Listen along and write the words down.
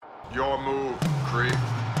Your move, creep.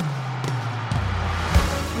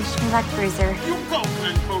 Wish me luck, Bruiser. You go,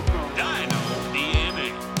 Glen Coco. Dino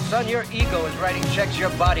DNA. Son, your ego is writing checks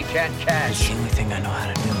your body can't cash. It's the only thing I know how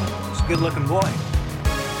to do. He's a good-looking boy.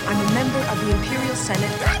 I'm a member of the Imperial Senate.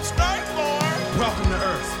 That's nice, boy. Welcome to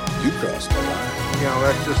Earth. You crossed the line. You know,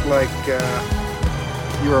 that's just like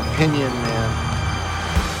your opinion, man.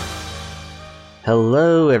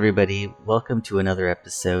 Hello, everybody. Welcome to another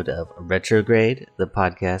episode of Retrograde, the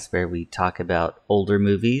podcast where we talk about older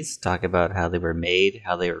movies, talk about how they were made,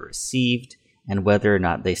 how they were received, and whether or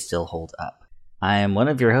not they still hold up. I am one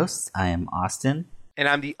of your hosts. I am Austin. And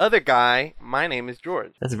I'm the other guy. My name is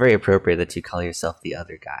George. That's very appropriate that you call yourself the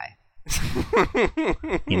other guy.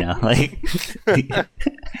 You know, like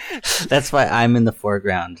that's why I'm in the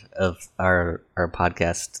foreground of our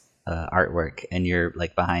podcast artwork, and you're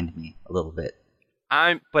like behind me a little bit.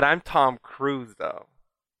 I'm Tom Cruise though.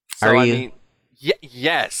 So Are I you? mean,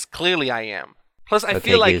 yes, clearly I am. Plus, I Okay,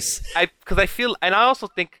 feel like Goose. I feel, and I also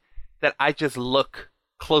think that I just look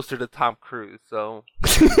closer to Tom Cruise. So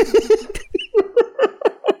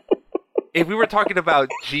if we were talking about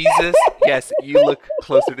Jesus, yes, you look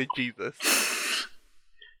closer to Jesus.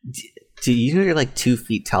 Do you know you're like 2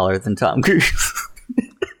 feet taller than Tom Cruise?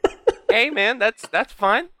 Hey, man, that's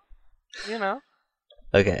fine. You know.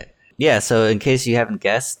 Okay. Yeah, so in case you haven't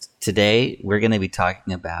guessed, today we're going to be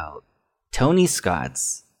talking about Tony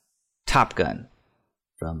Scott's Top Gun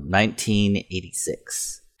from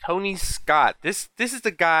 1986. Tony Scott. This is the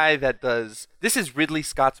guy that does. This is Ridley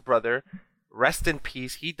Scott's brother. Rest in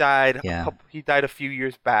peace. He died. Yeah. He died a few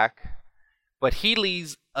years back, but he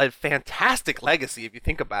leaves a fantastic legacy if you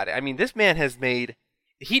think about it. I mean, this man made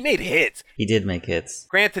hits. He did make hits.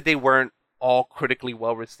 Granted, they weren't all critically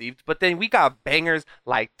well received, but then we got bangers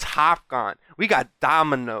like Top Gun. We got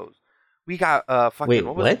Dominoes. We got fucking. Wait,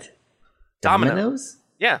 what? Was it? what? Domino. Dominoes?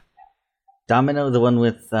 Yeah. Domino, the one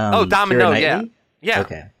with Domino. Keira Yeah. Knightley? Yeah.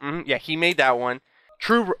 Okay. Mm-hmm. Yeah, he made that one.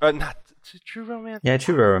 True Romance. Yeah,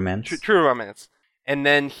 True Romance. True Romance. And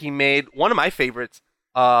then he made one of my favorites.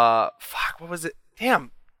 What was it? Damn,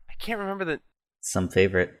 I can't remember the. Some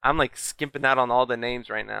favorite. I'm like skimping out on all the names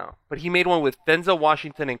right now. But he made one with Denzel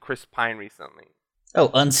Washington and Chris Pine recently. Oh,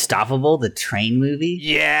 Unstoppable, the train movie?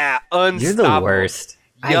 Yeah, Unstoppable. You're the worst.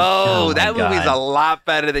 Yo, that my movie's God. a lot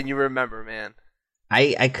better than you remember, man.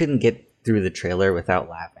 I couldn't get through the trailer without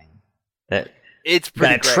laughing. It's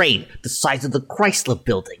pretty That great. train, the size of the Chrysler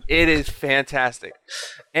Building. It is fantastic.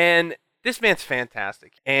 And this man's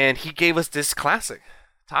fantastic. And he gave us this classic,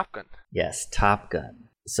 Top Gun. Yes, Top Gun.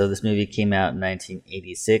 So this movie came out in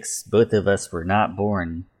 1986. Both of us were not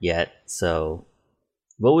born yet. So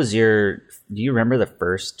do you remember the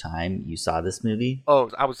first time you saw this movie?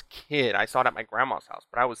 Oh, I was a kid. I saw it at my grandma's house,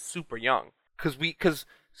 but I was super young.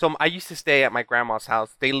 So I used to stay at my grandma's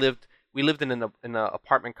house. We lived in an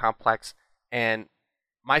apartment complex, and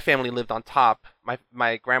my family lived on top.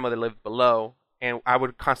 My grandmother lived below, and I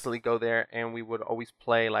would constantly go there, and we would always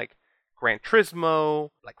play like Gran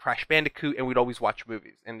Turismo, like Crash Bandicoot, and we'd always watch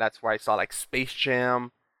movies. And that's where I saw like Space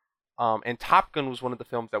Jam, and Top Gun was one of the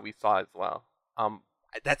films that we saw as well.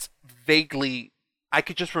 That's vaguely, I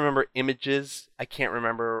could just remember images. I can't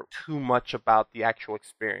remember too much about the actual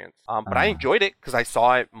experience. But I enjoyed it because I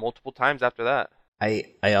saw it multiple times after that.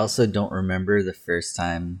 I also don't remember the first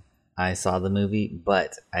time I saw the movie,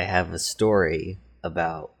 but I have a story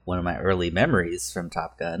about one of my early memories from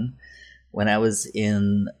Top Gun. When I was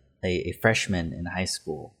in a freshman in high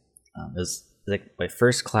school, it was like my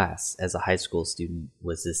first class as a high school student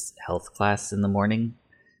was this health class in the morning,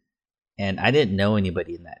 and I didn't know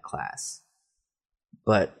anybody in that class,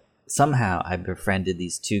 but somehow I befriended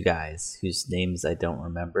these two guys whose names I don't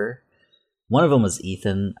remember. One of them was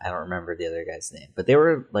Ethan. I don't remember the other guy's name, but they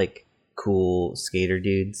were like cool skater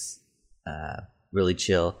dudes, really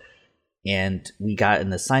chill. And we got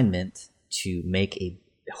an assignment to make a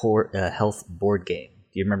health board game.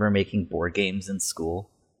 Do you remember making board games in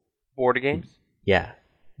school? Board games? Yeah.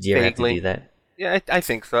 Do you ever have to Vaguely. do that? Yeah, I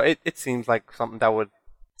think so. It seems like something that would.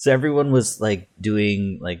 So everyone was like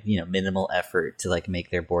doing like, minimal effort to like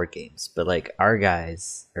make their board games. But like our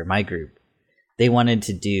guys, or my group, they wanted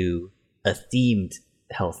to do a themed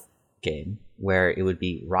health game where it would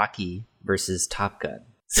be Rocky versus Top Gun.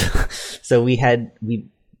 So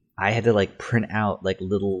I had to like print out like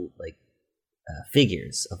little like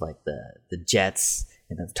figures of like the jets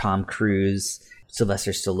and of Tom Cruise,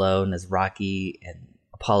 Sylvester Stallone as Rocky, and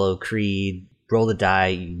Apollo Creed. Roll the die,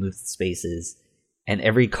 you move the spaces, and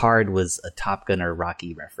every card was a Top Gun or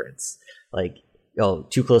Rocky reference. Like,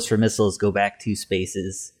 too close for missiles, go back 2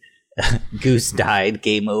 spaces. Goose died,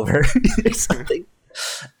 game over, or something.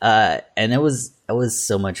 And it was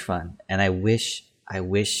so much fun, and I wish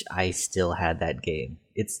I still had that game.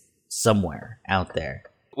 It's somewhere out there.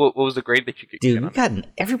 What was the grade that you could Dude, get on?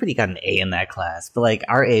 everybody got an A in that class, but like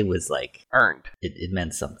our A was like Earned. it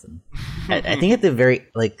meant something. I think at the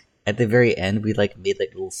very end we like made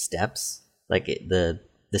like little steps, like the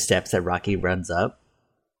steps that Rocky runs up,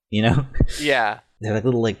 you know? Yeah. They're like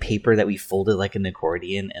little like paper that we folded like an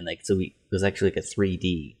accordion, and like it was actually like a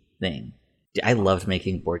 3D thing. I loved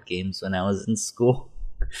making board games when I was in school.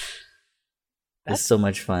 It's so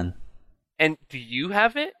much fun. And do you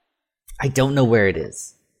have it? I don't know where it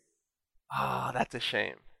is. Oh, that's a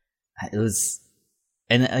shame. It was,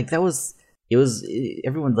 and like it was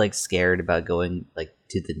everyone's like scared about going like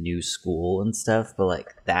to the new school and stuff, but like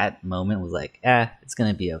that moment was like, it's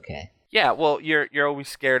gonna be okay. Yeah, well, you're always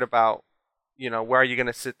scared about, where are you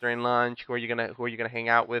gonna sit during lunch, who are you gonna hang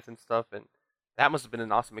out with and stuff, and that must have been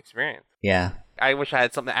an awesome experience. Yeah. I wish I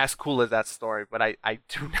had something as cool as that story, but I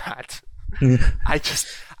do not. I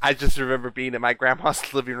just remember being in my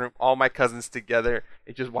grandma's living room, all my cousins together,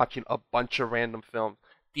 and just watching a bunch of random films.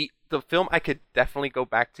 The film I could definitely go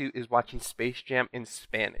back to is watching Space Jam in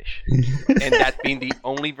Spanish, and that being the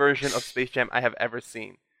only version of Space Jam I have ever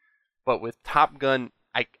seen. But with Top Gun,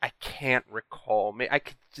 I can't recall. I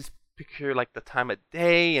could just picture like the time of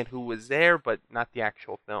day and who was there, but not the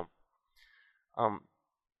actual film.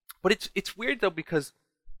 But it's weird though, because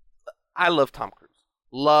I love Tom Cruise.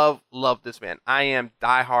 Love this man. I am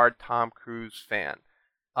diehard Tom Cruise fan.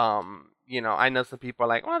 I know some people are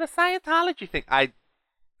like, "Oh, the Scientology thing."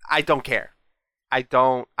 I don't care. I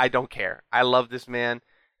don't care. I love this man,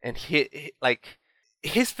 and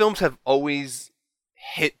his films have always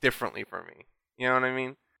hit differently for me. You know what I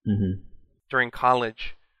mean? Mm-hmm. During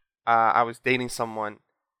college, I was dating someone,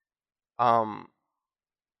 and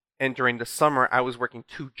during the summer I was working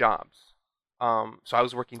 2 jobs. So I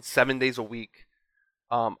was working 7 days a week.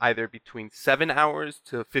 Either between 7 hours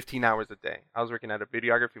to 15 hours a day. I was working at a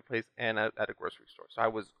videography place and at a grocery store. So I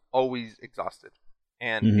was always exhausted.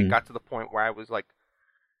 And it got to the point where I was like,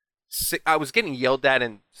 I was getting yelled at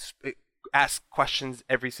and asked questions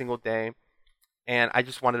every single day. And I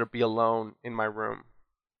just wanted to be alone in my room.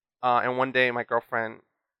 And one day my girlfriend,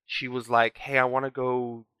 she was like, "Hey, I want to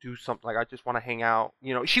go do something. Like, I just want to hang out."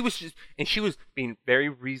 She was being very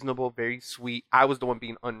reasonable, very sweet. I was the one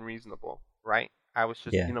being unreasonable, right? I was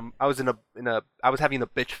just, I was having a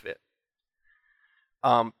bitch fit,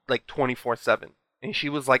 like 24/7. And she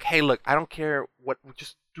was like, "Hey, look, I don't care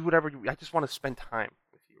just do whatever I just want to spend time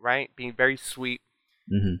with you," right? Being very sweet.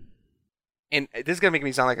 Mm-hmm. And this is gonna make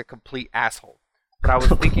me sound like a complete asshole, but I was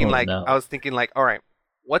thinking all right,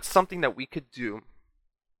 what's something that we could do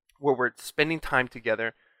where we're spending time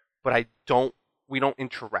together, but we don't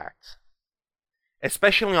interact,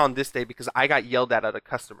 especially on this day, because I got yelled at a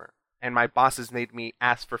customer. And my bosses made me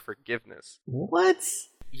ask for forgiveness. What?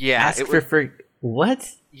 Yeah.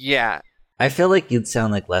 What? Yeah. I feel like you'd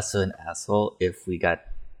sound like less of an asshole if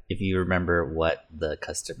you remember what the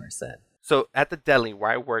customer said. So at the deli where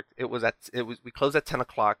I worked, we closed at 10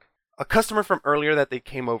 o'clock. A customer from earlier that they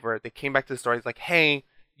came back to the store. He's like, "Hey,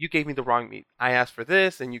 you gave me the wrong meat. I asked for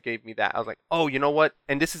this and you gave me that." I was like, "Oh, you know what?"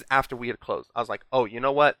 And this is after we had closed. I was like, "Oh, you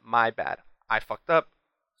know what? My bad. I fucked up.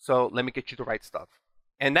 So let me get you the right stuff."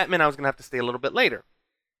 And that meant I was going to have to stay a little bit later.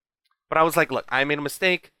 But I was like, "Look, I made a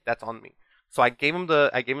mistake. That's on me." So I gave him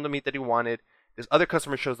the meat that he wanted. This other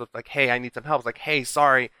customer shows up like, "Hey, I need some help." I was like, "Hey,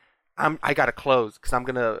 sorry. I got to close cuz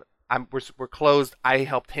we're closed. I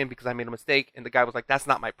helped him because I made a mistake." And the guy was like, "That's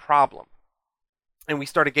not my problem." And we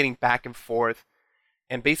started getting back and forth.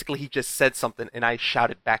 And basically he just said something and I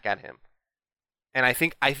shouted back at him. And I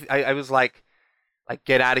think I was like,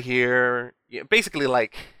 "Get out of here." Yeah, basically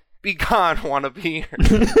like, "Be gone, wanna be here."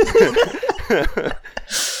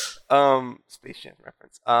 Space Jam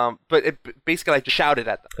reference. But basically I just shouted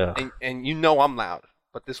at them. And I'm loud,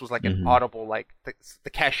 but this was like an audible, like the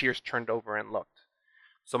cashiers turned over and looked.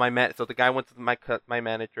 So so the guy went to my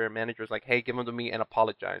manager. Manager was like, "Hey, give him to me and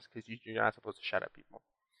apologize because you're not supposed to shout at people."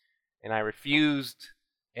 And I refused.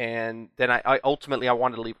 And then I ultimately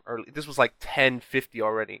wanted to leave early. This was like 10:50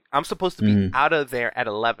 already. I'm supposed to be out of there at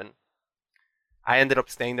 11. I ended up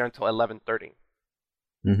staying there until 11:30.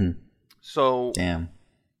 Mm-hmm. So damn.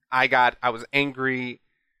 I was angry,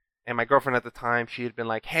 and my girlfriend at the time, she had been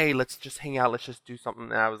like, "Hey, let's just hang out. Let's just do something."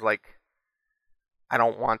 And I was like, "I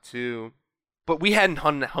don't want to." But we hadn't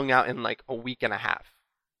hung out in like a week and a half.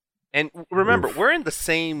 And remember, we're in the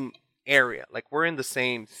same area. Like, we're in the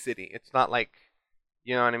same city. It's not like,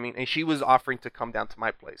 you know what I mean? And she was offering to come down to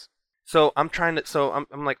my place. So I'm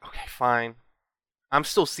like, okay, fine. I'm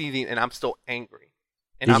still seething and I'm still angry.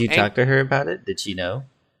 And Did you talk to her about it? Did she know?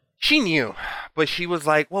 She knew, but she was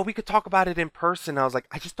like, well, we could talk about it in person. I was like,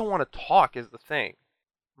 I just don't want to talk is the thing,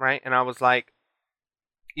 right? And I was like,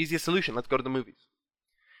 easiest solution, let's go to the movies.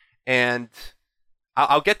 And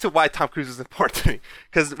I'll get to why Tom Cruise is important to me.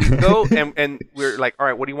 Because we go and we're like, all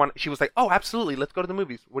right, what do you want? She was like, oh, absolutely, let's go to the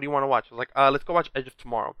movies. What do you want to watch? I was like, let's go watch Edge of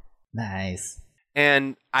Tomorrow. Nice.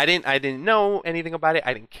 And I didn't know anything about it.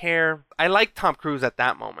 I didn't care. I liked Tom Cruise at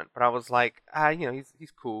that moment, but I was like,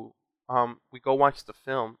 he's cool. We go watch the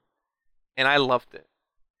film, and I loved it.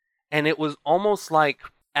 And it was almost like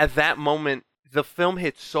at that moment, the film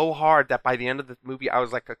hit so hard that by the end of the movie, I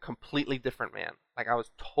was like a completely different man. Like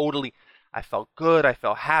I felt good. I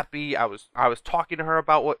felt happy. I was talking to her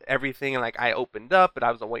about everything, and like I opened up, but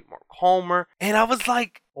I was a way more calmer. And I was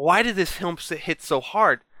like, why did this film hit so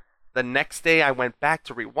hard? The next day, I went back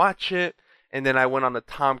to rewatch it, and then I went on a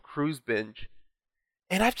Tom Cruise binge.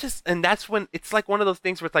 And that's when it's like one of those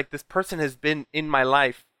things where it's like this person has been in my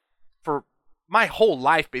life for my whole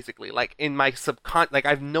life, basically. Like in my like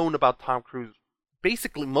I've known about Tom Cruise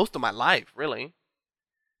basically most of my life, really,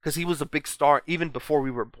 because he was a big star even before we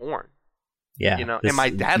were born. Yeah, and my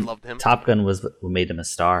dad loved him. Top Gun was what made him a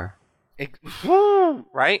star.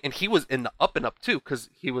 Right, and he was in the Up and Up too, because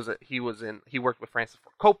he worked with Francis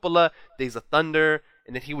Ford Coppola, Days of Thunder,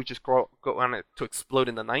 and then he would just go on it to explode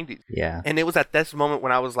in the 90s. Yeah, and it was at this moment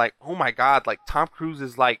when I was like, oh my god, like Tom Cruise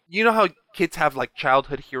is like, you know how kids have like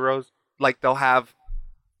childhood heroes, like they'll have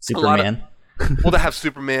Superman. They'll have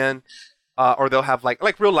Superman, or they'll have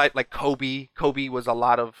like real life, like Kobe. Kobe was a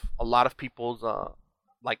lot of people's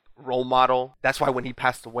like role model. That's why when he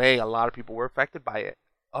passed away, a lot of people were affected by it.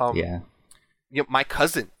 My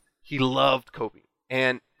cousin, he loved Kobe,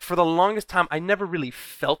 and for the longest time, I never really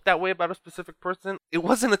felt that way about a specific person. It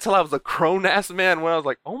wasn't until I was a grown-ass man when I was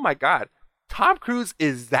like, oh my god, Tom Cruise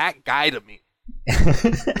is that guy to me.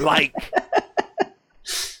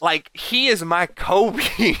 like he is my Kobe.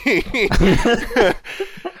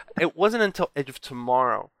 It wasn't until Edge of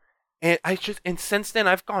Tomorrow, and since then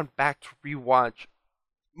I've gone back to rewatch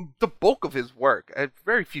the bulk of his work.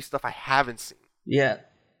 Very few stuff I haven't seen. Yeah.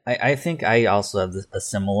 I think I also have a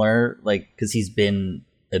similar, like, because he's been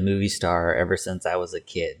a movie star ever since I was a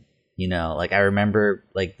kid. Like I remember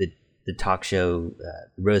like the talk show,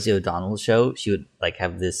 Rosie O'Donnell's show. She would like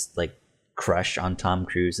have this like crush on Tom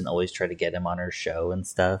Cruise and always try to get him on her show and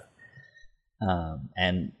stuff.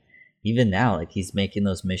 And even now, like he's making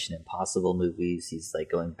those Mission Impossible movies. He's like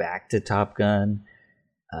going back to Top Gun.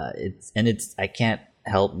 I can't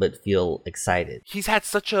help but feel excited. He's had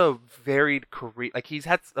such a varied career. Like he's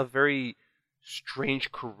had a very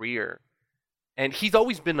strange career, and he's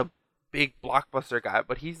always been a big blockbuster guy,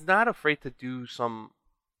 but he's not afraid to do some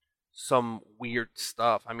weird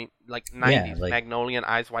stuff. I mean, like 90s, like Magnolia and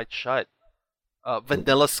Eyes Wide Shut,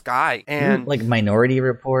 Vanilla Sky, and like Minority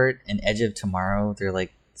Report and Edge of Tomorrow. They're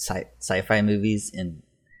like sci-fi movies, and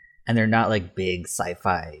they're not like big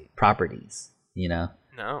sci-fi properties,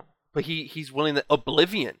 No. But he's willing to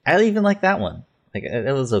Oblivion. I even like that one. Like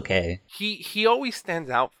it was okay. He always stands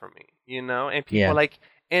out for me, and people are like,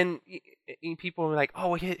 and people are like,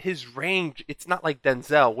 oh, his range. It's not like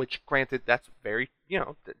Denzel, which granted that's very,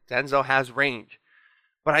 Denzel has range,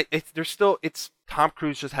 but it's Tom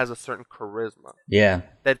Cruise just has a certain charisma. Yeah,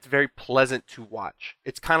 that's very pleasant to watch.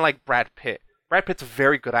 It's kind of like Brad Pitt. Brad Pitt's a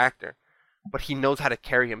very good actor, but he knows how to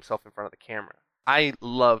carry himself in front of the camera. I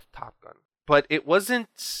love Top Gun, but it wasn't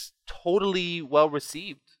totally well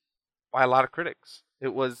received by a lot of critics.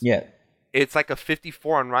 It's like a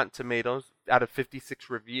 54 on Rotten Tomatoes out of 56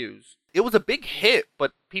 reviews. It was a big hit,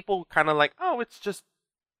 but people kind of like, oh, it's just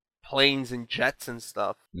planes and jets and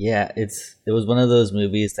stuff. Yeah, it was one of those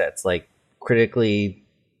movies that's like critically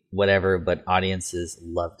whatever, but audiences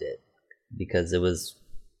loved it because it was,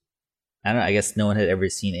 I don't know, I guess no one had ever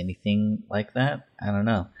seen anything like that. I don't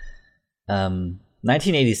know.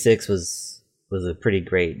 1986 was a pretty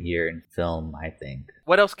great year in film, I think.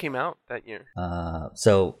 What else came out that year?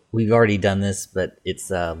 So we've already done this, but it's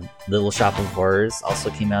Little Shop of Horrors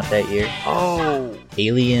also came out that year. Oh,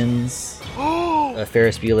 Aliens,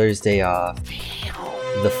 Ferris Bueller's Day Off,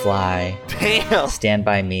 damn. The Fly, damn, Stand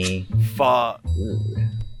By Me. Fuck.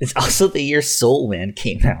 It's also the year Soul Man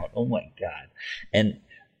came out. Oh my god! And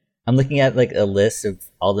I'm looking at like a list of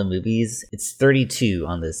all the movies. It's 32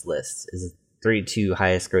 on this list. Is 32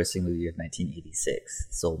 highest grossing movie of 1986,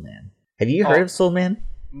 Soul Man. Have you heard of Soul Man?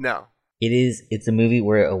 No. It's a movie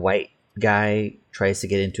where a white guy tries to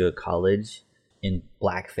get into a college in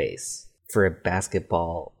blackface for a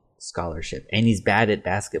basketball scholarship, and he's bad at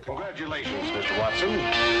basketball. Congratulations, Mr. Watson.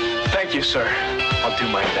 Thank you, sir. I'll do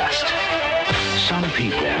my best. Some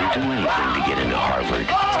people would do anything to get into Harvard.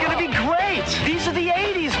 It's gonna be great. These are the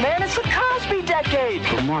 80s, man. It's the Cosby decade.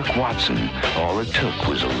 For Mark Watson, all it took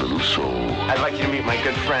was a little soul. I'd like you to meet my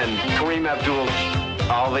good friend, Kareem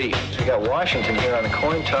Abdul-Ali. We got Washington here on a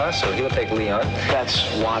coin toss, so he'll take Leon.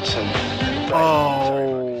 That's Watson.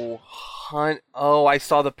 Oh, I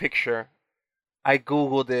saw the picture. I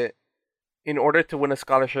Googled it. In order to win a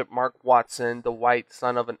scholarship, Mark Watson, the white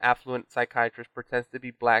son of an affluent psychiatrist, pretends to be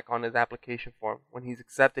black on his application form. When he's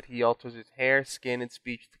accepted, he alters his hair, skin, and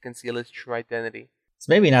speech to conceal his true identity. It's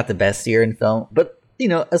maybe not the best year in film, but,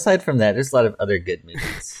 aside from that, there's a lot of other good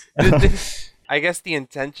movies. I guess the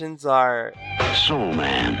intentions are... Soul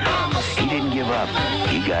Man. He didn't give up.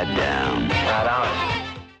 He got down. Right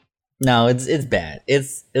on. No, it's bad.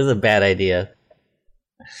 It's a bad idea.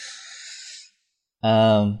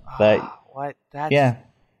 But... What? That's... Yeah.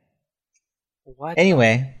 What?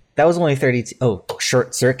 Anyway, that was only 32. Oh,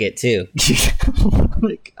 Short Circuit, too. Oh,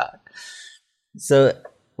 my God. So,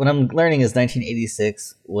 what I'm learning is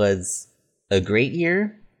 1986 was a great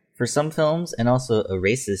year for some films and also a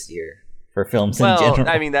racist year for films in general.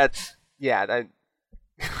 I mean, that's... Yeah, that...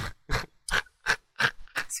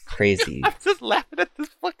 It's crazy. I'm just laughing at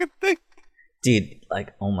this fucking thing. Dude,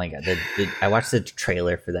 oh my God. I watched the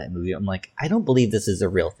trailer for that movie. I'm like, I don't believe this is a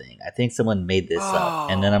real thing. I think someone made this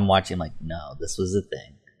up. And then I'm watching, like, no, this was a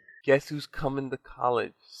thing. Guess who's coming to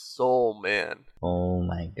college? Soul Man. Oh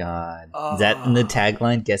my God. Is that in the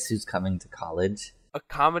tagline? Guess who's coming to college? A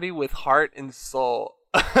comedy with heart and soul.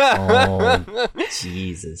 Oh,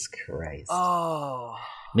 Jesus Christ. Oh.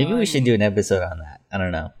 Maybe we should do an episode on that. I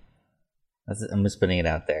don't know. I'm just putting it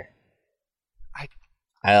out there.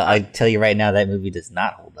 I tell you right now, that movie does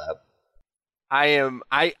not hold up. I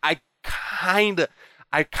kind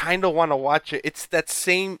of want to watch it. It's that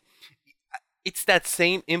same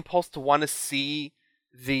impulse to want to see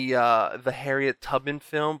the Harriet Tubman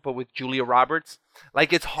film, but with Julia Roberts.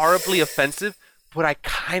 Like, it's horribly offensive, but I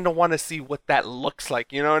kind of want to see what that looks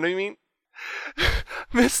like. You know what I mean?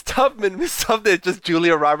 Miss Tubman, just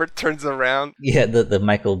Julia Roberts turns around. Yeah, the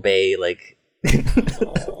Michael Bay, like...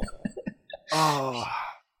 Oh,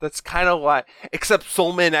 that's kind of why. Except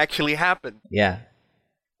Soul Man actually happened. Yeah.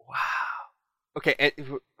 Wow. Okay,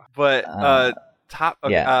 but Top.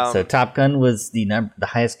 Okay, yeah. So Top Gun was the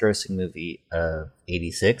highest grossing movie of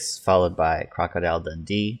 '86, followed by Crocodile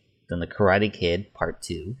Dundee, then The Karate Kid Part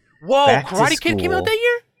 2. Whoa, Karate Kid came out that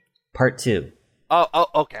year? Part 2. Oh,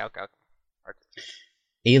 okay. Part 2.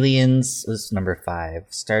 Aliens was number 5.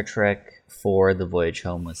 Star Trek 4, The Voyage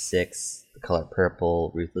Home was 6. The Color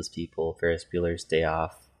Purple, Ruthless People, Ferris Bueller's Day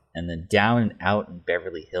Off, and then Down and Out in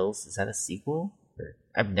Beverly Hills. Is that a sequel?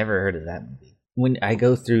 I've never heard of that movie. When I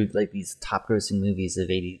go through like these top grossing movies of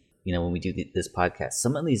 80, when we do this podcast,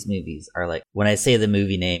 some of these movies are like, when I say the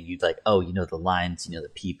movie name, you'd like, oh, the lines, the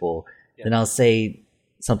people. Yeah. Then I'll say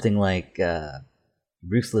something like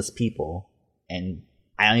Ruthless People, and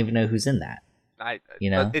I don't even know who's in that.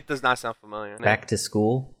 It does not sound familiar. Back to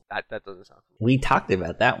School. That doesn't sound familiar. We talked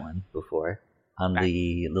about that one before on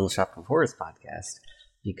the Little Shop of Horrors podcast,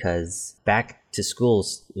 because Back to School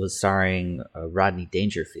was starring Rodney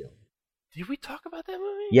Dangerfield. Did we talk about that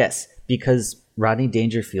movie? Yes, because Rodney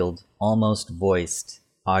Dangerfield almost voiced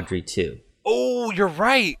Audrey 2. Oh, you're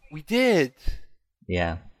right. We did.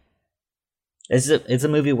 Yeah. It's a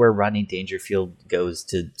movie where Rodney Dangerfield goes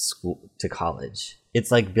to college.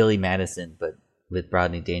 It's like Billy Madison, but with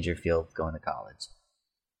Rodney Dangerfield going to college.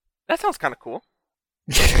 That sounds kind of cool.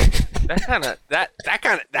 That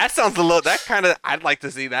sounds a little. I'd like to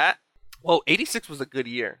see that. Well, 86 was a good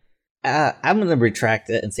year. I'm gonna retract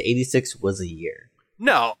it and say 86 was a year.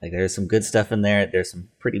 No, like there's some good stuff in there. There's some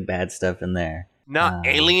pretty bad stuff in there. No,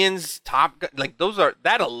 Aliens, Top Gun, like those are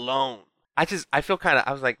that alone. I feel kind of.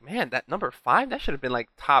 I was like, man, that number 5, that should have been like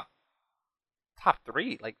top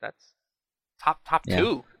 3. Like that's top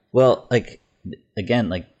 2. Well, like again,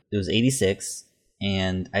 like it was 86,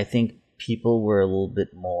 and I think people were a little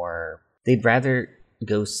bit more. They'd rather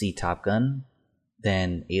go see Top Gun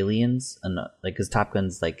than Aliens, and like because Top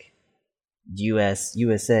Gun's like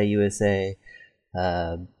USA,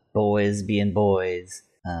 boys being boys.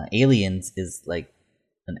 Aliens is like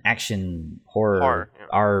an action horror yeah.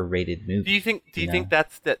 R-rated movie. Do you think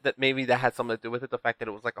that maybe that had something to do with it? The fact that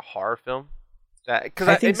it was like a horror film. That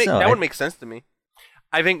would make sense to me.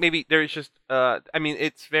 I think maybe there's just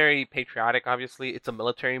it's very patriotic. Obviously, it's a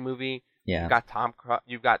military movie. Yeah,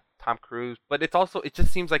 you've got Tom Cruise, but it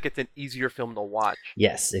just seems like it's an easier film to watch.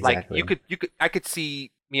 Yes, exactly. Like I could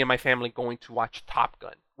see me and my family going to watch Top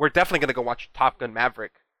Gun. We're definitely gonna go watch Top Gun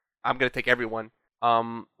Maverick. I'm gonna take everyone.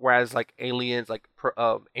 Whereas like Aliens, like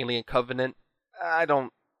Alien Covenant,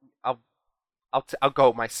 I'll I'll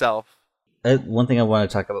go myself. One thing I want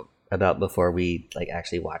to talk about before we like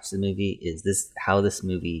actually watch the movie is how this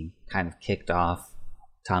movie kind of kicked off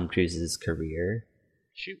Tom Cruise's career.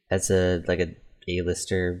 Shoot. As a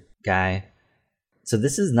A-lister guy. So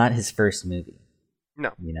this is not his first movie.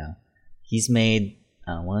 No. You know, he's made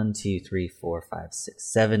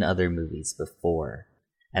 7 other movies before,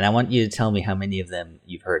 and I want you to tell me how many of them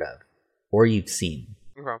you've heard of or you've seen.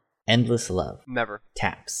 Okay. Endless Love. Never.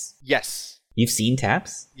 Taps. Yes. You've seen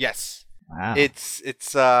Taps? Yes. Wow.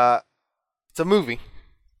 It's a movie.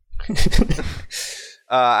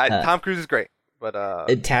 Tom Cruise is great, but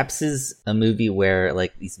Taps is a movie where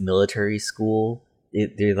like these military school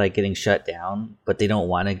they're like getting shut down, but they don't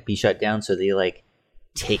want to be shut down, so they like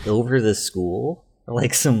take over the school,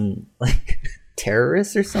 like some like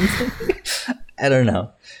terrorists or something. I don't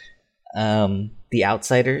know. The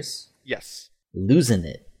Outsiders. Yes. Losing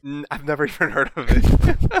It. I've never even heard of it.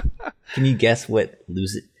 Can you guess what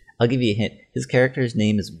Losing? I'll give you a hint. His character's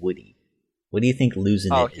name is Woody. What do you think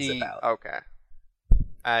Losing It is about? Okay.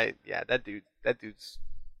 That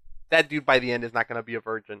dude by the end is not going to be a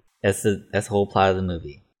virgin. That's the whole plot of the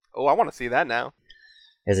movie. Oh, I want to see that now.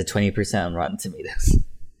 It has a 20% on Rotten Tomatoes.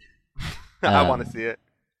 I want to see it.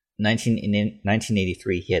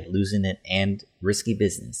 1983, he had Losing It and Risky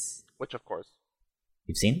Business. Which, of course.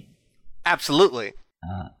 You've seen? Absolutely.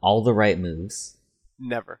 All the Right Moves.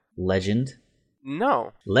 Never. Legend.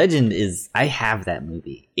 No. Legend is... I have that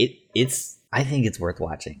movie. It's. I think it's worth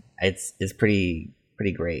watching. It's pretty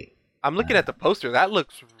great. I'm looking at the poster. That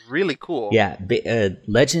looks really cool. Yeah.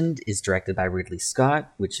 Legend is directed by Ridley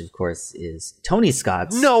Scott, which, of course, is Tony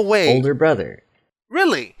Scott's older brother.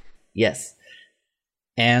 Really? Yes.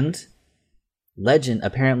 And Legend,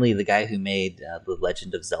 apparently the guy who made The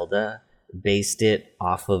Legend of Zelda based it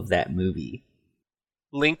off of that movie.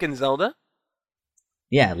 Link and Zelda?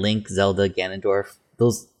 Yeah, Link, Zelda, Ganondorf.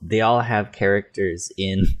 They all have characters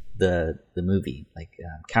in the movie, like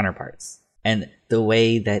counterparts. And the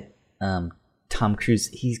way that Tom Cruise,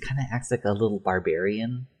 he kind of acts like a little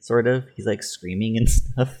barbarian, sort of. He's like screaming and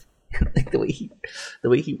stuff. Like the way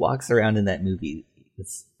he walks around in that movie.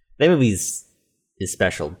 That movie is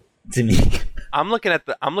special to me. I'm looking at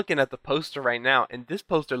the poster right now, and this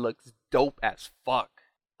poster looks dope as fuck.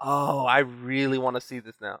 Oh, I really want to see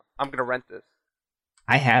this now. I'm gonna rent this.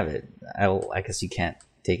 I have it. I guess you can't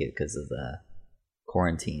take it because of the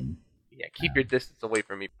quarantine. Yeah, keep your distance away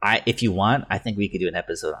from me. If you want, I think we could do an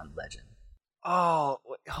episode on Legend. Oh,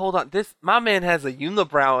 hold on. My man has a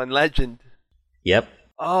unibrow in Legend. Yep.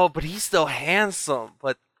 Oh, but he's still handsome.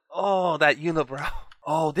 But that unibrow.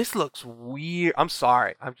 Oh, this looks weird. I'm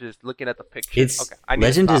sorry. I'm just looking at the picture.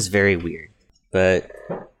 Legend is very weird. But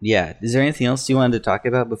yeah, is there anything else you wanted to talk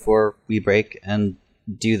about before we break and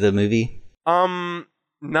do the movie?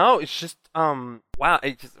 No, it's just wow,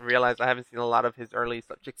 I just realized I haven't seen a lot of his early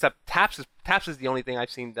stuff except Taps is the only thing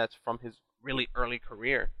I've seen that's from his really early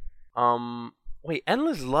career. Wait,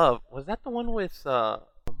 Endless Love, was that the one with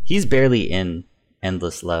He's barely in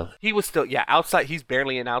Endless Love. He was still outside. He's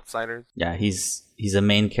barely in Outsiders. Yeah, he's a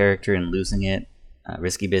main character in Losing It,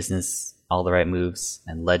 Risky Business, All the Right Moves,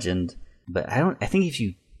 and Legend. But I think if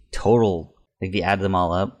you add them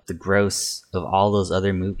all up, the gross of all those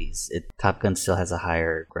other movies, Top Gun still has a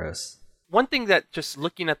higher gross. One thing that just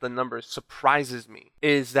looking at the numbers surprises me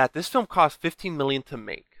is that this film cost $15 million to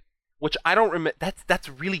make, which I don't remember. That's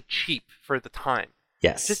really cheap for the time.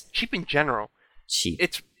 Yes, just cheap in general. Cheap.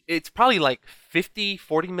 It's probably like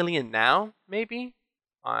 40 million now, maybe.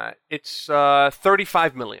 It's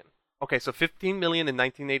 35 million. Okay, so 15 million in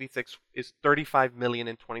 1986 is 35 million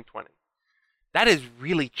in 2020. That is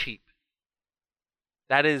really cheap.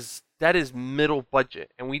 That is middle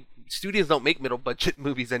budget, and studios don't make middle budget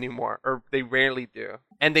movies anymore, or they rarely do,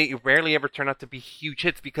 and they rarely ever turn out to be huge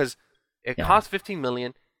hits because it costs 15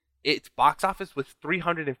 million. Its box office was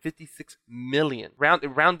 356 million.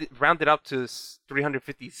 Rounded up to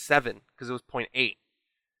 357 because it was 0.8.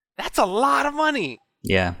 That's a lot of money.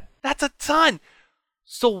 Yeah, that's a ton.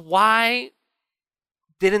 So why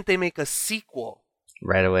didn't they make a sequel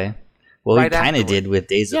right away? Well, we kind of did with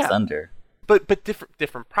Days of Thunder. But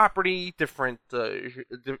different property, different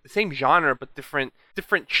same genre, but different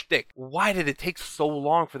shtick. Why did it take so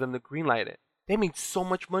long for them to greenlight it? They made so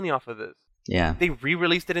much money off of this. Yeah. They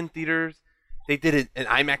re-released it in theaters. They did an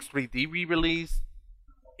IMAX 3D re-release.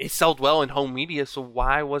 It sold well in home media. So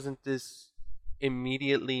why wasn't this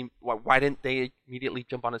immediately? Why didn't they immediately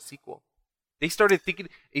jump on a sequel? They started thinking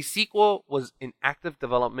a sequel was in active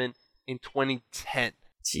development in 2010.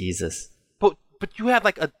 Jesus. But you had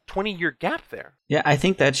like a 20-year gap there. Yeah, I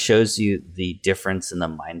think that shows you the difference in the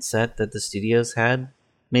mindset that the studios had,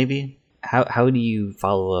 maybe. how do you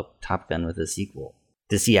follow up Top Gun with a sequel?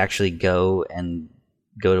 Does he actually go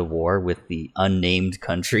to war with the unnamed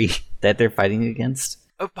country that they're fighting against?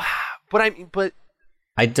 But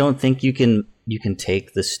I don't think you can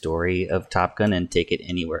take the story of Top Gun and take it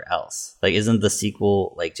anywhere else. Like, isn't the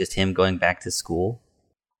sequel like just him going back to school?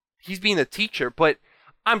 He's being a teacher, but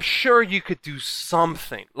I'm sure you could do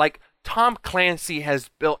something. Like, Tom Clancy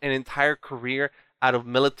has built an entire career out of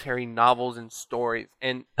military novels and stories.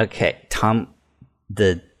 And okay,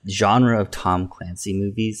 the genre of Tom Clancy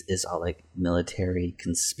movies is all like military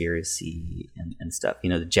conspiracy and stuff.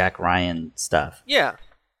 You know, the Jack Ryan stuff. Yeah.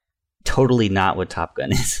 Totally not what Top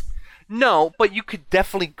Gun is. No, but you could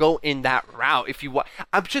definitely go in that route if you want.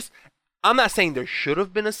 I'm not saying there should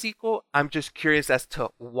have been a sequel. I'm just curious as to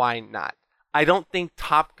why not. I don't think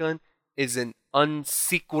Top Gun is an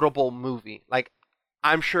unsequelable movie. Like,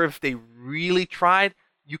 I'm sure if they really tried,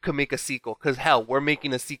 you could make a sequel. Because, hell, we're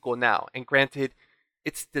making a sequel now. And granted,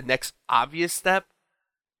 it's the next obvious step.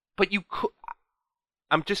 But you could...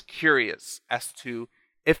 I'm just curious as to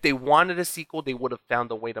if they wanted a sequel, they would have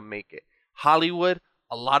found a way to make it. Hollywood,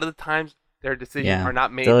 a lot of the times, their decisions are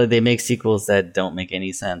not made. So they make sequels that don't make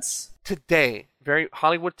any sense. Today,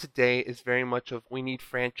 Hollywood today is very much of, we need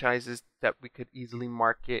franchises that we could easily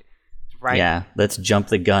market, right? Yeah, let's jump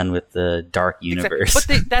the gun with the dark universe.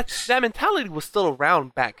 Exactly. But that mentality was still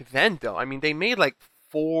around back then, though. I mean, they made like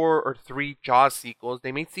 4 or 3 Jaws sequels.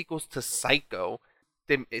 They made sequels to Psycho.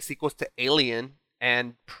 They made sequels to Alien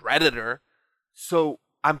and Predator. So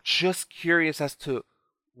I'm just curious as to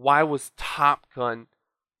why was Top Gun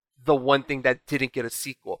the one thing that didn't get a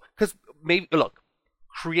sequel? Because maybe, look,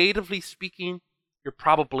 creatively speaking, you're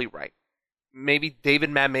probably right. Maybe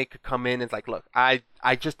David Mamet could come in and it's like, look, I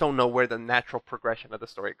just don't know where the natural progression of the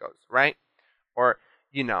story goes, right? Or,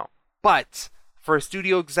 you know, but for a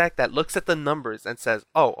studio exec that looks at the numbers and says,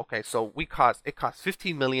 oh, okay, so it cost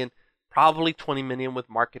 $15 million, probably $20 million with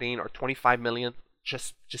marketing, or $25 million,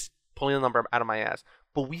 just pulling a number out of my ass,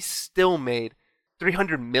 but we still made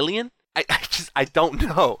 $300 million. I don't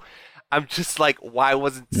know. I'm just like, why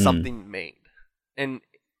wasn't something made? And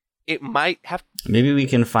it might have. Maybe we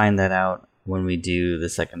can find that out when we do the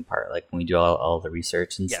second part, like when we do all the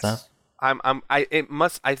research and stuff.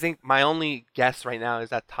 I think my only guess right now is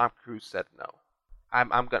that Tom Cruise said no. I'm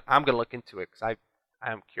gonna look into it because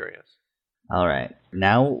I'm curious. All right,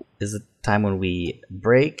 now is the time when we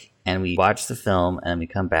break and we watch the film and we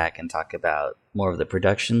come back and talk about more of the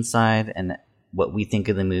production side and what we think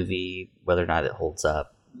of the movie, whether or not it holds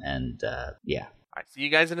up, and yeah. All right, see you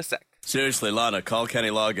guys in a sec. Seriously, Lana, call Kenny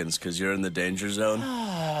Loggins because you're in the danger zone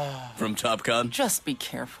from Top Gun. Just be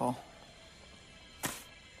careful.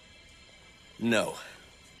 No.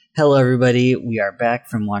 Hello, everybody. We are back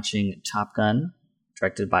from watching Top Gun,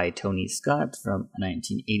 directed by Tony Scott from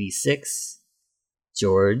 1986.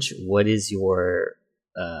 George, what is your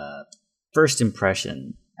first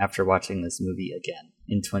impression after watching this movie again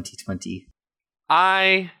in 2020?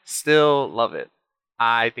 I still love it.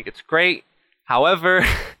 I think it's great. However,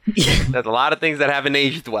 there's a lot of things that haven't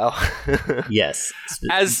aged well. Yes.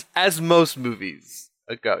 As most movies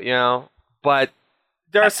go, you know. But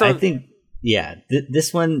there are some... I think, yeah,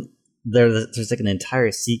 this one, there's like an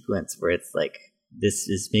entire sequence where it's like, this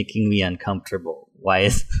is making me uncomfortable. Why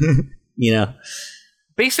is... you know?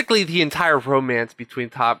 Basically, the entire romance between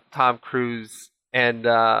Tom Cruise and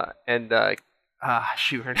Kelly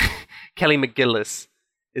McGillis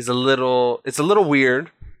is a little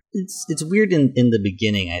weird. It's weird in the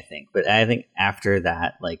beginning, I think, but I think after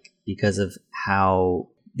that, like, because of how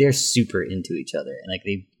they're super into each other and like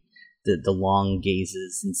the long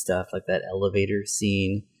gazes and stuff, like that elevator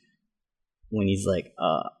scene when he's like,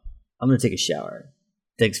 I'm gonna take a shower.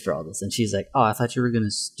 Thanks for all this, and she's like, oh, I thought you were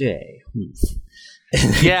gonna stay.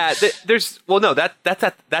 Yeah, that's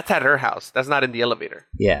at her house. That's not in the elevator.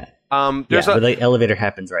 Yeah. But the elevator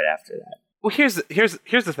happens right after that. Well, here's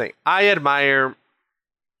the thing. I admire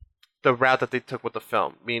the route that they took with the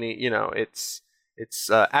film, meaning, you know, it's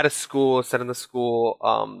at a school, set in the school,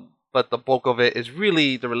 but the bulk of it is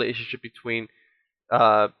really the relationship between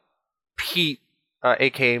Pete,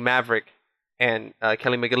 aka Maverick, and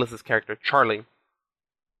Kelly McGillis' character Charlie,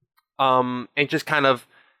 and just kind of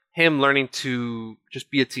him learning to just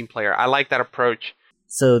be a team player. I like that approach.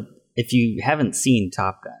 So if you haven't seen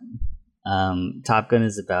Top Gun, Top Gun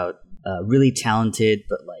is about a really talented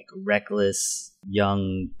but like reckless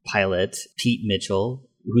young pilot, Pete Mitchell,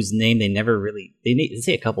 whose name they never really they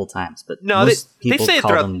say a couple times, but no, most they say it call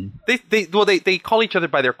throughout. them... They call each other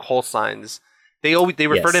by their call signs. They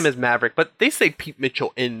refer to him as Maverick, but they say Pete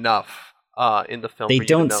Mitchell enough. in the film. They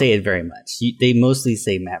don't say it very much. They mostly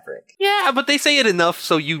say Maverick. Yeah, but they say it enough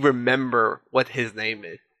so you remember what his name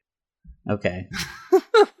is. Okay.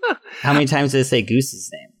 How many times did they say Goose's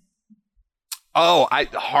name? Oh, I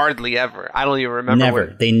hardly ever. I don't even remember.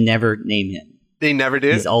 Never. They never name him. They never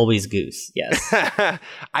did? He's always Goose, yes.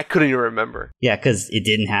 I couldn't even remember. Yeah, because it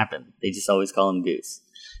didn't happen. They just always call him Goose.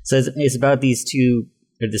 So it's about these two,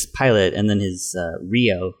 or this pilot, and then his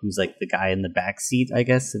Rio, who's like the guy in the back seat, I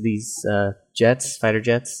guess, of these fighter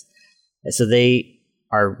jets. So they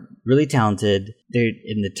are really talented. They're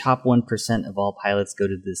in the top 1% of all pilots go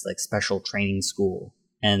to this like special training school,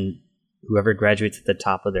 and whoever graduates at the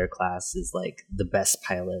top of their class is like the best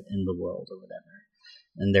pilot in the world or whatever.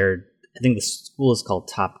 And I think the school is called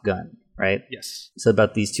Top Gun, right? Yes. So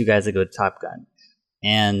about these two guys that go to Top Gun.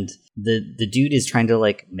 And the dude is trying to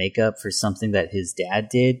like make up for something that his dad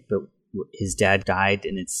did, but his dad died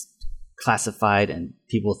and it's classified and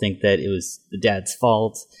people think that it was the dad's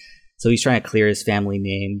fault. So he's trying to clear his family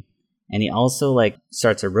name. And he also like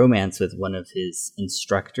starts a romance with one of his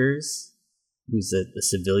instructors, who's a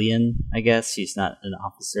civilian, I guess. She's not an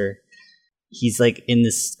officer. He's like in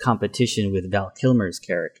this competition with Val Kilmer's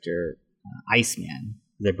character, Iceman.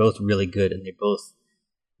 They're both really good, and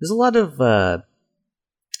there's a lot of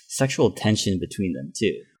sexual tension between them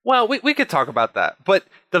too. Well, we could talk about that, but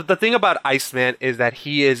the thing about Iceman is that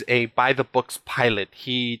he is a by the books pilot.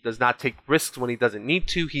 He does not take risks when he doesn't need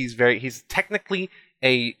to. He's technically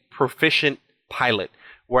a proficient pilot,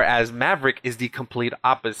 whereas Maverick is the complete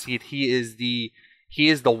opposite. He is the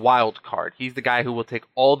wild card. He's the guy who will take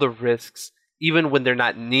all the risks, even when they're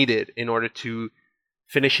not needed, in order to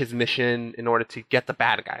finish his mission, in order to get the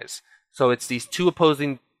bad guys. So it's these two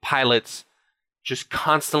opposing pilots just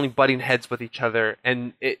constantly butting heads with each other,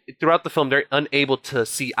 and throughout the film they're unable to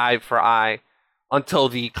see eye for eye until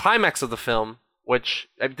the climax of the film, which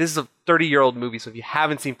this is a 30-year-old movie, so if you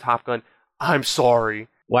haven't seen Top Gun, I'm sorry.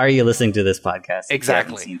 Why are you listening to this podcast if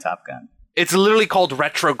exactly. you haven't seen Top Gun? It's literally called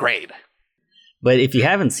Retrograde. But if you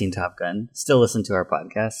haven't seen Top Gun, still listen to our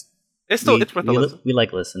podcast. It's worth a listen. We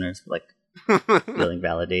like listeners. We like feeling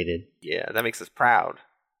validated. Yeah, that makes us proud.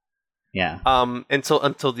 Yeah.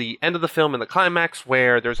 Until the end of the film and the climax,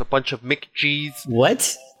 where there's a bunch of McG's.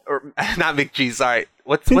 What? Or not McG's. Sorry.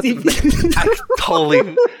 What's I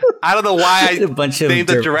don't know why I a bunch of named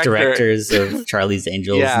the directors of Charlie's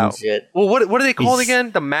Angels and shit. Well, what are they called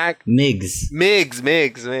again? The MiGs.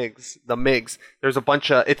 MiGs. The MiGs. There's a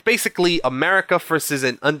bunch of. It's basically America versus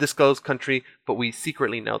an undisclosed country, but we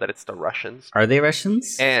secretly know that it's the Russians. Are they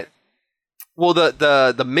Russians? And well,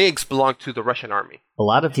 the MiGs belong to the Russian army. A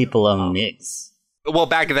lot of people own MiGs. Well,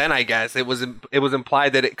 back then, I guess it was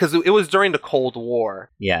implied that because it was during the Cold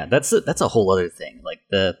War. Yeah, that's a whole other thing. Like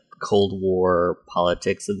the Cold War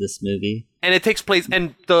politics of this movie, and it takes place,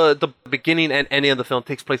 and the beginning and ending of the film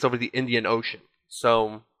takes place over the Indian Ocean.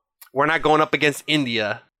 So we're not going up against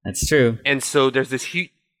India. That's true. And so there's this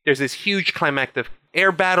huge climactic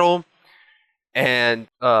air battle, and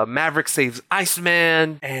Maverick saves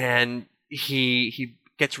Iceman, and he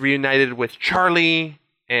gets reunited with Charlie,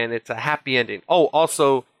 and it's a happy ending. Oh,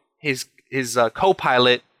 also his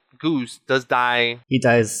co-pilot Goose does die. He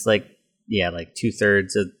dies like 2/3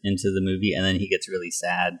 into the movie, and then he gets really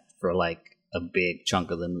sad for like a big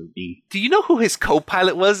chunk of the movie. Do you know who his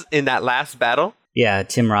co-pilot was in that last battle? Yeah,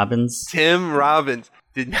 Tim Robbins.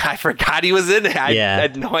 I forgot he was in it. I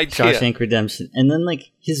had no idea. Shawshank Redemption. And then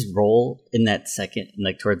like his role in that second,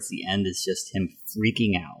 like towards the end, is just him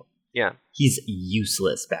freaking out. Yeah. He's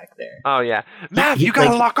useless back there. Oh yeah. Mav, you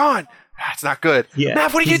gotta lock on. That's not good. Yeah,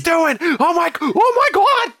 Mav, what are you doing? Oh my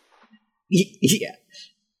god. Yeah.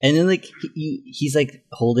 And then like he's like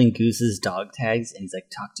holding Goose's dog tags, and he's like,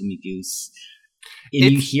 "Talk to me, Goose."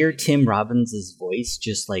 And you hear Tim Robbins' voice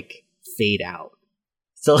just like fade out.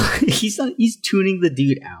 So he's tuning the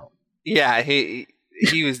dude out. Yeah, he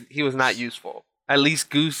was not useful. At least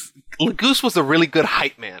Goose was a really good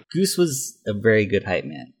hype man. Goose was a very good hype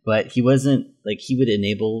man, but he wasn't like, he would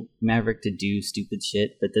enable Maverick to do stupid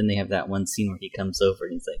shit. But then they have that one scene where he comes over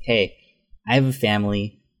and he's like, "Hey, I have a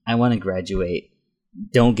family. I want to graduate.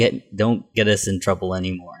 Don't get us in trouble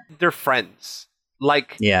anymore." They're friends.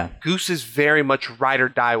 Like, yeah, Goose is very much ride or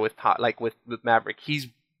die with Maverick. He's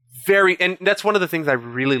very, and that's one of the things I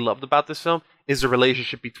really loved about this film is the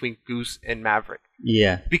relationship between Goose and Maverick.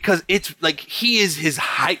 Yeah, because it's like he is his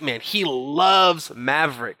hype man. He loves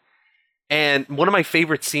Maverick, and one of my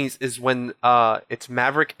favorite scenes is when it's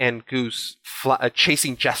Maverick and Goose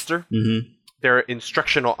chasing Jester. Mm-hmm. Their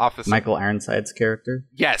instructional officer, Michael Ironside's character.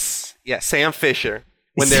 Yes, Sam Fisher.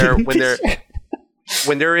 When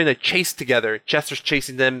they're in a chase together, Jester's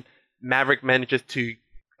chasing them. Maverick manages to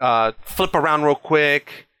flip around real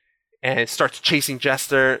quick and starts chasing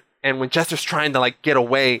Jester. And when Jester's trying to like get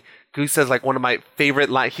away, Goose says like one of my favorite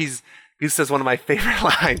lines. Goose says one of my favorite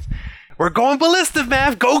lines. We're going ballistic,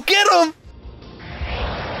 Mav. Go get him.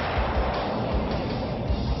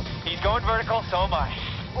 He's going vertical, so am I.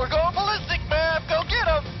 We're going ballistic, Mav. Go get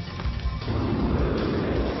him.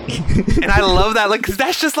 And I love that, like, cause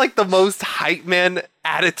that's just like the most hype man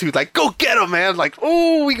attitude. Like, go get him, man. Like,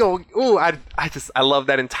 oh, we go. Oh, I love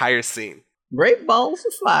that entire scene. Great balls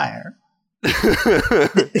of fire.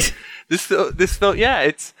 This film,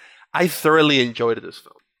 yeah, I thoroughly enjoyed this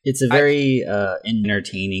film. It's a very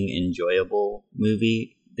entertaining, enjoyable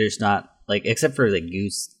movie. There's not like, except for the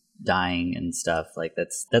Goose dying and stuff. Like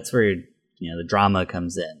that's where the drama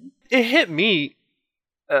comes in. It hit me.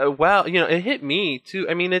 It hit me too.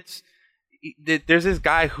 I mean, there's this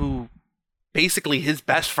guy who basically his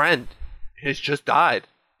best friend has just died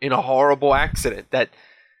in a horrible accident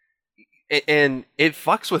and it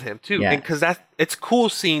fucks with him too. Yeah. And because it's cool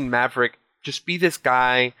seeing Maverick just be this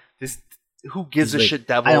guy, this who gives a shit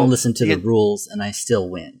devil. I don't listen to the rules and I still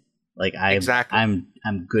win. Like exactly.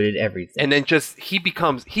 I'm good at everything. And then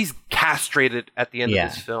he's castrated at the end of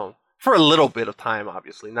this film. For a little bit of time,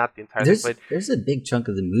 obviously, not the entire thing. There's a big chunk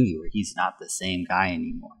of the movie where he's not the same guy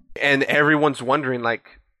anymore. And everyone's wondering,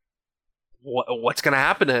 like, what's going to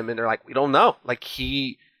happen to him? And they're like, we don't know. Like,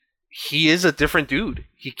 he is a different dude.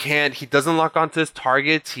 He doesn't lock onto his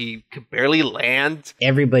targets. He can barely land.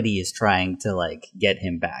 Everybody is trying to, like, get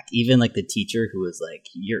him back. Even, like, the teacher who was like,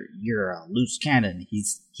 you're a loose cannon.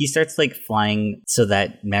 He starts, like, flying so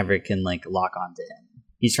that Maverick can, like, lock onto him.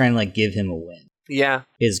 He's trying to, like, give him a win. Yeah.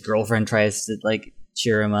 His girlfriend tries to like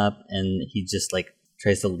cheer him up and he just like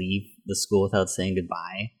tries to leave the school without saying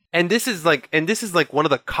goodbye. And this is like one of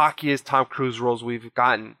the cockiest Tom Cruise roles we've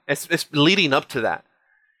gotten. It's leading up to that.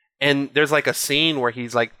 And there's like a scene where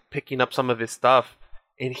he's like picking up some of his stuff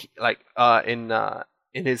in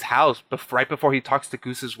his house right before he talks to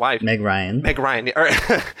Goose's wife, Meg Ryan.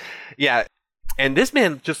 Yeah. And this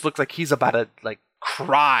man just looks like he's about to like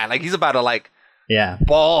cry, like he's about to like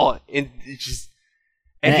bawl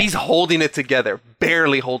and he's holding it together,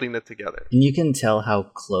 barely holding it together. And you can tell how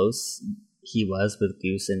close he was with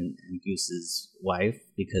Goose and Goose's wife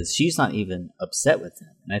because she's not even upset with him.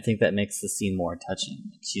 And I think that makes the scene more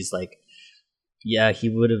touching. She's like, yeah, he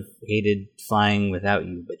would have hated flying without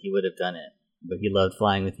you, but he would have done it. But he loved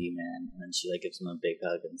flying with you, man. And then she like gives him a big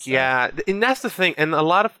hug and stuff. Yeah, and that's the thing. And a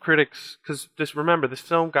lot of critics, because just remember, this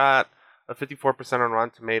film got a 54% on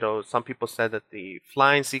Rotten Tomatoes. Some people said that the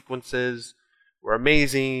flying sequences were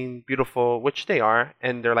amazing, beautiful, which they are,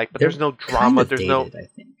 and they're like, but there's no drama. There's no. I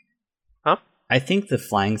think. Huh? I think the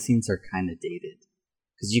flying scenes are kind of dated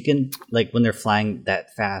because you can like when they're flying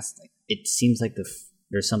that fast, like it seems like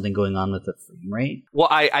there's something going on with the frame rate. Well,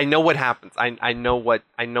 I know what happens. I know what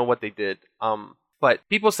they did. But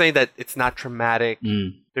people say that it's not traumatic.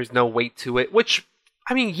 There's no weight to it, which.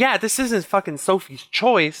 I mean, yeah, this isn't fucking Sophie's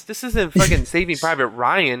Choice. This isn't fucking Saving Private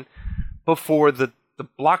Ryan before the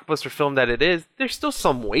blockbuster film that it is. There's still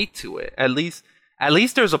some weight to it. At least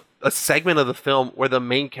there's a segment of the film where the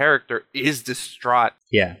main character is distraught.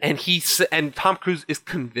 Yeah. And Tom Cruise is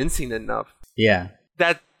convincing enough. Yeah.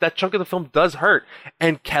 That chunk of the film does hurt.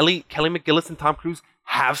 And Kelly McGillis and Tom Cruise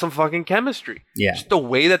have some fucking chemistry. Yeah. Just the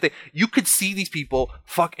way that you could see these people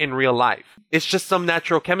fuck in real life. It's just some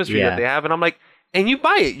natural chemistry that they have. And I'm like, and you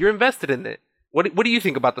buy it. You're invested in it. What do you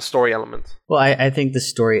think about the story elements? Well, I think the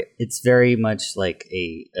story, it's very much like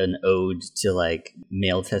an ode to like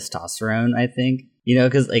male testosterone, I think.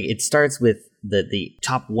 Because like it starts with the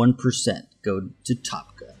top 1% go to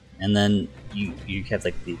Top Gun. And then you have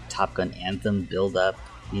like the Top Gun anthem build up,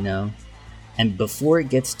 And before it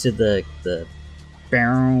gets to the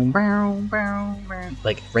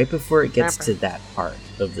like right before it gets to that part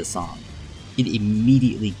of the song, it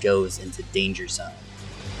immediately goes into Danger Zone.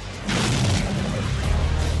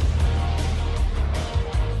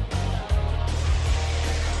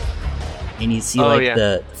 And you see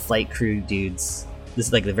the flight crew dudes. This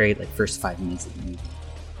is like the very first 5 minutes of the movie.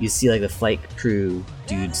 You see like the flight crew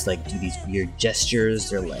dudes like do these weird gestures.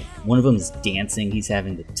 They're like one of them is dancing. He's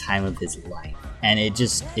having the time of his life, and it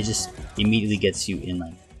just immediately gets you in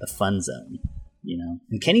like a fun zone,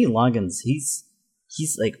 And Kenny Loggins, he's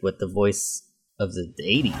like what the voice of the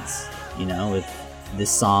 80s, with this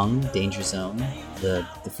song, Danger Zone, the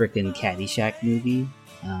frickin' Caddyshack movie.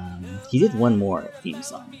 He did one more theme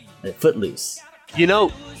song, Footloose.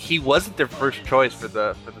 He wasn't their first choice for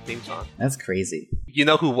the theme song. That's crazy. You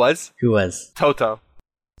know who was? Who was? Toto.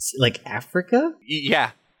 Like Africa?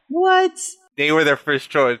 Yeah. What? They were their first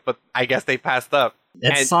choice, but I guess they passed up.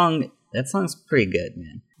 That song's pretty good,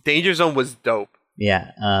 man. Danger Zone was dope.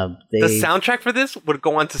 Yeah, the soundtrack for this would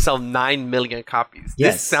go on to sell 9 million copies.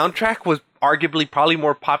 Yes. This soundtrack was arguably probably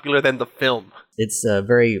more popular than the film. It's a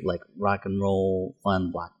very like rock and roll,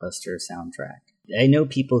 fun blockbuster soundtrack. I know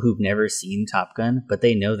people who've never seen Top Gun, but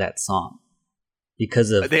they know that song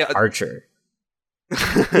because of Archer.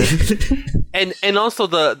 and also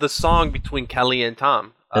the song between Kelly and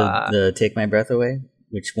Tom. The Take My Breath Away,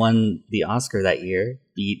 which won the Oscar that year,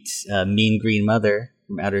 beat Mean Green Mother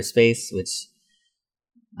from Outer Space, which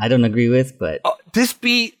I don't agree with, but... this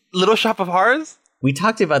beat Little Shop of Horrors? We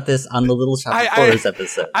talked about this on the Little Shop of Horrors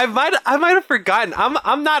episode. I might have forgotten.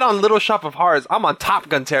 I'm not on Little Shop of Horrors. I'm on Top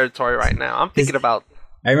Gun territory right now. I'm thinking about...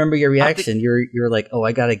 I remember your reaction. You were like, "Oh,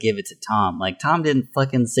 I gotta give it to Tom." Like Tom didn't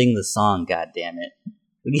fucking sing the song. God damn it!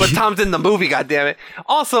 But Tom's in the movie. God damn it!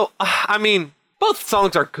 Also, I mean, both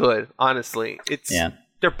songs are good. Honestly,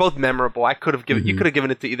 they're both memorable. I could have given you could have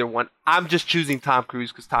given it to either one. I'm just choosing Tom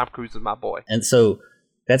Cruise because Tom Cruise is my boy. And so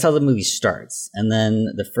that's how the movie starts. And then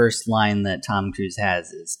the first line that Tom Cruise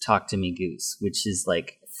has is "Talk to me, Goose," which is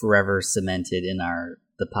like forever cemented in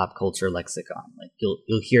the pop culture lexicon. Like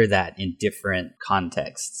you'll hear that in different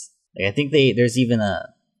contexts. Like I think there's even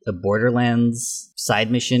a Borderlands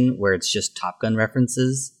side mission where it's just Top Gun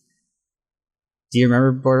references. Do you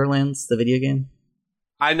remember Borderlands, the video game?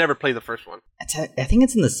 I never played the first one. I think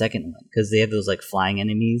it's in the second one because they have those like flying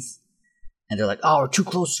enemies, and they're like, "Oh, we're too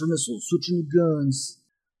close for missiles, switching to guns,"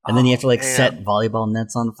 and then you have to like set volleyball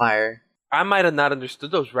nets on fire. I might have not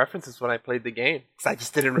understood those references when I played the game because I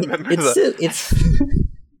just didn't remember. It's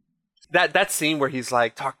that scene where he's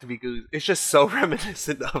like, "Talk to me, Goose." It's just so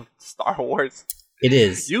reminiscent of Star Wars. It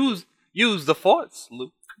is. Use the Force,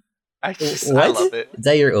 Luke. I love it. Is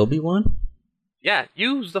that your Obi-Wan? Yeah,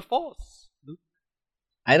 use the Force, Luke.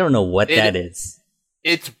 I don't know what that is.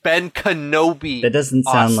 It's Ben Kenobi. That doesn't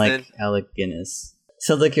sound like Alec Guinness.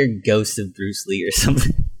 Sounds like your ghost of Bruce Lee or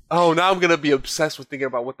something. Oh, now I'm gonna be obsessed with thinking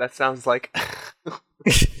about what that sounds like.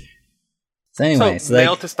 So anyway,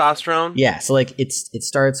 male testosterone. Yeah, so like it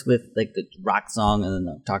starts with like the rock song and then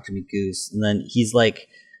the "Talk to Me, Goose," and then he's like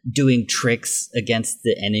doing tricks against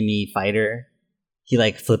the enemy fighter. He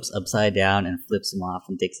like flips upside down and flips him off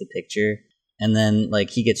and takes a picture, and then like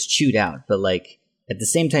he gets chewed out. But like at the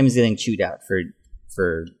same time he's getting chewed out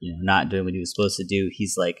for not doing what he was supposed to do.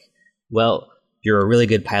 He's like, "Well, you're a really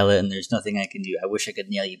good pilot, and there's nothing I can do. I wish I could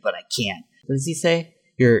nail you, but I can't." What does he say?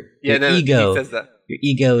 Your ego. He says that. Your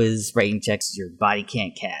ego is writing checks your body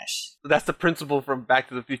can't cash. That's the principle from Back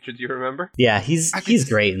to the Future. Do you remember? Yeah, he's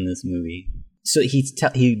great in this movie. So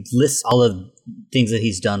he lists all of the things that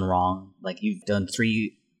he's done wrong. Like you've done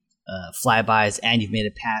 3 flybys and you've made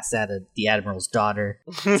a pass at the Admiral's daughter.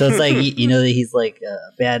 So it's like you know that he's like a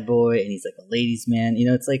bad boy and he's like a ladies' man. You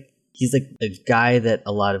know, it's like he's like a guy that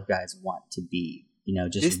a lot of guys want to be. You know,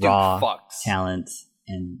 just this raw talent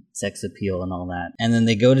and sex appeal and all that. And then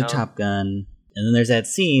they go to Top Gun. And then there's that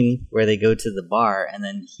scene where they go to the bar, and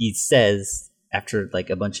then he says, after like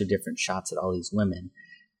a bunch of different shots at all these women,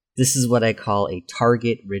 "This is what I call a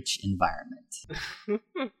target-rich environment."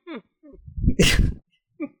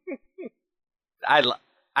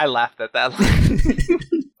 I laughed at that line.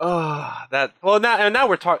 Now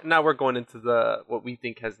we're talking. Now we're going into what we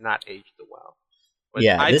think has not aged well. But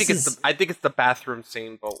yeah, I think it's the bathroom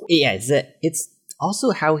scene. But yeah, it's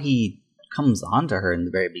also how he comes onto her in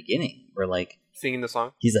the very beginning, where like. Singing the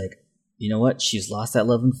song? He's like, "You know what? She's lost that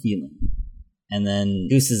love and feeling." And then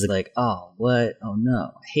Goose is like, "Oh, what? Oh,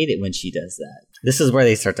 no. I hate it when she does that." This is where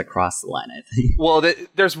they start to cross the line, I think. Well,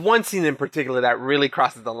 there's one scene in particular that really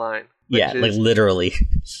crosses the line. Yeah, like literally.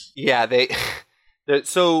 Yeah,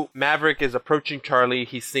 so Maverick is approaching Charlie.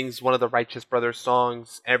 He sings one of the Righteous Brothers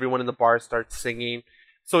songs. Everyone in the bar starts singing.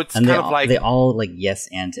 So it's kind of like... They all, like, yes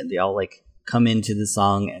and him. They all, like, come into the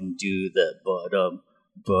song and do the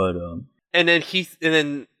but. And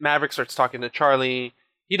then Maverick starts talking to Charlie.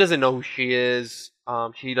 He doesn't know who she is.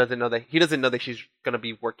 He doesn't know that she's gonna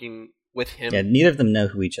be working with him. Yeah, neither of them know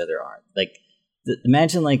who each other are. Like,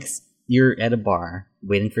 imagine like you're at a bar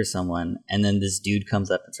waiting for someone, and then this dude comes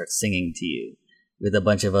up and starts singing to you with a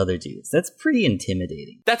bunch of other dudes. That's pretty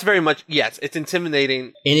intimidating. That's very much it's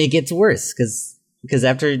intimidating, and it gets worse because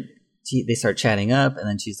after they start chatting up, and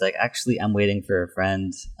then she's like, "Actually, I'm waiting for a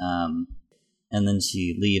friend." And then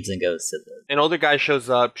she leaves and goes to An older guy shows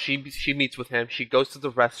up. She meets with him. She goes to the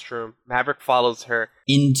restroom. Maverick follows her.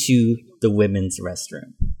 Into the women's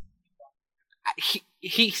restroom.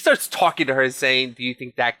 He starts talking to her and saying, "Do you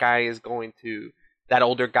think that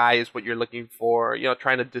older guy is what you're looking for?" You know,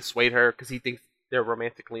 trying to dissuade her because he thinks they're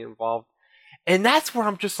romantically involved. And that's where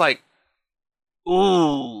I'm just like,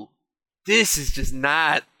 ooh, this is just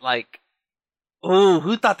not like... oh,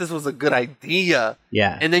 who thought this was a good idea?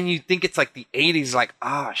 Yeah. And then you think it's like the 80s, like,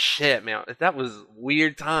 oh shit, man, that was a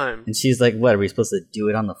weird time. And she's like, what, are we supposed to do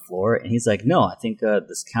it on the floor? And he's like, no, I think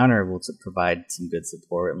this counter will provide some good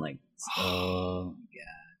support. I'm like, oh my god.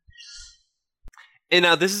 And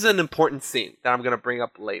now this is an important scene that I'm going to bring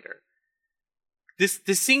up later. This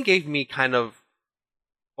scene gave me kind of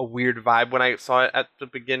a weird vibe when I saw it at the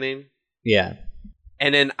beginning. Yeah.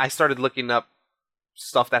 And then I started looking up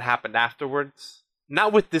stuff that happened afterwards.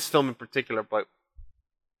 Not with this film in particular, but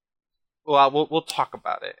we'll talk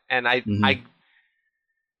about it. And I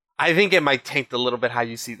think it might taint a little bit how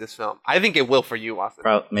you see this film. I think it will for you,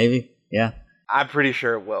 Austin. Maybe, yeah. I'm pretty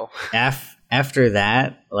sure it will. After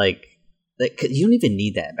that, like you don't even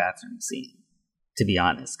need that bathroom scene, to be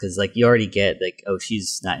honest, because like you already get like, oh,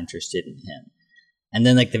 she's not interested in him. And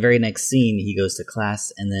then, like, the very next scene, he goes to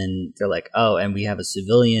class, and then they're like, oh, and we have a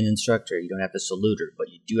civilian instructor. You don't have to salute her, but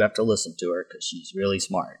you do have to listen to her because she's really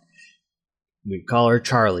smart. We call her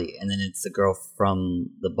Charlie, and then it's the girl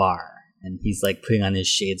from the bar. And he's, like, putting on his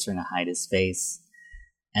shades trying to hide his face.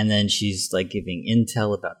 And then she's, like, giving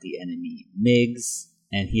intel about the enemy MiGs.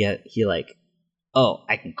 And he like, oh,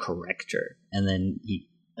 I can correct her. And then he,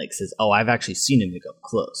 like, says, oh, I've actually seen a MiG up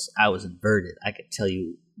close. I was inverted. I could tell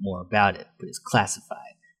you more about it, but it's classified.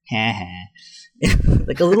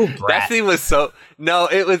 Like a little brat. That scene was so... No,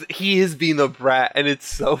 he is being a brat, and it's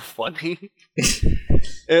so funny.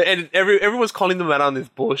 And everyone's calling them out on this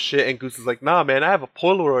bullshit, and Goose is like, nah, man, I have a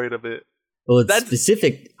Polaroid of it. Well, it's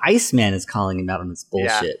specific. Iceman is calling him out on this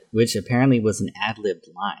bullshit, which apparently was an ad-libbed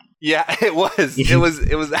line. Yeah, it was. It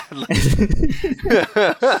was ad-libbed.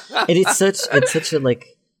 And it's such a, like,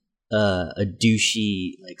 a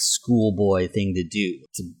douchey, like, schoolboy thing to do,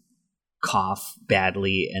 to cough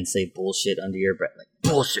badly and say bullshit under your breath, like,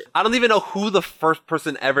 bullshit. I don't even know who the first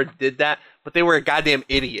person ever did that, but they were a goddamn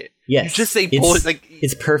idiot. Yes, you just say bullshit. Like,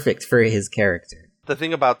 it's perfect for his character. The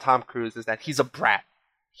thing about Tom Cruise is that he's a brat.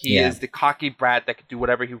 He is the cocky brat that can do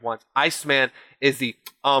whatever he wants. Iceman is the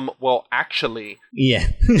well, actually, yeah.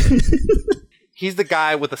 He's the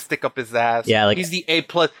guy with a stick up his ass. Yeah, like, he's the A+.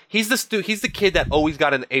 He's the kid that always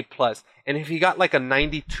got an A+. And if he got like a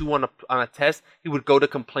 92 on a test, he would go to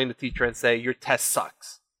complain to the teacher and say, "Your test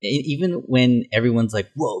sucks." Even when everyone's like,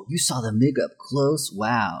 "Whoa, you saw the MiG up close?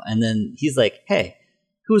 Wow!" And then he's like, "Hey,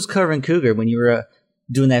 who was covering Cougar when you were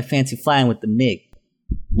doing that fancy flying with the MiG?"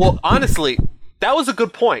 Well, honestly, that was a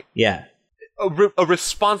good point. Yeah. A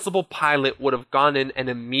responsible pilot would have gone in and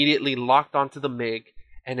immediately locked onto the MiG,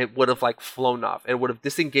 and it would have like flown off. It would have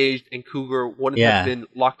disengaged, and Cougar wouldn't have been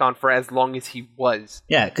locked on for as long as he was.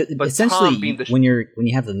 Yeah, but essentially, when you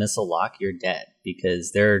have the missile lock, you're dead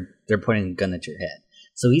because they're pointing a gun at your head.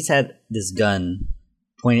 So he's had this gun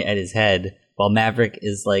pointed at his head while Maverick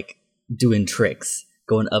is like doing tricks,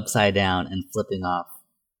 going upside down and flipping off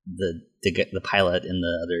the pilot in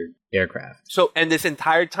the other aircraft. So, and this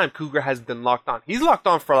entire time, Cougar has been locked on. He's locked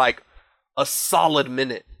on for like a solid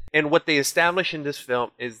minute. And what they establish in this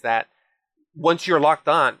film is that once you're locked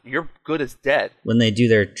on, you're good as dead. When they do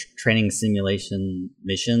their training simulation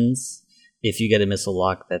missions, if you get a missile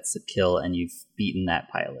lock, that's a kill, and you've beaten that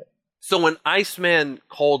pilot. So when Iceman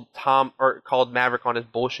called Maverick on his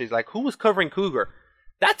bullshit, he's like, "Who was covering Cougar?"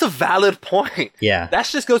 That's a valid point. Yeah, that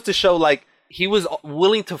just goes to show like he was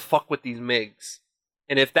willing to fuck with these MiGs,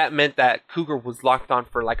 and if that meant that Cougar was locked on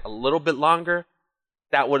for like a little bit longer,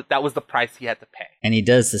 that was the price he had to pay. And he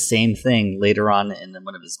does the same thing later on in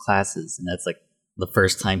one of his classes, and that's like the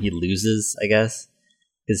first time he loses, I guess,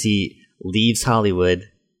 because he leaves Hollywood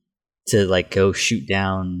to like go shoot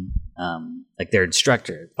down like their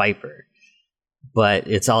instructor, Viper. But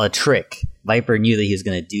it's all a trick. Viper knew that he was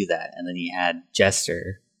going to do that, and then he had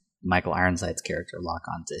Jester, Michael Ironside's character, lock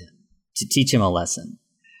onto him to teach him a lesson.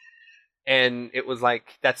 And it was like,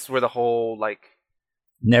 that's where the whole like,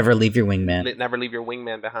 never leave your wingman. Never leave your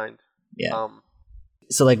wingman behind. Yeah.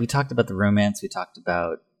 So like we talked about the romance. We talked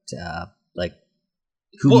about like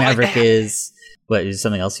who Maverick is. What, is there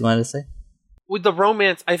something else you wanted to say? With the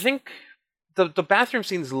romance, I think the bathroom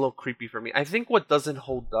scene is a little creepy for me. I think what doesn't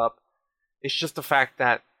hold up is just the fact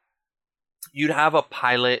that you'd have a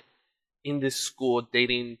pilot in this school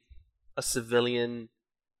dating a civilian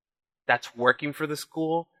that's working for the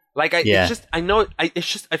school. Like I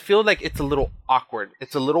feel like it's a little awkward.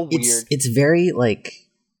 It's a little weird. It's very like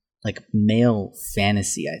male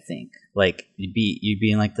fantasy, I think. Like you'd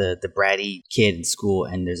be in like the bratty kid in school,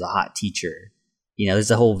 and there's a hot teacher. You know,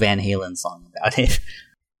 there's a whole Van Halen song about it.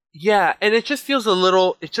 Yeah, and it just feels a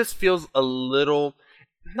little.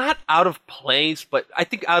 not out of place, but I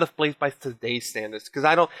think out of place by today's standards. Because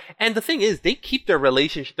I don't. And the thing is, they keep their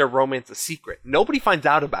relationship, their romance, a secret. Nobody finds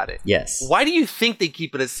out about it. Yes. Why do you think they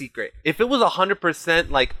keep it a secret? If it was 100%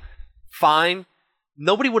 like fine,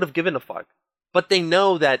 nobody would have given a fuck. But they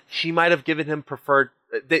know that she might have given him preferred.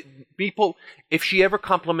 People, if she ever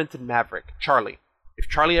complimented Maverick, Charlie, if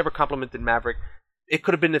Charlie ever complimented Maverick, it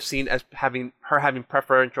could have been seen as having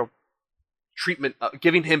preferential treatment,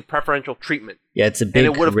 giving him preferential treatment. Yeah, it's a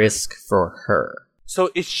big risk for her. So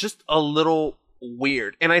it's just a little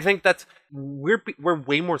weird, and I think that's we're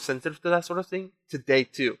way more sensitive to that sort of thing today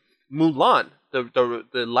too. Mulan,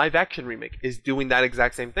 the live action remake, is doing that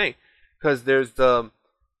exact same thing, because there's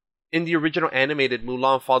in the original animated,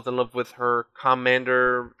 Mulan falls in love with her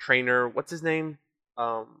commander trainer. What's his name?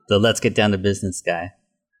 The Let's Get Down to Business guy.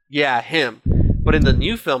 Yeah, him. But in the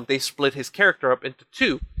new film, they split his character up into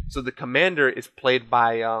two. So the commander is played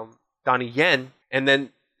by Donnie Yen, and then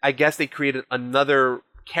I guess they created another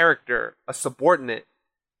character, a subordinate,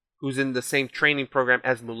 who's in the same training program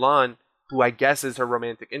as Mulan, who I guess is her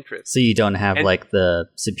romantic interest. So you don't have like the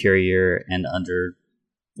superior and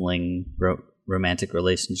underling romantic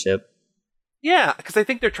relationship. Yeah, because I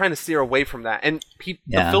think they're trying to steer away from that, and the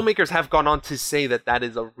filmmakers have gone on to say that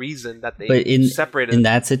is a reason that they separated. In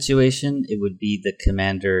that situation, it would be the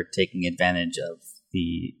commander taking advantage of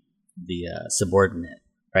the subordinate,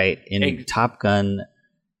 right? In Top Gun,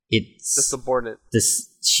 it's the subordinate.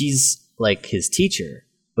 She's like his teacher,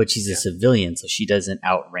 but she's a civilian, so she doesn't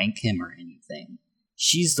outrank him or anything.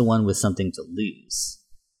 She's the one with something to lose.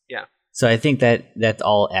 Yeah. So I think that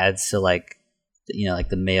all adds to like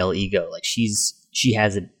the male ego. Like she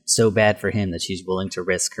has it so bad for him that she's willing to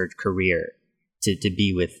risk her career to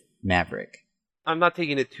be with Maverick. I'm not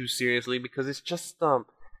taking it too seriously because it's just a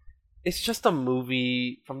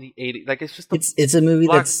movie from the 80s. Like it's a movie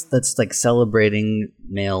that's like celebrating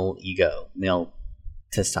male ego, male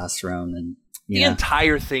testosterone, and the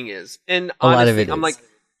entire thing is. And a lot of it I'm is. like,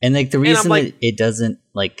 and like the reason that it doesn't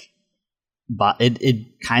like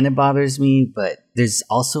it kind of bothers me, but there's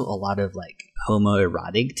also a lot of like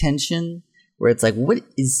homoerotic tension where it's like, what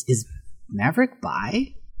is Maverick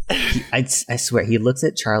bi? I swear he looks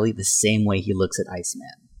at Charlie the same way he looks at Iceman.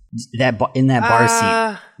 In that bar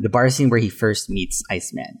scene, the bar scene where he first meets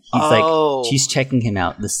Iceman, he's like, she's checking him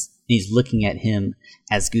out. He's looking at him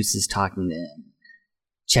as Goose is talking to him,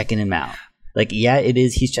 checking him out. Like, yeah, it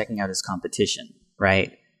is. He's checking out his competition,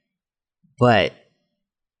 right? But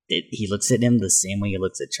he looks at him the same way he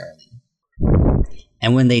looks at Charlie.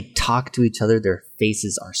 And when they talk to each other, their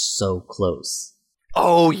faces are so close.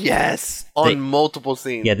 Oh, yes. On multiple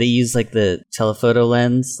scenes. Yeah, they use like the telephoto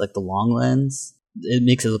lens, like the long lens. It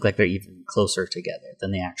makes it look like they're even closer together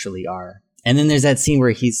than they actually are. And then there's that scene where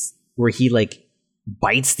he like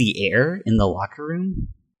bites the air in the locker room.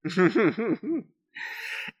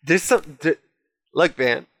 Look,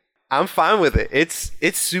 man, I'm fine with it.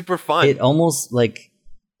 It's super fun. It almost like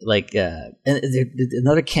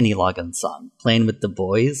another Kenny Loggins song, Playing with the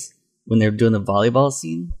Boys, when they're doing the volleyball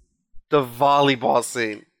scene. The volleyball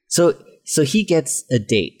scene. So he gets a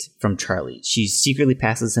date from Charlie. She secretly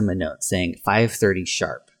passes him a note saying 5:30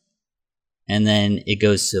 sharp. And then it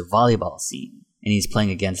goes to a volleyball scene, and he's playing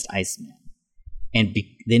against Iceman. And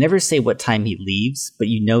they never say what time he leaves, but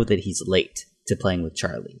you know that he's late to playing with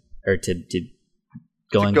Charlie, or to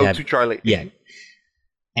to Charlie. Yeah.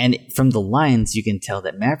 And from the lines, you can tell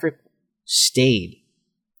that Maverick stayed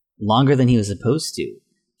longer than he was supposed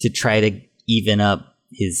to try to even up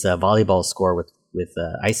his volleyball score with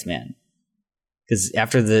Iceman. Because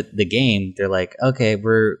after the game, they're like, okay,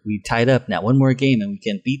 we tied up now. One more game and we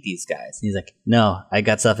can beat these guys. And he's like, no, I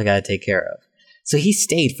got stuff I got to take care of. So he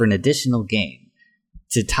stayed for an additional game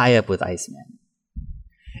to tie up with Iceman.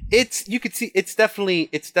 You could see it's definitely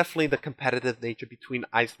the competitive nature between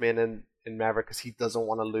Iceman and Maverick, because he doesn't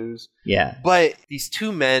want to lose. Yeah. But these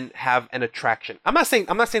two men have an attraction. I'm not saying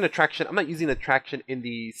attraction. I'm not using attraction in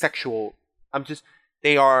the sexual.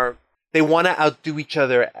 They want to outdo each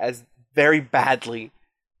other as very badly.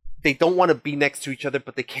 They don't want to be next to each other,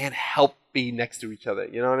 but they can't help be next to each other.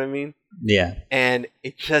 You know what I mean? Yeah. And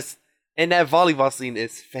and that volleyball scene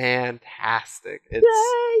is fantastic. It's,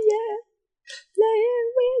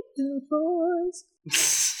 playing with the boys.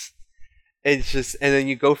 It's just, and then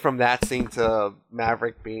you go from that scene to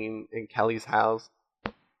Maverick being in Kelly's house,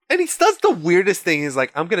 and he does the weirdest thing. He's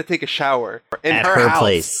like, "I'm gonna take a shower at her house.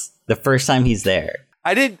 Place." The first time he's there.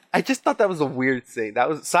 I just thought that was a weird thing. That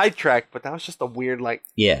was sidetracked, but that was just a weird, like,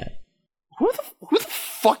 yeah. Who the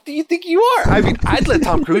fuck do you think you are? I mean, I'd let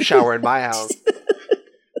Tom Cruise shower in my house.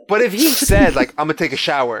 But if he said, like, I'm gonna take a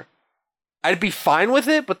shower, I'd be fine with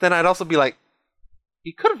it, but then I'd also be like,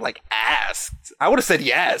 He could have like asked. I would have said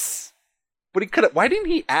yes, but he could have. Why didn't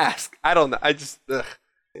he ask? I don't know. I just. Ugh.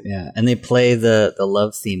 Yeah, and they play the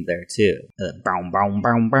love theme there too. Bow bow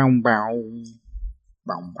bow bow bow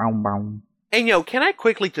bow bow bow. And can I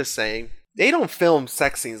quickly just say they don't film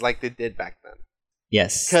sex scenes like they did back then.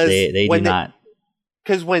 Yes, they do not.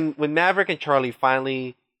 Because when Maverick and Charlie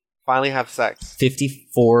finally have sex,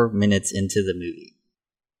 54 minutes into the movie,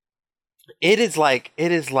 it is like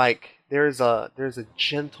there's a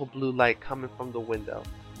gentle blue light coming from the window,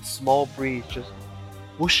 small breeze just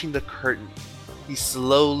whooshing the curtain. He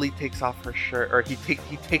slowly takes off her shirt, or he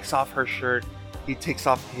takes off her shirt. He takes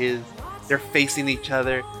off his. They're facing each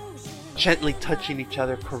other, gently touching each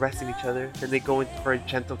other, caressing each other. Then they go in for a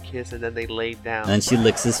gentle kiss, and then they lay down. And then she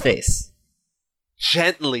licks his face.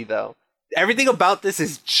 Gently, though. Everything about this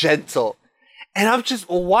is gentle. And I'm just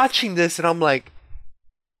watching this, and I'm like,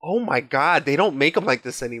 oh my god, they don't make them like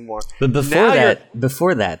this anymore. But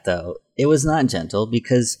before that, though, it was not gentle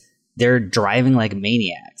because they're driving like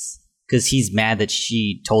maniacs. Because he's mad that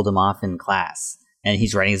she told him off in class. And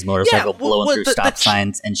he's riding his motorcycle, blowing through stop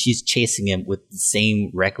signs, and she's chasing him with the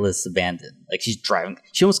same reckless abandon. Like, she's driving.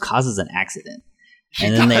 She almost causes an accident.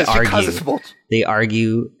 And then they argue. They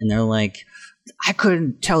argue, and they're like, I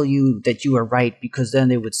couldn't tell you that you were right because then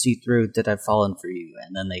they would see through that I've fallen for you.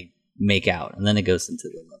 And then they make out, and then it goes into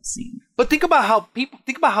the love scene. But think about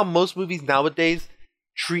how most movies nowadays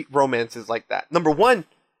treat romances like that. Number one,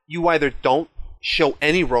 you either don't show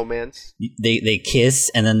any romance. They kiss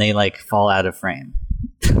and then they like fall out of frame.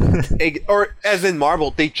 Or as in Marvel,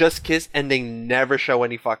 they just kiss and they never show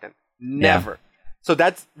any fucking. Never. Yeah. So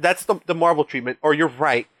that's the Marvel treatment. Or you're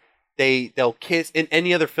right. They'll kiss in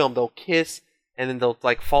any other film, they'll kiss and then they'll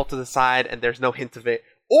like fall to the side and there's no hint of it.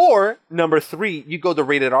 Or number 3, you go the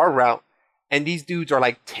rated R route and these dudes are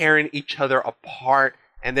like tearing each other apart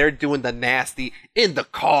and they're doing the nasty in the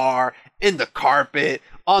car, in the carpet,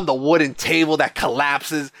 on the wooden table that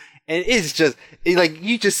collapses, and it's just like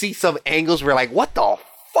you just see some angles where like, what the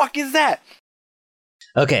fuck is that?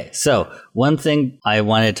 Okay, so one thing I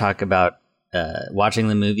wanted to talk about watching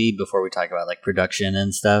the movie before we talk about like production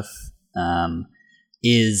and stuff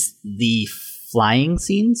is the flying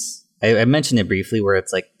scenes. I mentioned it briefly where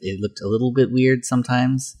it's like it looked a little bit weird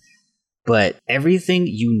sometimes, but everything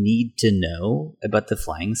you need to know about the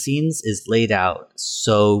flying scenes is laid out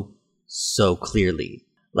so clearly.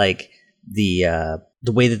 Like the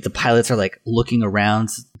way that the pilots are like looking around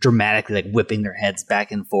dramatically, like whipping their heads back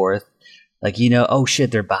and forth, like, oh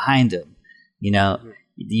shit, they're behind him. You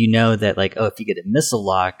know that like, oh, if you get a missile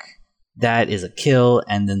lock, that is a kill,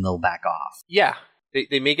 and then they'll back off. Yeah,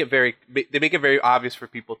 they make it very obvious for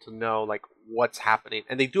people to know like what's happening,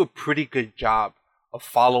 and they do a pretty good job of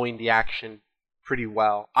following the action pretty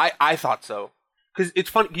well. I thought so, because it's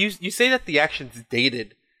funny. You say that the action's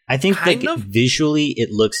dated. I think visually it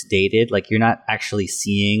looks dated. Like you're not actually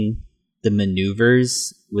seeing the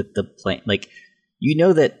maneuvers with the plane. Like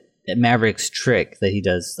that Maverick's trick that he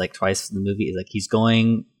does like twice in the movie is like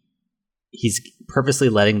he's purposely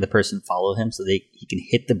letting the person follow him so he can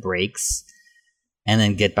hit the brakes and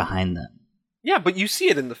then get behind them. Yeah, but you see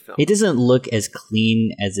it in the film. It doesn't look as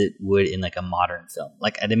clean as it would in like a modern film.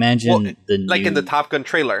 Like I'd imagine in the Top Gun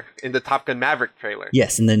trailer, in the Top Gun Maverick trailer.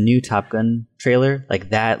 Yes, in the new Top Gun trailer,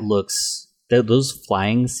 like that looks. Those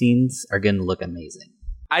flying scenes are going to look amazing.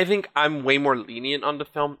 I think I'm way more lenient on the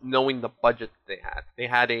film knowing the budget they had. They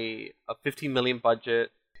had a $15 million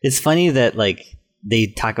budget. It's funny that like they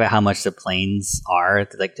talk about how much the planes are.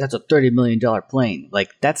 They're like, that's a $30 million plane.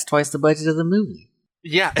 Like that's twice the budget of the movie.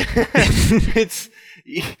 Yeah, it's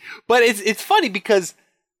funny because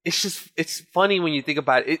it's funny when you think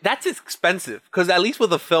about it. That's expensive because at least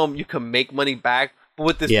with a film you can make money back, but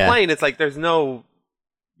with this plane, it's like there's no,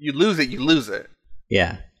 you lose it.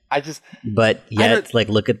 Yeah, like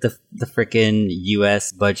look at the freaking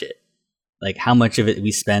U.S. budget. Like how much of it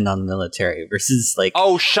we spend on military versus like.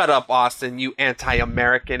 Oh, shut up, Austin! You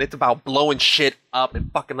anti-American. It's about blowing shit up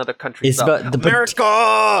and fucking other countries up.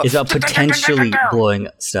 America. It's about potentially blowing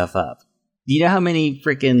stuff up. Do you know how many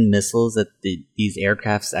freaking missiles that these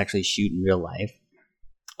aircrafts actually shoot in real life?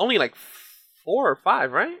 Only like 4 or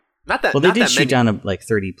 5, right? Not that. Well, they did shoot down like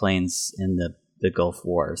 30 planes in the Gulf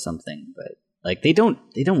War or something, but like they don't.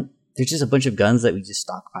 There's just a bunch of guns that we just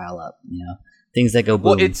stockpile up. Things that go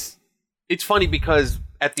boom. Well, It's funny because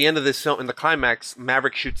at the end of this film, in the climax,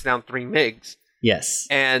 Maverick shoots down 3 MiGs. Yes,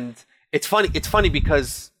 and it's funny. It's funny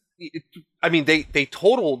because they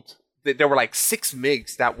totaled. There were like 6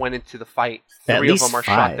 MiGs that went into the fight. 3 of them are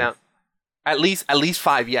shot down. At least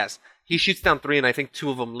 5. Yes, he shoots down 3, and I think 2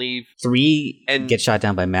 of them leave. 3 get shot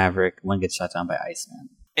down by Maverick. 1 gets shot down by Iceman.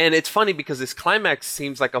 And it's funny because this climax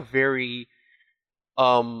seems like a very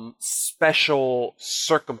special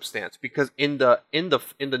circumstance, because in the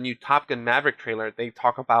new Top Gun Maverick trailer, they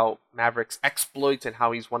talk about Maverick's exploits and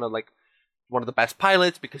how he's one of the best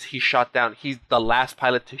pilots because he's the last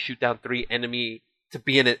pilot to shoot down to be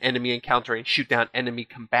in an enemy encounter and shoot down enemy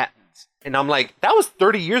combatants. And I'm like, that was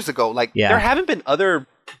 30 years ago. Like, there haven't been other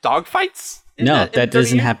dogfights. That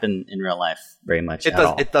doesn't happen in real life very much.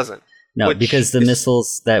 It doesn't. No, because the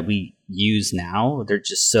missiles that we use now, they're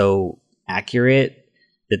just so accurate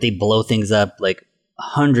that they blow things up like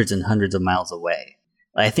hundreds and hundreds of miles away.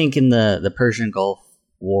 I think in the Persian Gulf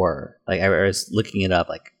War, like I was looking it up,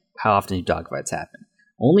 like how often do dogfights happen?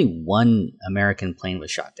 Only one American plane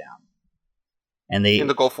was shot down. And they, in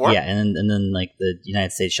the Gulf War? Yeah, and then like the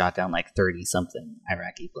United States shot down like 30-something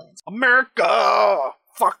Iraqi planes. America!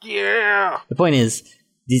 Fuck yeah! The point is,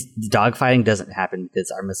 the dogfighting doesn't happen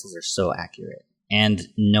because our missiles are so accurate. And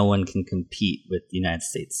no one can compete with the United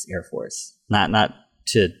States Air Force. Not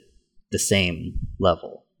to the same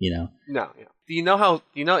level, you know? No, yeah. Do you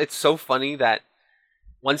know it's so funny that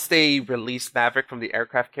once they release Maverick from the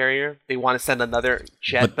aircraft carrier, they want to send another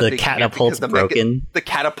jet, but the catapult's broken. The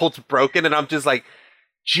catapult's broken, and I'm just like,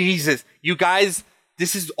 Jesus, you guys,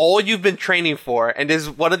 this is all you've been training for, and this is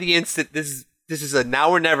one of the this is a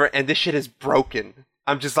now or never, and this shit is broken.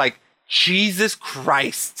 I'm just like, Jesus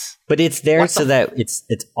Christ. But it's there so that it's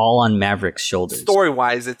all on Maverick's shoulders.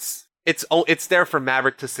 Story-wise, it's there for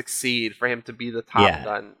Maverick to succeed, for him to be the Top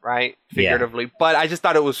Gun, right? Figuratively. Yeah. But I just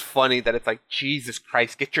thought it was funny that it's like, Jesus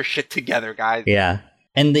Christ, get your shit together, guys. Yeah.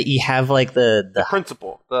 And you have like the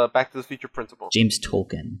principal, the Back to the Future principal. James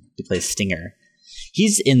Tolkien, who plays Stinger.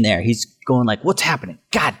 He's in there. He's going like, what's happening?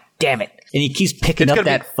 God damn it. And he keeps picking up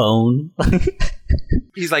that phone.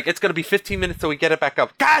 He's like, it's going to be 15 minutes till we get it back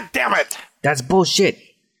up. God damn it. That's bullshit.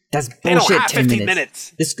 That's bullshit. They don't have 10 15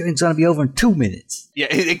 minutes. This thing's going to be over in 2 minutes.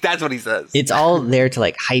 Yeah, that's what he says. It's all there to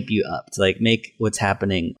like hype you up, to like make what's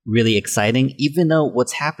happening really exciting, even though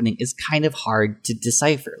what's happening is kind of hard to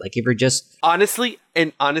decipher. Like if you're just... Honestly,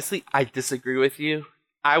 I disagree with you.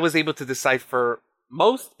 I was able to decipher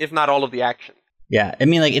most, if not all of the action. Yeah, I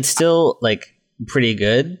mean, like it's still like pretty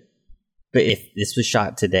good, but if this was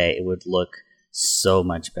shot today, it would look so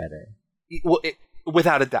much better. Well,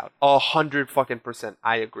 without a doubt, 100%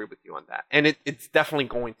 I agree with you on that, and it's definitely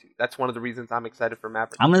going to. That's one of the reasons I'm excited for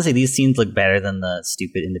Maverick. I'm gonna say these scenes look better than the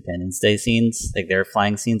stupid Independence Day scenes. Like their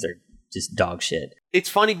flying scenes are just dog shit. It's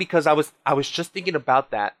funny because I was just thinking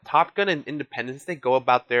about that. Top Gun and Independence Day go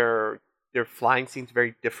about their flying scenes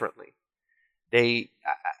very differently. They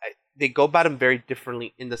go about them very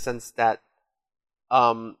differently in the sense that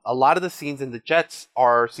a lot of the scenes in the jets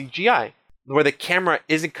are CGI, where the camera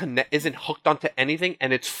isn't hooked onto anything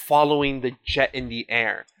and it's following the jet in the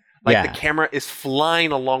air. Like the camera is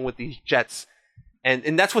flying along with these jets,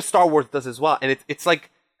 and that's what Star Wars does as well. And it's like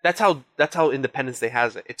that's how Independence Day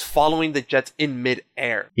has it. It's following the jets in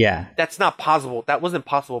mid-air. Yeah, that's not possible. That wasn't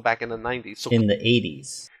possible back in the 90s. So in the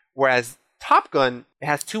 80s, whereas Top Gun, it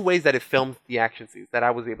has two ways that it films the action scenes that I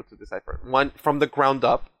was able to decipher. One, from the ground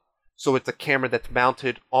up, so it's a camera that's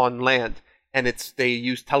mounted on land, and they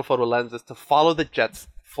use telephoto lenses to follow the jets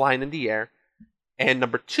flying in the air. And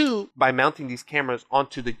number two, by mounting these cameras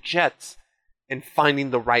onto the jets and finding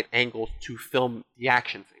the right angles to film the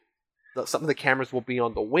action scenes. Some of the cameras will be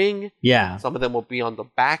on the wing. Yeah. Some of them will be on the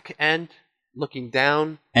back end, looking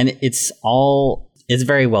down. And it's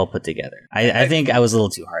very well put together. I think I was a little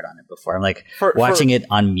too hard on it before. I'm like, watching it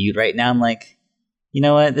on mute right now, I'm like, you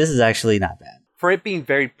know what? This is actually not bad. For it being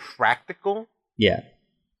very practical, yeah,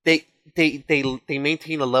 they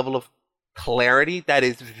maintain a level of clarity that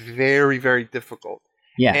is very, very difficult.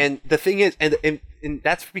 Yeah. And the thing is, and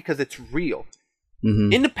that's because it's real.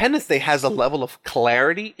 Mm-hmm. Independence Day has a level of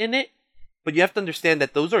clarity in it, but you have to understand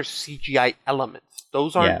that those are CGI elements.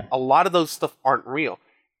 Those aren't, a lot of those stuff aren't real.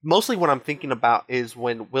 Mostly what I'm thinking about is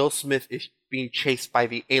when Will Smith is being chased by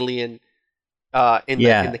the alien in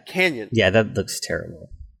the canyon. Yeah, that looks terrible.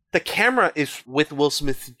 The camera is with Will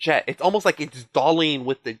Smith's jet. It's almost like it's dollying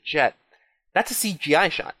with the jet. That's a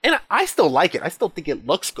CGI shot. And I still like it. I still think it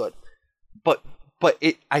looks good. But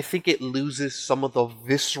I think it loses some of the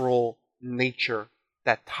visceral nature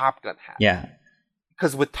that Top Gun has. Yeah.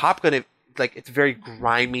 Because with Top Gun, it's very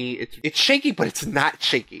grimy. It's shaky, but it's not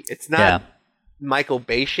shaky. It's not Michael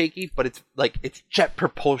Bay shaky, but it's jet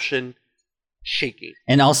propulsion shaky.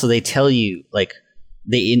 And also they tell you, like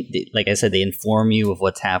I said, they inform you of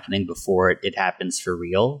what's happening before it happens for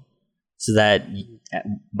real, so that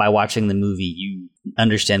by watching the movie you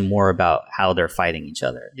understand more about how they're fighting each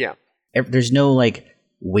other. Yeah, there's no like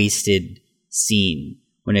wasted scene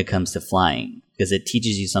when it comes to flying, because it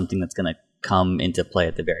teaches you something that's going to come into play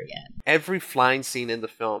at the very end. Every flying scene in the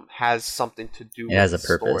film has something to do with It has a the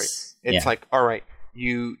story. purpose. It's like, all right,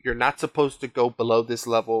 you're not supposed to go below this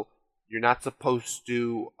level. You're not supposed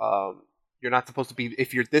to be,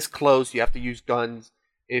 if you're this close, you have to use guns.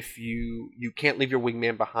 If you can't leave your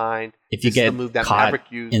wingman behind. If you get caught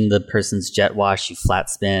in the person's jet wash, you flat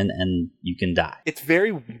spin and you can die. It's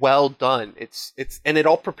very well done. It's and it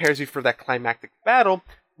all prepares you for that climactic battle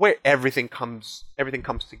where everything comes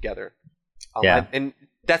together. And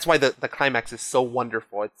that's why the climax is so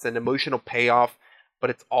wonderful. It's an emotional payoff, but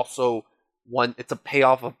it's also it's a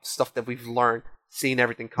payoff of stuff that we've learned. Seeing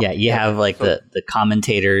everything come together. You have like the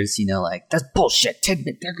commentators, like, that's bullshit.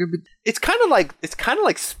 It's kind of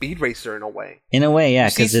like Speed Racer in a way. In a way, yeah,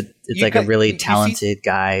 because it's like a really talented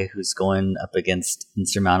guy who's going up against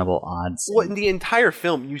insurmountable odds. Well, in the entire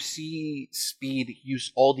film, you see Speed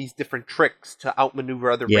use all these different tricks to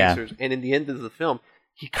outmaneuver other racers, and in the end of the film,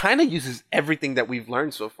 he kind of uses everything that we've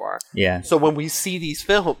learned so far. Yeah. So when we see these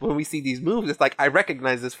moves, it's like, I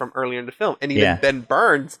recognize this from earlier in the film, and even Ben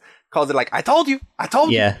Burns calls it like, I told you.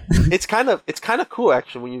 Yeah. It's kind of cool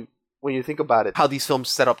actually when you think about it, how these films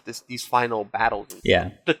set up these final battles.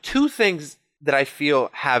 Yeah. The two things that I feel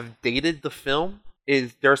have dated the film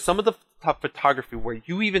is there are some of the top photography where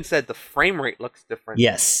you even said the frame rate looks different.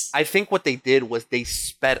 Yes. I think what they did was they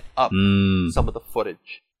sped up some of the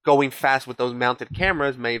footage. Going fast with those mounted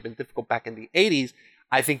cameras may have been difficult back in the 80s.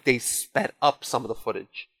 I think they sped up some of the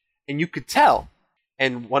footage. And you could tell.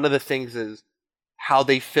 And one of the things is how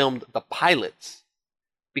they filmed the pilots.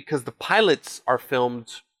 Because the pilots are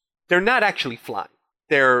filmed, they're not actually flying.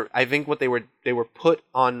 I think what they were put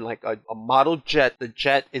on like a model jet. The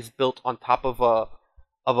jet is built on top of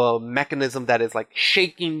a mechanism that is like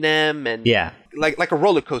shaking them and like a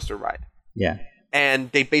roller coaster ride. Yeah.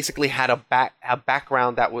 And they basically had a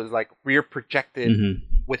background that was like rear projected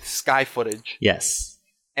with sky footage. Yes.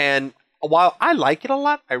 And while I like it a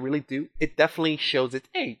lot, I really do, it definitely shows its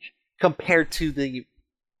age compared to the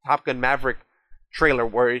Top Gun Maverick trailer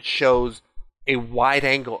where it shows a wide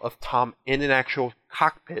angle of Tom in an actual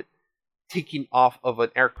cockpit taking off of an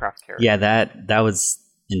aircraft carrier. Yeah, that was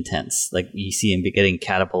intense. Like you see him getting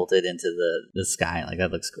catapulted into the sky. Like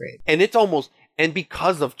that looks great. And it's almost... And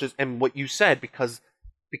because of what you said, because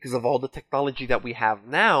of all the technology that we have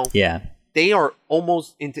now, they are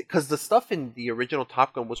almost into, because the stuff in the original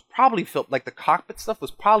Top Gun was probably filmed, like the cockpit stuff was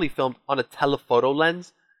probably filmed on a telephoto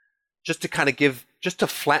lens, just to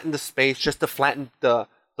flatten the space, just to flatten the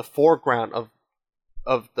foreground of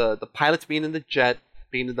the pilots being in the jet,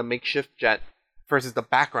 being in the makeshift jet, versus the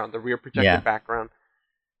background, the rear projected background.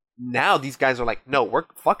 Now these guys are like, no,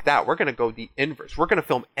 fuck that. We're gonna go the inverse. We're gonna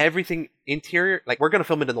film everything interior, like we're gonna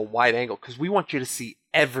film it in the wide angle because we want you to see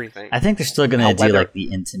everything. I think they're still gonna do like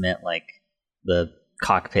the intimate, like the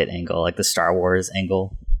cockpit angle, like the Star Wars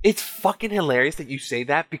angle. It's fucking hilarious that you say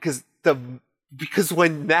that because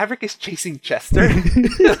when Maverick is chasing Chester,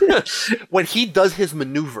 when he does his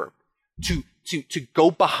maneuver to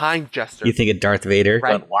go behind Chester, you think of Darth Vader?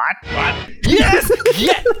 Right? Going, what? Yes.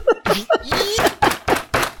 Yes.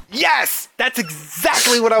 Yes, that's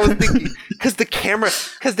exactly what I was thinking. Because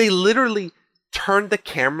they literally turn the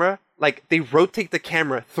camera, like they rotate the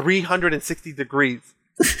camera 360 degrees.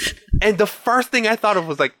 And the first thing I thought of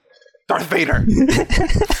was like, Darth Vader.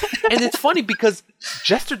 And it's funny because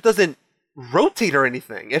Jester doesn't rotate or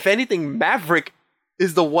anything. If anything, Maverick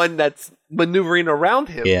is the one that's maneuvering around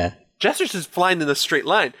him. Yeah. Jester's just flying in a straight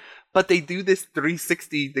line. But they do this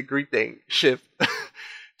 360 degree shift.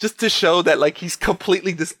 Just to show that like he's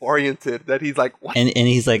completely disoriented, that he's like, what? And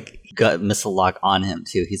he's like got missile lock on him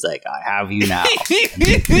too. He's like, I have you now.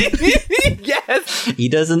 Yes. He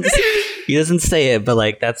doesn't say it, but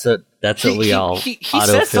like that's what we all he auto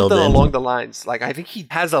says filled something in. along the lines. Like I think he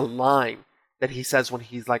has a line that he says when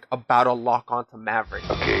he's like about to lock onto Maverick.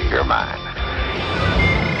 Okay, you're mine.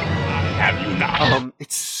 I have you now.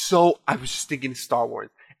 It's so, I was just thinking Star Wars.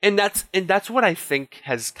 And that's what I think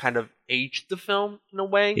has kind of aged the film in a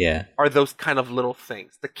way. Yeah. Are those kind of little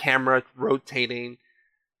things. The camera rotating,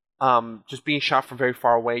 just being shot from very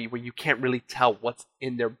far away where you can't really tell what's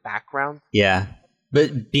in their background. Yeah.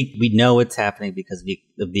 But we know what's happening because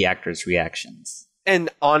of the actors' reactions. And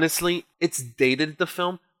honestly, it's dated the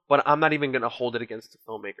film, but I'm not even going to hold it against the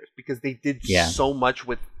filmmakers because they did so much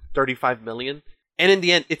with 35 million. And in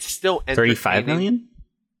the end, it's still 35 million?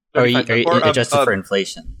 Or adjusted for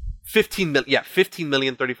inflation? 15 million. Yeah, 15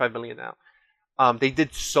 million, 35 million now. They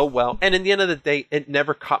did so well. And in the end of the day, it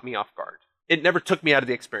never caught me off guard. It never took me out of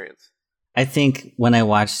the experience. I think when I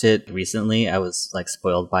watched it recently, I was like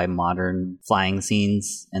spoiled by modern flying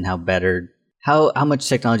scenes and how much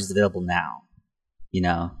technology is available now. you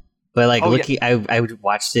know. But like Oh, looking, I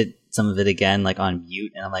watched it, some of it again, like on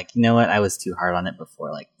mute, and I'm like, you know what? I was too hard on it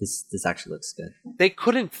before. Like this actually looks good. They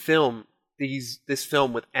couldn't film this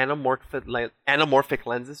film with anamorphic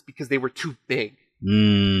lenses because they were too big.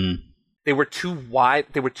 They were too wide.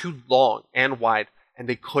 They were too long and wide, and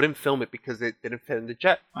they couldn't film it because it didn't fit in the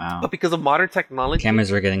jet. Wow. But because of modern technology,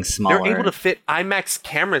 Cameras were getting smaller. they're able to fit IMAX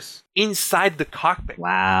cameras inside the cockpit.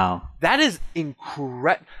 Wow. That is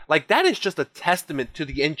incredible. Like, that is just a testament to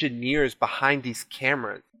the engineers behind these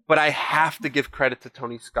cameras. But I have to give credit to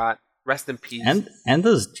Tony Scott. Rest in peace. And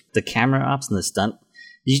the camera ops and the stunt.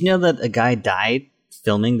 Did you know that a guy died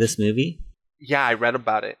filming this movie? Yeah, I read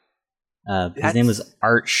about it. His name was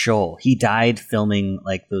Art Scholl. He died filming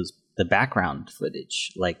like the background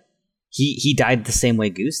footage. Like he died the same way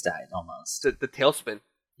Goose died almost. The tailspin.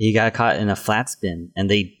 He got caught in a flat spin, and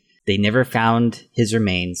they never found his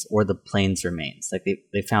remains or the plane's remains. Like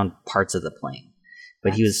they found parts of the plane,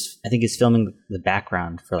 but I think he was filming the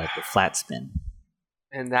background for like the flat spin.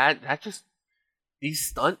 And that just, these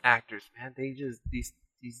stunt actors, man,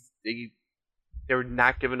 they're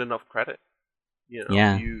not given enough credit. You know,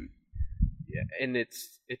 yeah. And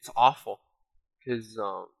it's awful because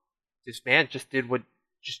this man just did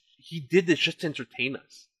he did this just to entertain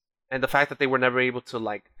us, and the fact that they were never able to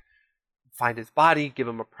like find his body, give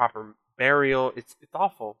him a proper burial, it's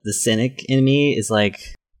awful. The cynic in me is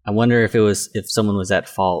like, I wonder if someone was at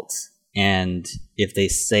fault, and if they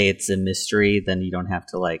say it's a mystery, then you don't have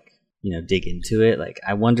to like, you know, dig into it. Like,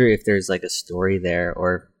 I wonder if there's like a story there,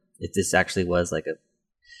 or if this actually was like a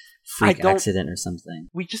freak accident or something.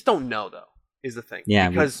 We just don't know, though, is the thing. Yeah,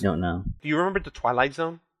 because we don't know. Do you remember the Twilight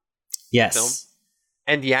Zone? Yes. Film?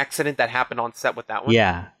 And the accident that happened on set with that one?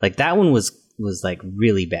 Yeah, like that one was like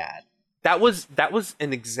really bad. That was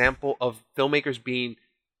an example of filmmakers being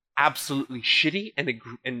absolutely shitty,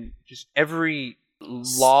 and just every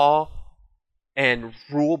law and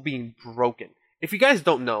rule being broken. If you guys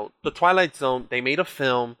don't know, the Twilight Zone, they made a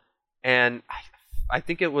film, and I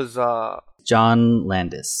think it was John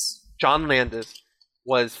Landis. John Landis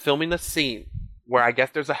was filming a scene where I guess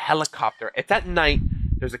there's a helicopter. It's at night.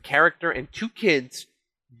 There's a character and two kids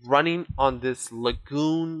running on this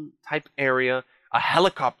lagoon type area. A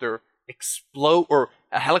helicopter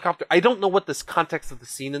I don't know what this context of the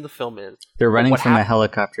scene in the film is. They're running from a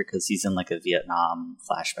helicopter because he's in like a Vietnam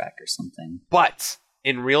flashback or something. But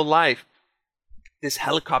in real life, this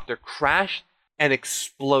helicopter crashed and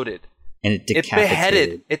exploded. And it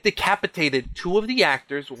decapitated. It decapitated two of the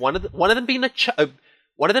actors. One of them being a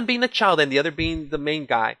child, and the other being the main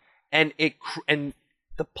guy. And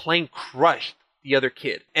the plane crushed the other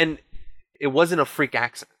kid. And it wasn't a freak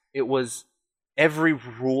accident. It was every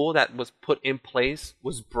rule that was put in place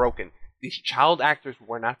was broken. These child actors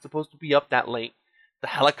were not supposed to be up that late. The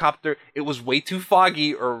helicopter, it was way too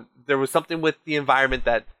foggy, or there was something with the environment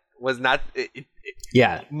that was not.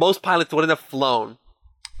 Yeah. Most pilots wouldn't have flown.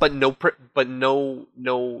 But nothing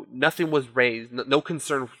was raised. No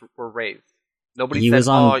concerns were raised. Nobody. He was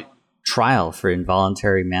on trial for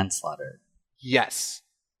involuntary manslaughter. Yes,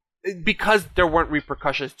 because there weren't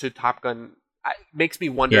repercussions to Top Gun. It makes me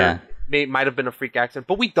wonder. Yeah. It might have been a freak accident,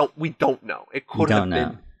 but we don't know. It could have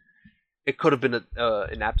been. It could have been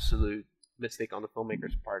an absolute mistake on the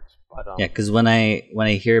filmmaker's part. But yeah, because when I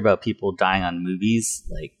hear about people dying on movies,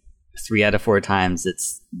 like 3 out of 4 times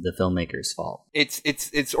it's the filmmaker's fault.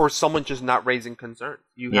 It's or someone just not raising concerns.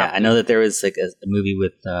 I know that there was like a movie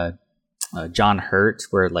with John Hurt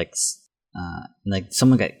where like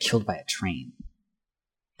someone got killed by a train,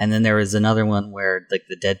 and then there was another one where like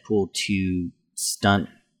the Deadpool 2 stunt,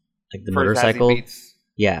 like the motorcycle.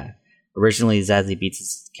 Yeah, originally Zazie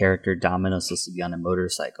Beetz' character Domino was supposed to be on a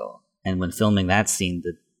motorcycle, and when filming that scene,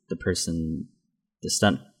 the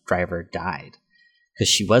stunt driver died. Because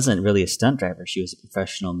she wasn't really a stunt driver. She was a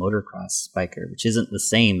professional motocross biker, which isn't the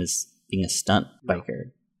same as being a stunt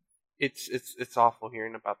biker. It's awful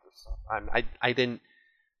hearing about this stuff. I didn't.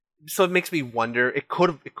 So it makes me wonder. It could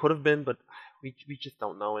have been, but we just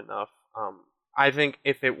don't know enough. I think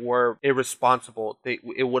if it were irresponsible,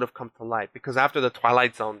 it would have come to light. Because after the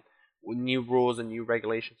Twilight Zone, new rules and new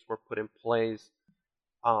regulations were put in place.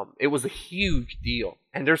 It was a huge deal,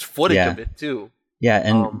 and there's footage of it too. Yeah,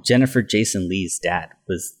 and Jennifer Jason Leigh's dad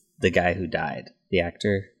was the guy who died, the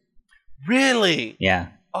actor. Really? Yeah.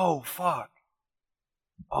 Oh fuck.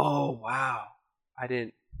 Oh wow. I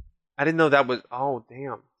didn't know that was. Oh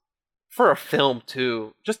damn. For a film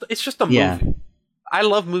too. It's just a movie. Yeah. I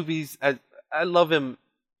love movies. I love him.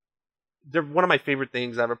 They're one of my favorite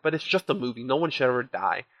things ever. But it's just a movie. No one should ever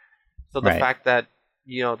die. So the fact that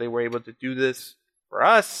they were able to do this for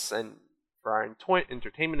us and for our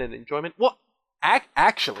entertainment and enjoyment. Well,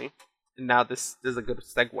 Actually, now this is a good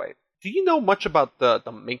segue. Do you know much about the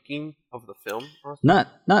making of the film? Not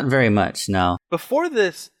very much, no. Before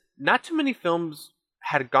this, not too many films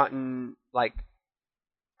had gotten like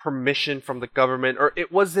permission from the government, or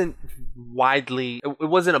it wasn't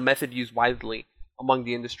a method used widely among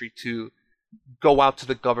the industry to go out to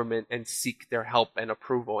the government and seek their help and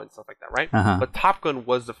approval and stuff like that, right? But Top Gun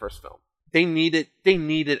was the first film. They needed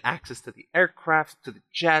access to the aircraft, to the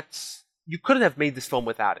jets. You couldn't have made this film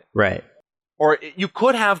without it. Right. Or you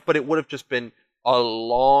could have, but it would have just been a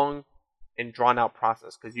long and drawn out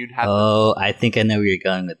process because you'd have. Oh, I think I know where you're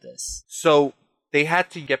going with this. So they had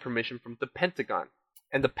to get permission from the Pentagon.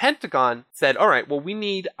 And the Pentagon said, all right, well, we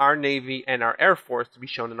need our Navy and our Air Force to be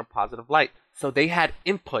shown in a positive light. So they had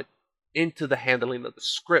input into the handling of the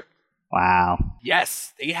script. Wow.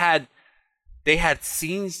 Yes, they had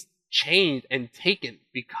scenes changed and taken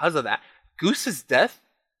because of that. Goose's death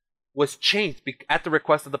was changed at the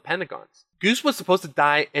request of the Pentagons. Goose was supposed to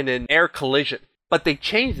die in an air collision, but they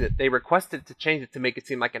changed it. They requested to change it to make it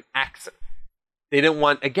seem like an accident. They don't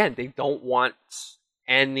want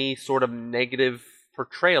any sort of negative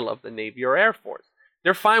portrayal of the Navy or Air Force.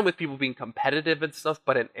 They're fine with people being competitive and stuff,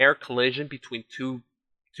 but an air collision between two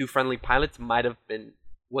friendly pilots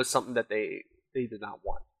was something that they did not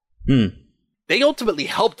want. They ultimately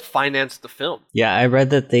helped finance the film. Yeah, I read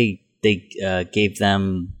that they gave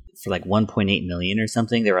them for like 1.8 million or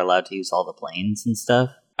something. They were allowed to use all the planes and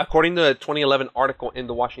stuff. According to a 2011 article in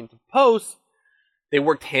the Washington Post, they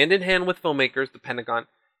worked hand in hand with filmmakers, the Pentagon,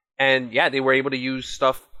 and yeah, they were able to use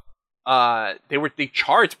stuff. They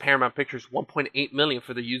charged Paramount Pictures 1.8 million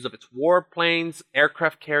for the use of its warplanes,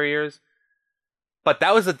 aircraft carriers, but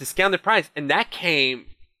that was a discounted price, and that came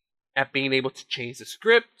at being able to change the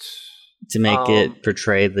script to make it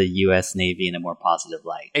portray the U.S. Navy in a more positive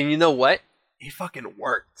light. And you know what? It fucking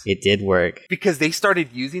worked. It did work. Because they started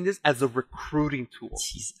using this as a recruiting tool.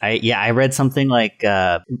 Jeez. I read something like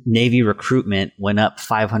Navy recruitment went up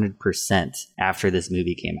 500% after this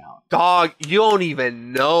movie came out. Dog, you don't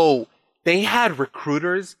even know. They had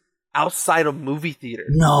recruiters outside of movie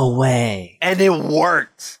theaters. No way. And it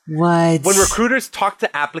worked. What? When recruiters talked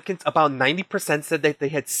to applicants, about 90% said that they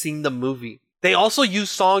had seen the movie. They also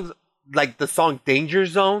used songs like the song Danger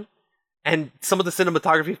Zone and some of the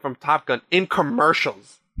cinematography from Top Gun in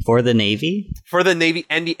commercials. For the Navy? For the Navy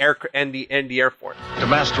and the Air Force. To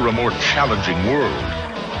master a more challenging world.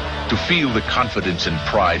 To feel the confidence and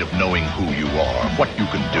pride of knowing who you are, what you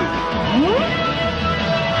can do.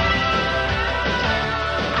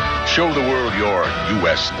 Show the world your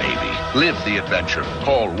U.S. Navy. Live the adventure.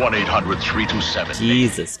 Call 1-800-327.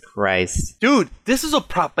 Jesus Christ. Dude, this is a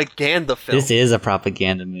propaganda film. This is a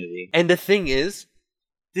propaganda movie. And the thing is,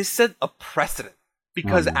 this set a precedent.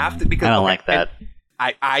 Because I don't like that.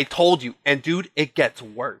 I told you. And dude, it gets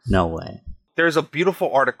worse. No way. There's a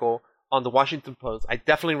beautiful article on the Washington Post. I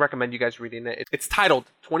definitely recommend you guys reading it. It's titled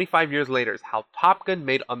 25 Years Later, How Top Gun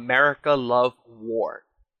Made America Love War.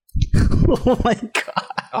 Oh my god.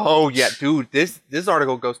 Oh yeah, dude, this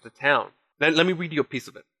article goes to town. Let me read you a piece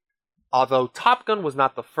of it. Although Top Gun was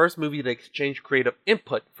not the first movie to exchange creative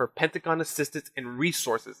input for Pentagon assistance and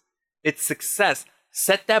resources, its success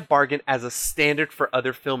set that bargain as a standard for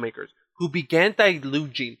other filmmakers who began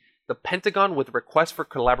deluging the Pentagon with requests for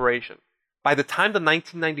collaboration. By the time the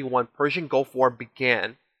 1991 Persian Gulf War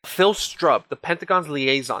began, Phil Strubb, the Pentagon's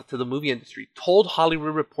liaison to the movie industry, told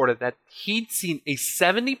Hollywood Reporter that he'd seen a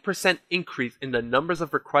 70% increase in the numbers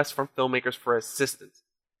of requests from filmmakers for assistance,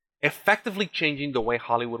 effectively changing the way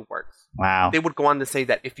Hollywood works. Wow. They would go on to say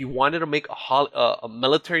that if you wanted to make a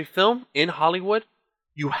military film in Hollywood,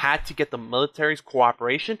 you had to get the military's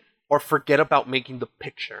cooperation or forget about making the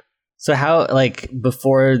picture. So how, like,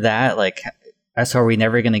 before that, like, so are we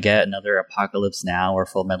never going to get another Apocalypse Now or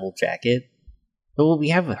Full Metal Jacket? Well, we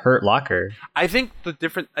have Hurt Locker. I think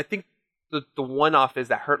the one-off is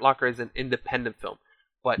that Hurt Locker is an independent film.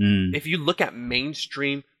 But if you look at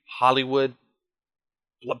mainstream Hollywood,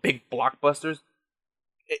 big blockbusters,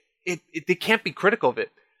 they can't be critical of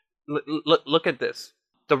it. Look at this.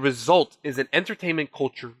 The result is an entertainment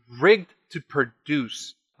culture rigged to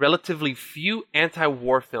produce relatively few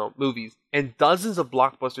anti-war movies and dozens of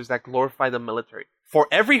blockbusters that glorify the military. For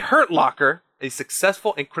every Hurt Locker, a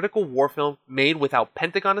successful and critical war film made without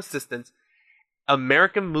Pentagon assistance,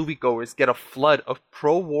 American moviegoers get a flood of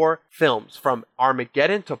pro-war films from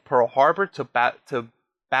Armageddon to Pearl Harbor to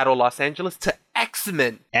Battle Los Angeles to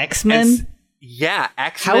X-Men. X-Men? Yeah,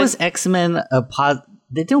 X-Men. How is X-Men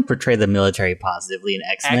they don't portray the military positively in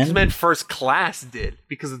X-Men. X-Men First Class did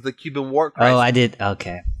because of the Cuban War crisis. Oh, I did.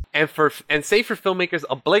 Okay. And say for filmmakers,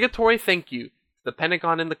 obligatory thank you The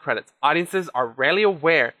Pentagon in the credits. Audiences are rarely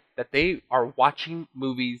aware that they are watching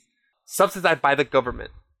movies subsidized by the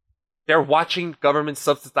government. They're watching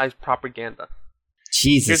government-subsidized propaganda.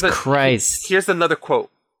 Jesus Christ. Here's another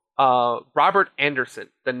quote. Robert Anderson,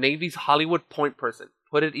 the Navy's Hollywood point person,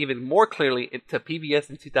 put it even more clearly to PBS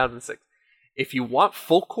in 2006. If you want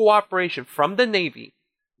full cooperation from the Navy,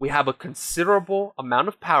 we have a considerable amount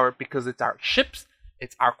of power because it's our ships,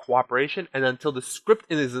 it's our cooperation, and until the script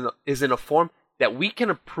is in a form that we can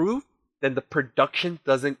approve, then the production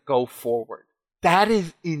doesn't go forward. That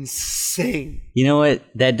is insane. You know what?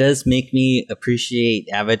 That does make me appreciate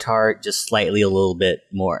Avatar just slightly a little bit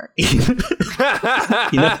more. You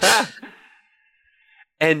know?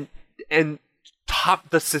 And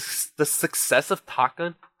the success of Top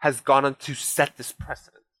Gun has gone on to set this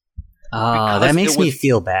precedent. Oh, that makes me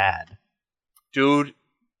feel bad. Dude,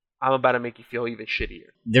 I'm about to make you feel even shittier.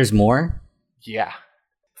 There's more? Yeah.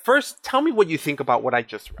 First, tell me what you think about what I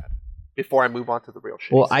just read before I move on to the real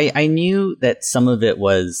shit. Well, I knew that some of it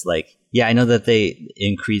was like, yeah, I know that they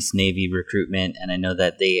increased Navy recruitment, and I know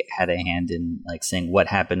that they had a hand in like saying what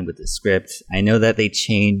happened with the script. I know that they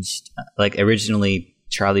changed, like originally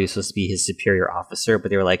Charlie was supposed to be his superior officer, but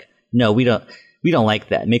they were like, no, we don't like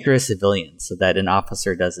that. Make her a civilian so that an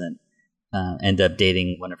officer doesn't end up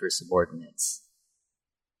dating one of her subordinates.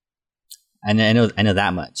 And I know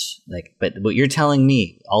that much. Like, but what you're telling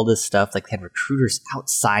me, all this stuff, like they had recruiters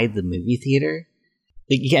outside the movie theater.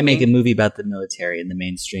 Like, you can't make a movie about the military in the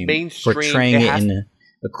mainstream portraying it in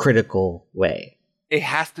a critical way. It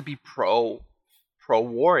has to be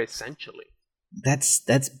pro-war, essentially. That's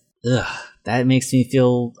that makes me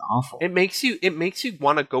feel awful. It makes you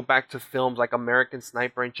want to go back to films like American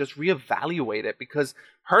Sniper and just reevaluate it, because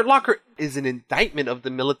Hurt Locker is an indictment of the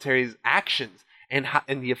military's actions and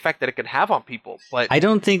the effect that it could have on people. But I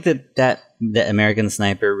don't think that American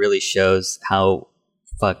Sniper really shows how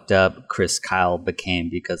fucked up Chris Kyle became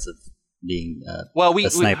because of being a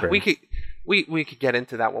sniper. We could get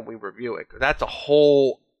into that when we review it, 'cause that's a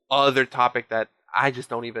whole other topic that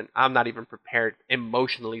I'm not even prepared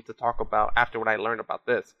emotionally to talk about after what I learned about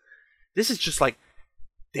this. This is just like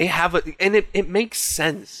they have it makes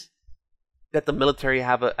sense that the military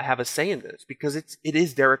have a say in this, because it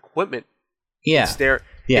is their equipment. Yeah.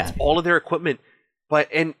 It's all of their equipment. But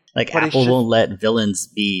Apple won't let villains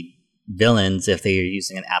be villains if they are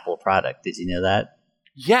using an Apple product. Did you know that?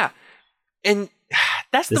 Yeah. And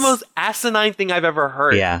that's the most asinine thing I've ever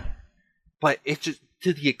heard. Yeah. But it's just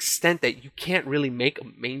to the extent that you can't really make a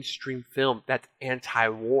mainstream film that's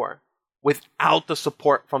anti-war without the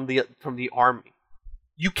support from the army.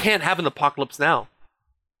 You can't have an Apocalypse Now.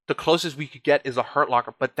 The closest we could get is a Hurt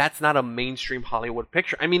Locker, but that's not a mainstream Hollywood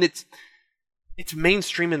picture. I mean, it's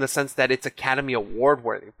mainstream in the sense that it's Academy Award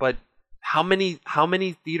worthy, but how many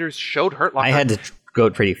theaters showed Hurt Locker? I had to go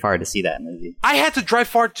pretty far to see that movie. I had to drive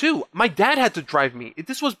far too. My dad had to drive me.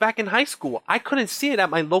 This was back in high school. I couldn't see it at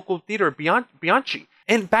my local theater, Bianchi.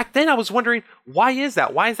 And back then I was wondering, why is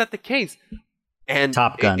that? Why is that the case? And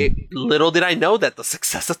Top Gun. Little did I know that the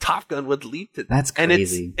success of Top Gun would lead to that. That's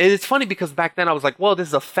crazy. And it's funny because back then I was like, well, this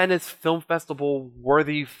is a Venice Film Festival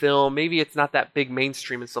worthy film. Maybe it's not that big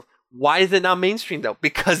mainstream and stuff. Why is it not mainstream though?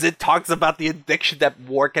 Because it talks about the addiction that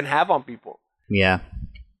war can have on people. Yeah.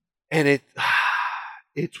 And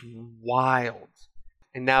it's wild.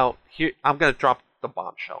 And now here I'm gonna drop the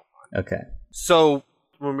bombshell. Okay. So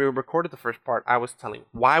when we recorded the first part, I was telling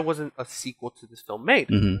why wasn't a sequel to this film made?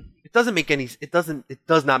 Mm-hmm. It does not make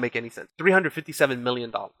any sense. $357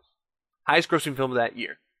 million. Highest grossing film of that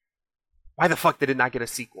year. Why the fuck did it not get a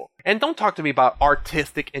sequel? And don't talk to me about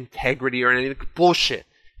artistic integrity or anything. Bullshit.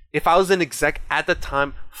 If I was an exec at the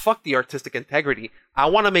time, fuck the artistic integrity. I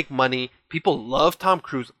want to make money. People love Tom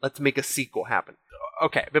Cruise. Let's make a sequel happen.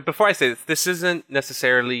 Okay, but before I say this isn't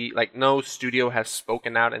necessarily, like, no studio has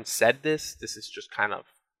spoken out and said this. This is just kind of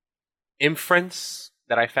inference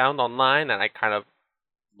that I found online, and I kind of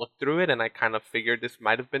looked through it, and I kind of figured this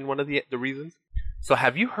might have been one of the reasons. So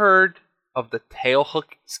have you heard of the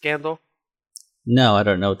Tailhook scandal? No, I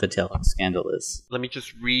don't know what the Tailhook scandal is. Let me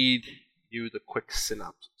just read you the quick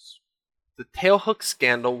synopsis. The Tailhook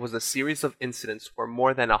scandal was a series of incidents where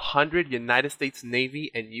more than 100 United States Navy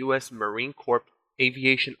and U.S. Marine Corps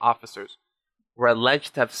aviation officers were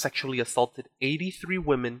alleged to have sexually assaulted 83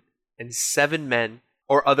 women and 7 men,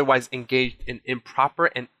 or otherwise engaged in improper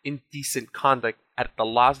and indecent conduct at the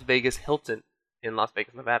Las Vegas Hilton in Las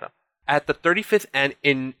Vegas, Nevada. At the 35th and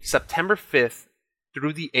in September 5th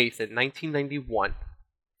through the 8th in 1991,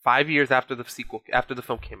 5 years after the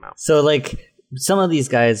film came out. So, like, some of these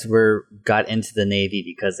guys got into the Navy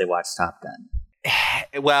because they watched Top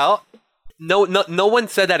Gun. Well, no one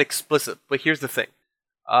said that explicit, but here's the thing.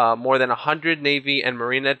 More than 100 Navy and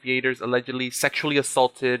Marine aviators allegedly sexually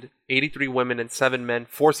assaulted 83 women and 7 men,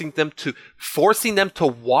 forcing them to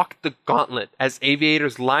walk the gauntlet as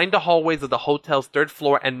aviators lined the hallways of the hotel's 3rd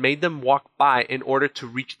floor and made them walk by in order to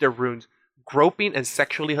reach their rooms, groping and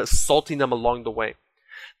sexually assaulting them along the way.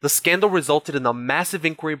 The scandal resulted in a massive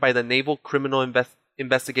inquiry by the Naval Criminal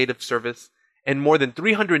Investigative Service, and more than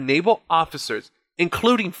 300 naval officers,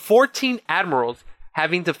 including 14 admirals,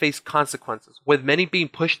 having to face consequences, with many being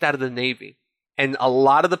pushed out of the Navy. And a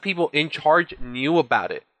lot of the people in charge knew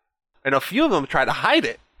about it. And a few of them tried to hide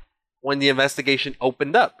it when the investigation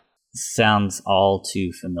opened up. Sounds all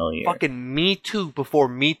too familiar. Fucking Me Too before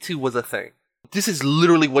Me Too was a thing. This is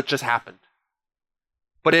literally what just happened.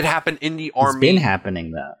 But it happened in the Army. It's been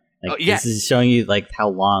happening, though. This is showing you how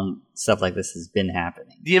long stuff like this has been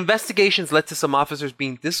happening. The investigations led to some officers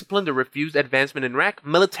being disciplined or refused advancement in rank.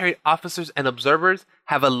 Military officers and observers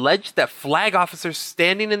have alleged that flag officers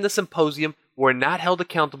standing in the symposium were not held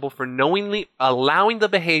accountable for knowingly allowing the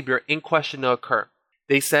behavior in question to occur.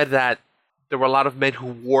 They said that there were a lot of men who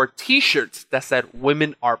wore T-shirts that said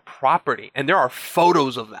 "women are property," and there are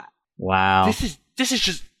photos of that. Wow. This is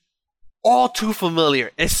just all too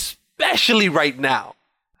familiar, especially right now.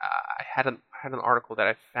 I had an article that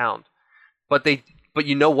I found, but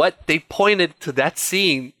you know what? They pointed to that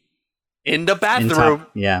scene in the bathroom.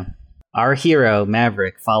 Yeah. Our hero,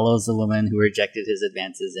 Maverick, follows a woman who rejected his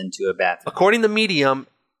advances into a bathroom. According to Medium,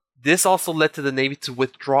 this also led to the Navy to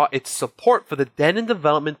withdraw its support for the then in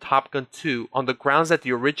development Top Gun 2 on the grounds that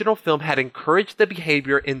the original film had encouraged the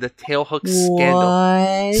behavior in the tailhook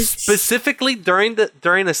scandal. Specifically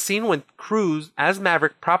during a scene when Cruise, as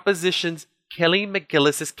Maverick, propositions Kelly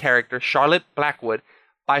McGillis' character, Charlotte Blackwood,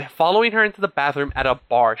 by following her into the bathroom at a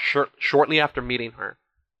bar shortly after meeting her.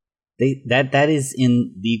 That is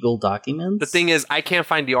in legal documents? The thing is, I can't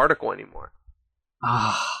find the article anymore.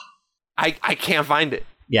 I can't find it.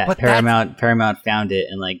 Yeah, but Paramount found it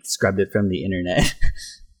and scrubbed it from the internet.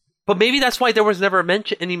 But maybe that's why there was never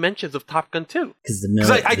any mentions of Top Gun 2. Because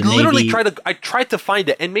I literally tried to find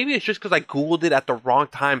it, and maybe it's just because I Googled it at the wrong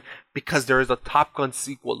time, because there is a Top Gun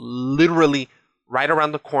sequel literally right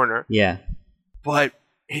around the corner. Yeah. But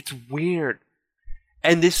it's weird.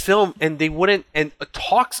 And this film,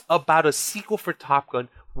 talks about a sequel for Top Gun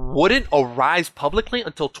wouldn't arise publicly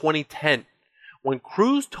until 2010, when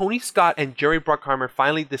Cruise, Tony Scott, and Jerry Bruckheimer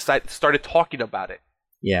finally started talking about it.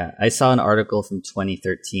 Yeah, I saw an article from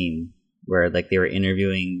 2013 where they were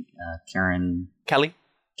interviewing Kelly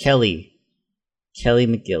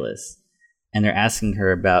McGillis, and they're asking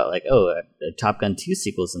her about a Top Gun 2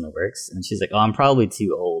 sequel's in the works, and she's like, "Oh, I'm probably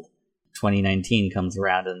too old." 2019 comes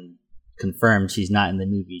around and confirmed she's not in the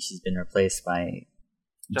movie. She's been replaced by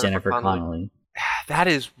Jennifer Connelly. That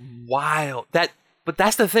is wild. But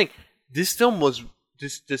that's the thing. This film was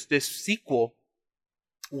this sequel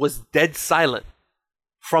was dead silent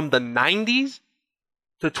from the 90s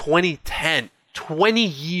to 2010. 20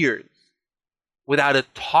 years without a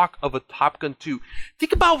talk of a Top Gun 2.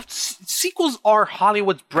 Think about sequels are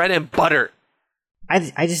Hollywood's bread and butter.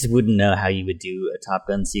 I just wouldn't know how you would do a Top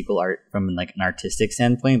Gun sequel from an artistic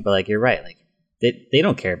standpoint, but you're right. They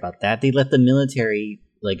don't care about that. They let the military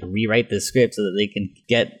rewrite the script so that they can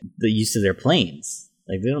get the use of their planes.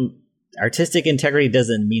 They don't. Artistic integrity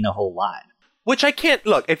doesn't mean a whole lot. Which I can't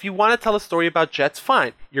look. If you want to tell a story about jets,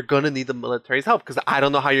 fine. You're gonna need the military's help, because I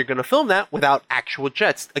don't know how you're gonna film that without actual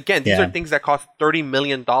jets. Again, these are things that cost $30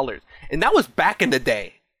 million, and that was back in the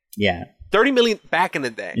day. Yeah. $30 million back in the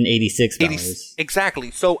day. In $86.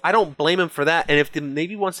 Exactly. So I don't blame him for that. And if the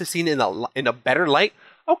Navy wants to see it in a better light,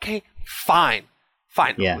 okay, fine.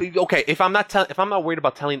 Yeah. Okay, if I'm not worried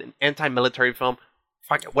about telling an anti-military film,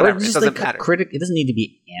 fuck it, whatever. It doesn't matter. It doesn't need to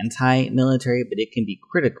be anti-military, but it can be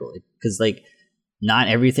critical, because not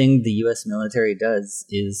everything the U.S. military does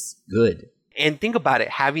is good. And think about it,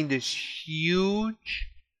 having this huge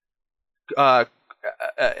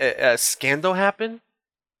scandal happen.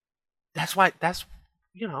 I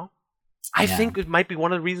think it might be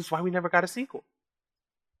one of the reasons why we never got a sequel.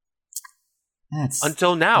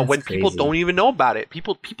 Until now, when crazy. People don't even know about it.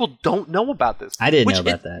 People don't know about this. I didn't know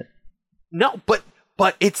about that. No, but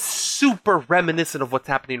it's super reminiscent of what's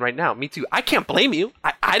happening right now. Me too. I can't blame you.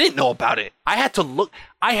 I didn't know about it. I had to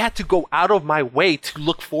go out of my way to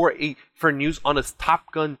look for news on a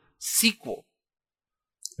Top Gun sequel.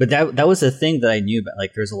 But that was a thing that I knew about.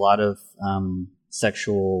 There's a lot of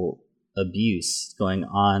sexual abuse going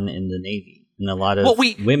on in the Navy, and a lot of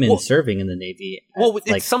women serving in the Navy.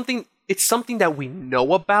 It's something that we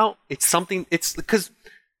know about. It's because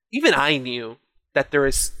even I knew that there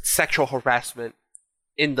is sexual harassment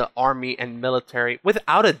in the army and military,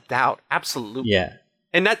 without a doubt, absolutely. Yeah.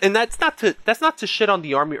 And that's not to shit on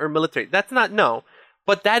the army or military. That's not, no.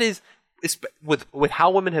 But that is with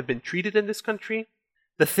how women have been treated in this country.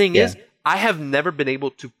 The thing is, I have never been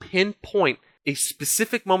able to pinpoint a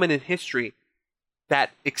specific moment in history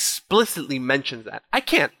that explicitly mentions that. I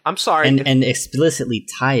can't. I'm sorry. And explicitly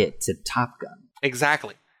tie it to Top Gun.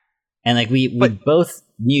 Exactly. And like we both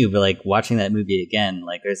knew, but like watching that movie again,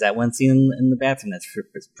 like there's that one scene in the bathroom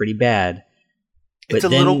that's pretty bad. But it's a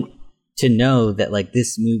then little to know that like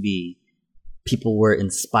this movie, people were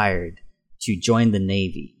inspired to join the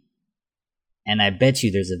Navy. And I bet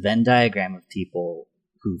you there's a Venn diagram of people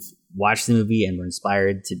who've watched the movie and were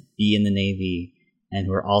inspired to be in the Navy and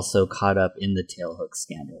who are also caught up in the tailhook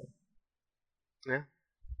scandal. Yeah.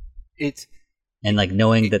 And like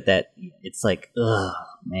knowing that it's like, ugh,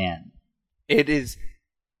 man. It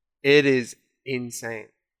is insane.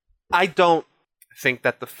 I don't think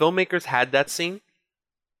that the filmmakers had that scene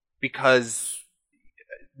because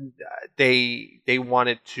they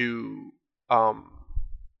wanted to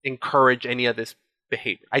encourage any of this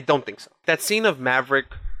behavior. I don't think so. That scene of Maverick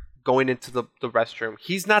going into the restroom,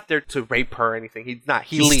 he's not there to rape her or anything. He's not.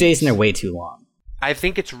 He leaves. Stays in there way too long. I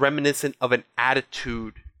think it's reminiscent of an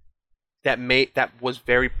attitude that was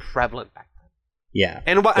very prevalent back then. Yeah.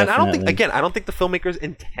 And I don't think the filmmakers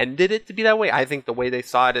intended it to be that way. I think the way they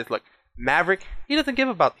saw it is, look, Maverick, he doesn't give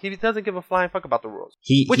a flying fuck about the rules.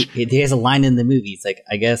 He has a line in the movie. It's like,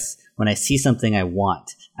 I guess when I see something I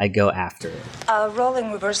want, I go after it. A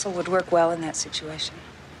rolling reversal would work well in that situation.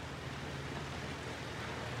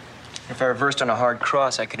 If I reversed on a hard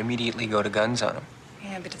cross, I could immediately go to guns on him.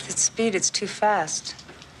 Yeah, but at its speed, it's too fast.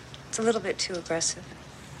 It's a little bit too aggressive.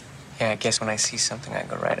 Yeah, I guess when I see something, I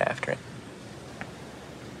go right after it.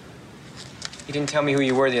 You didn't tell me who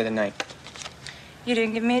you were the other night. You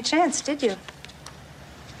didn't give me a chance, did you?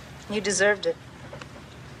 You deserved it.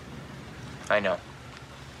 I know.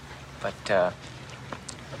 But,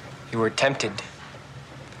 you were tempted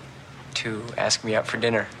to ask me out for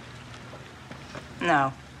dinner.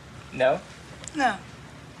 No. No? No.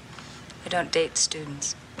 I don't date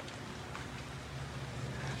students.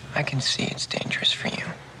 I can see it's dangerous for you.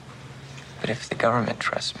 But if the government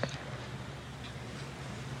trusts me,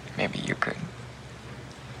 maybe you could.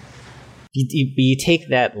 You take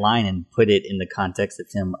that line and put it in the context of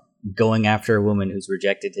him going after a woman who's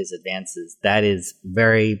rejected his advances. That is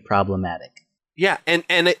very problematic. Yeah,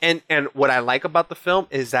 and what I like about the film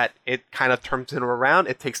is that it kind of turns him around.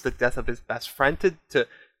 It takes the death of his best friend to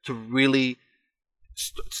really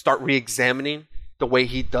start re-examining the way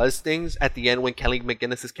he does things. At the end, when Kelly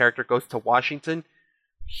McGinnis' character goes to Washington,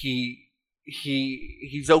 he's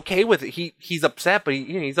okay with it. He's upset, but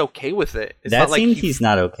he's okay with it. It's that not scene, like he's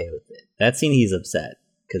not okay with it. That scene, he's upset.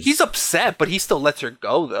 He's upset, but he still lets her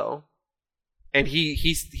go, though. And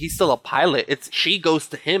he's still a pilot. She goes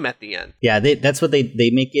to him at the end. Yeah, that's what they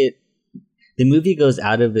make it. The movie goes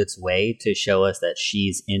out of its way to show us that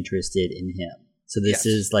she's interested in him. So this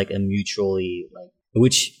is like a mutually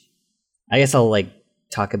which I guess I'll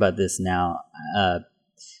talk about this now.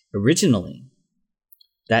 Originally,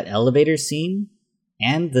 that elevator scene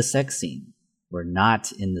and the sex scene were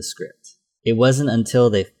not in the script. It wasn't until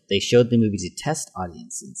they showed the movie to test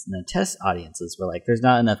audiences, and the test audiences were like, there's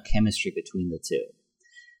not enough chemistry between the two.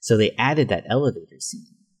 So they added that elevator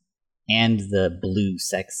scene and the blue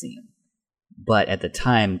sex scene. But at the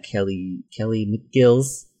time, Kelly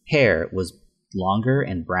McGill's hair was longer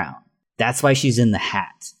and brown. That's why she's in the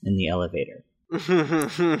hat in the elevator.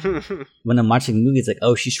 When I'm watching the movie, it's like,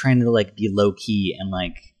 oh, she's trying to be low key and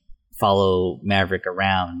follow Maverick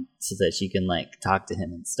around so that she can talk to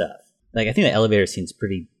him and stuff. I think the elevator scene's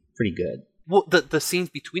pretty good. Well, the scenes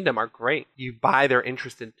between them are great. You buy their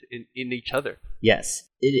interest in each other. Yes,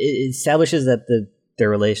 it establishes that their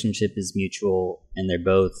relationship is mutual and they're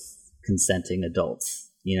both consenting adults.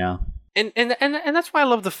 And that's why I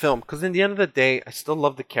love the film, because in the end of the day, I still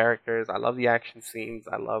love the characters. I love the action scenes.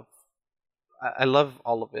 I love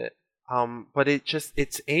all of it. But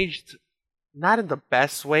it's aged not in the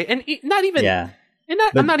best way, and not even. Yeah.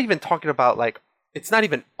 I'm not even talking about it's not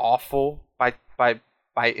even awful by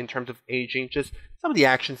in terms of aging. Just some of the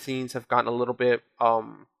action scenes have gotten a little bit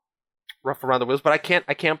rough around the wheels, but I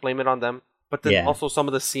can't blame it on them. But then also some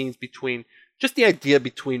of the scenes between, just the idea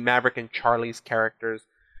between Maverick and Charlie's characters,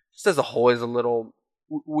 just as a whole, is a little.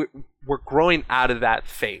 We're growing out of that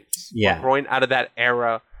phase. Yeah. We're growing out of that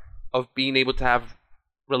era of being able to have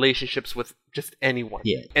relationships with just anyone.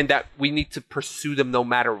 Yeah. And that we need to pursue them no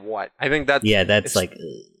matter what. I think that's like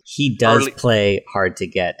he does play hard to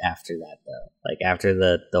get after that though. Like after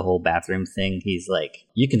the whole bathroom thing, he's like,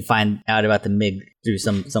 you can find out about the MIG through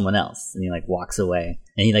someone else, and he like walks away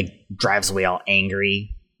and he like drives away all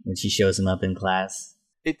angry when she shows him up in class.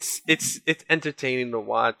 It's entertaining to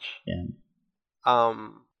watch. Yeah.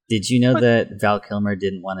 Did you know that Val Kilmer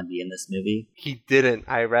didn't want to be in this movie? He didn't.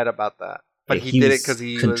 I read about that. But he did it because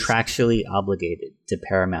he was contractually obligated to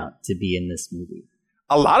Paramount to be in this movie.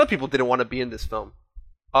 A lot of people didn't want to be in this film.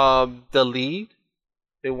 The lead,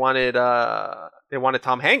 they wanted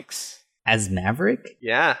Tom Hanks as Maverick.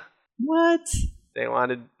 Yeah. What? They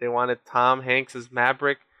wanted Tom Hanks as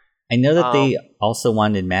Maverick. I know that they also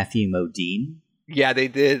wanted Matthew Modine. Yeah, they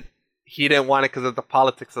did. He didn't want it because of the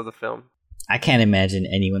politics of the film. I can't imagine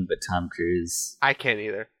anyone but Tom Cruise. I can't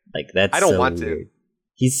either. Like that's I don't so want weird. to.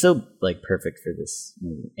 He's so like perfect for this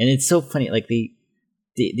movie, and it's so funny. Like the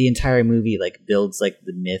entire movie like builds like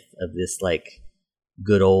the myth of this like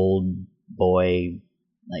good old boy,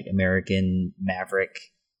 like American maverick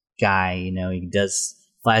guy. You know, he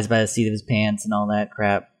flies by the seat of his pants and all that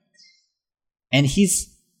crap. And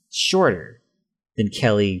he's shorter than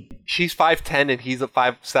Kelly. She's 5'10" and he's a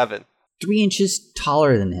 5'7". 3 inches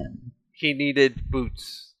taller than him. He needed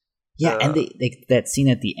boots. Yeah, and that scene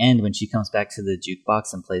at the end when she comes back to the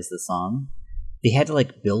jukebox and plays the song, they had to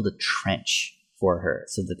like build a trench for her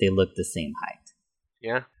so that they looked the same height.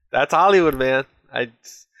 Yeah, that's Hollywood, man.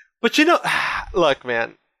 But you know, look,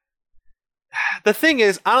 man. The thing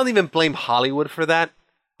is, I don't even blame Hollywood for that.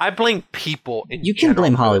 I blame people in You can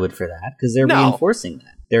blame Hollywood for that because they're reinforcing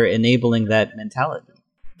that. They're enabling that mentality.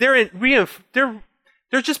 They're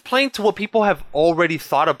just playing to what people have already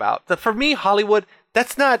thought about. For me, Hollywood,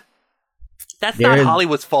 that's not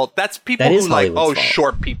Hollywood's fault. That's people who like, fault.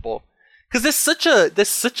 Short people. Because there's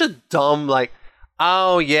such a dumb like,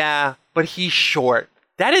 oh yeah, but he's short.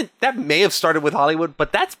 That may have started with Hollywood,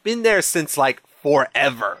 but that's been there since like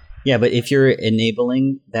forever. Yeah, but if you're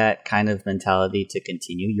enabling that kind of mentality to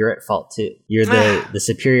continue, you're at fault too. You're the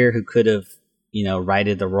superior who could have,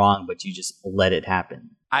 righted the wrong, but you just let it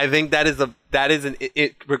happen. I think that is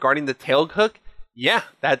regarding the tail hook. Yeah,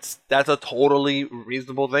 that's a totally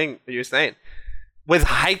reasonable thing that you're saying. With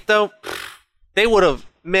height though,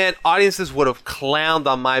 audiences would have clowned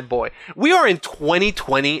on my boy. We are in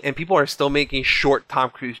 2020 and people are still making short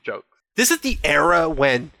Tom Cruise jokes. This is the era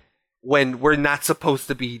when we're not supposed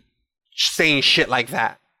to be saying shit like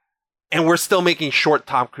that. And we're still making short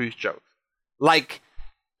Tom Cruise jokes. Like,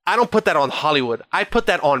 I don't put that on Hollywood. I put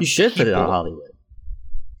that on You should people. Put it on Hollywood.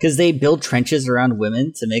 Because they build trenches around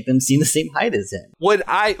women to make them seem the same height as him. Would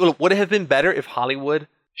it have been better if Hollywood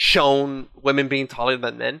shown women being taller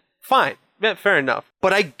than men? Fine. Yeah, fair enough.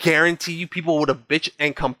 But I guarantee you people would have bitched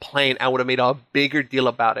and complained. I would have made a bigger deal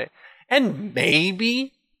about it. And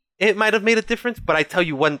maybe it might have made a difference. But I tell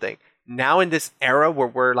you one thing. Now in this era where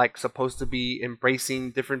we're like supposed to be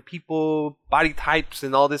embracing different people, body types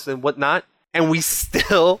and all this and whatnot, and we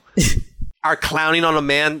still are clowning on a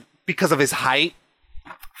man because of his height,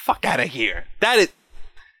 fuck out of here. That is,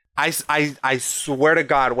 I swear to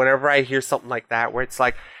God, whenever I hear something like that, where it's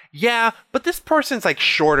like, yeah, but this person's like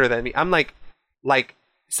shorter than me, I'm like,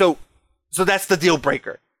 so that's the deal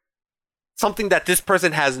breaker. Something that this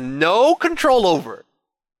person has no control over.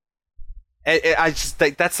 I just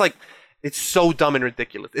think that's like, it's so dumb and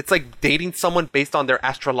ridiculous. It's like dating someone based on their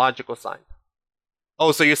astrological sign.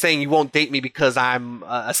 Oh, so you're saying you won't date me because I'm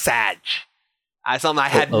a Sag? Something I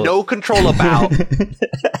had no control about.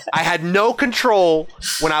 I had no control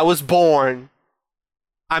when I was born.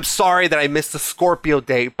 I'm sorry that I missed the Scorpio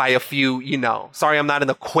date by a few, Sorry I'm not an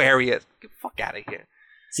Aquarius. Get the fuck out of here.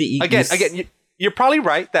 See, again, you're probably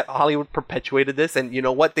right that Hollywood perpetuated this, and you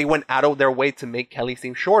know what? They went out of their way to make Kelly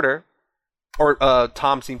seem shorter, or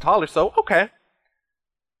Tom seem taller. So okay,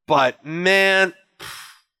 but man,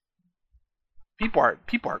 people are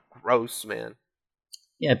gross, man.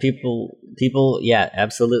 Yeah, people. Yeah,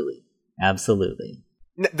 absolutely.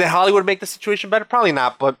 Did Hollywood make the situation better? Probably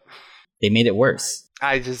not, but they made it worse.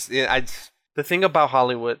 The thing about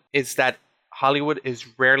Hollywood is that Hollywood is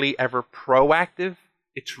rarely ever proactive.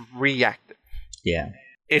 It's reactive. Yeah.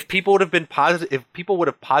 If people would have been positive,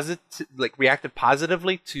 reacted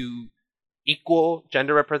positively to equal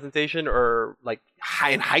gender representation or like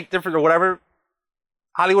height difference or whatever,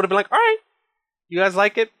 Hollywood would have been like, all right, you guys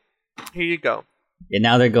like it? Here you go. And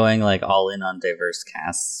now they're going like all in on diverse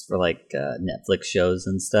casts for like Netflix shows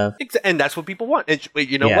and stuff. And that's what people want. And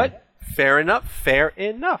you know what? Fair enough. They are.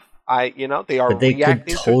 But they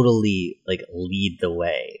reacting could totally like lead the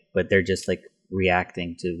way, but they're just like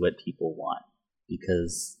reacting to what people want.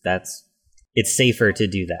 because it's safer to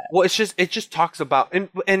do that. Well, it just talks about,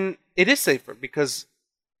 and it is safer because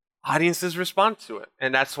audiences respond to it.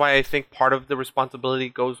 And that's why I think part of the responsibility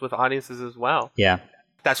goes with audiences as well. Yeah.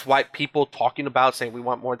 That's why people talking about saying we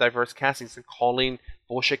want more diverse castings and calling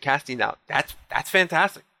bullshit casting out. That's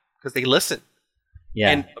fantastic because they listen.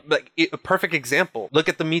 Yeah. And like a perfect example, look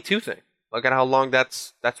at the Me Too thing. Look at how long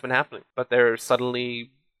that's been happening. But they're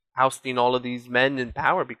suddenly ousting all of these men in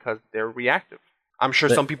power because they're reactive. I'm sure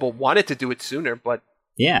some people wanted to do it sooner, but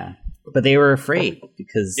yeah, but they were afraid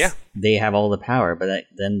because they have all the power. But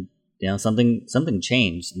then something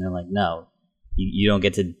changed, and they're like, no, you don't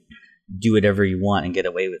get to do whatever you want and get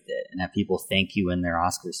away with it, and have people thank you in their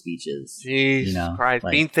Oscar speeches. Jesus Christ,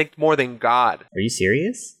 being thanked more than God. Are you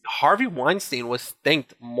serious? Harvey Weinstein was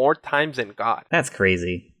thanked more times than God. That's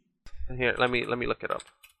crazy. Here, let me look it up.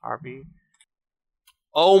 Harvey.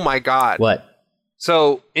 Oh my God. What?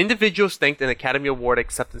 So, individuals thanked in Academy Award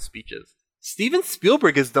acceptance speeches. Steven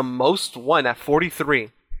Spielberg is the most one at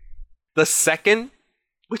 43. The second,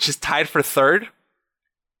 which is tied for third,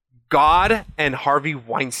 God and Harvey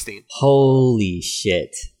Weinstein. Holy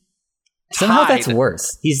shit. Somehow that's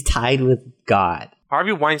worse. He's tied with God.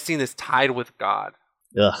 Harvey Weinstein is tied with God.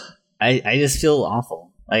 Ugh. I just feel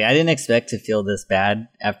awful. Like, I didn't expect to feel this bad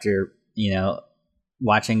after,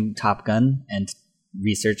 watching Top Gun and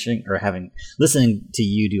researching or listening to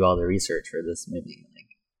you do all the research for this movie. Like,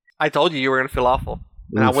 I told you were going to feel awful.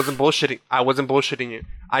 And I wasn't bullshitting you.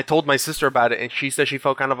 I told my sister about it, and she said she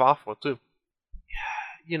felt kind of awful too.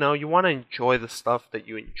 You want to enjoy the stuff that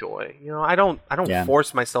you enjoy. I don't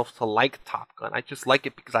force myself to like Top Gun. I just like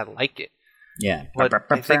it because I like it. Yeah. But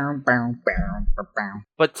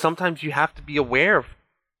sometimes you have to be aware of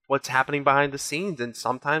what's happening behind the scenes, and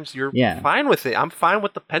sometimes you're fine with it. I'm fine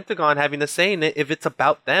with the Pentagon having a say in it if it's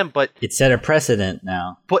about them, but it set a precedent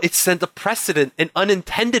now. But it set a precedent, an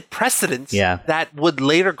unintended precedent that would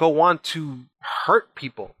later go on to hurt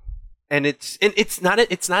people. And it's not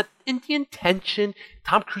in the intention.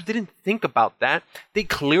 Tom Cruise didn't think about that. They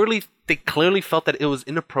clearly felt that it was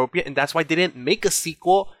inappropriate, and that's why they didn't make a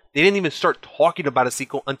sequel. They didn't even start talking about a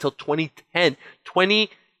sequel until 2010, 20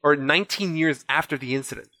 or 19 years after the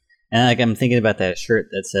incident. And I'm thinking about that shirt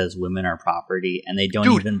that says "Women Are Property," and they don't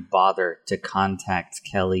even bother to contact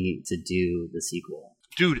Kelly to do the sequel.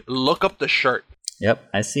 Dude, look up the shirt. Yep,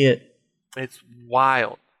 I see it. It's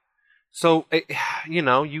wild. So, I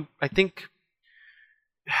think,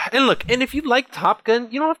 and look, and if you like Top Gun,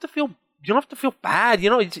 you don't have to feel bad.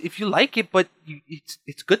 If you like it, but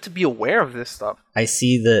it's good to be aware of this stuff. I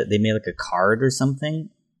see they made like a card or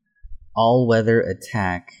something. All weather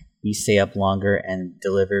attack. We stay up longer and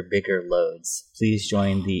deliver bigger loads. Please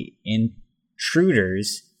join the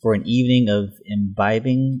intruders for an evening of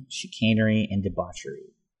imbibing, chicanery, and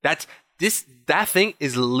debauchery. That thing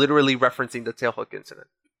is literally referencing the Tailhook incident.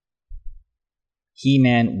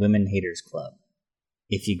 He-Man Women Haters Club.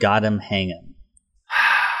 If you got him, hang him.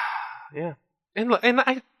 Yeah, and look, and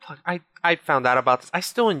I found out about this. I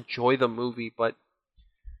still enjoy the movie, but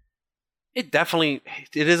it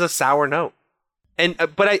is a sour note. And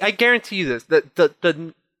but I guarantee you this: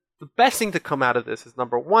 the best thing to come out of this is,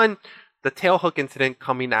 number one, the Tailhook incident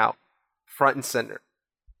coming out front and center.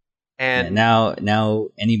 And now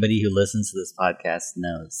anybody who listens to this podcast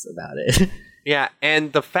knows about it. Yeah,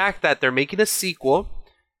 and the fact that they're making a sequel,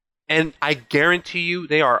 and I guarantee you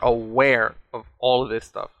they are aware of all of this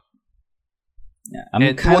stuff. Yeah,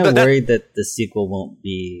 I'm kind of worried that the sequel won't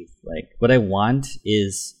be like what I want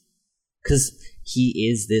is, because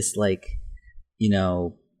he is this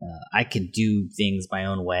I can do things my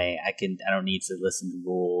own way. I don't need to listen to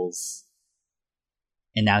rules.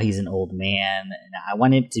 And now he's an old man, and I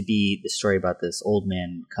want it to be the story about this old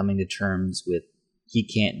man coming to terms with he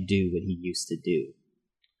can't do what he used to do.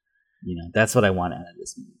 That's what I want out of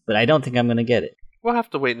this movie. But I don't think I'm going to get it. We'll have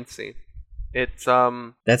to wait and see. It's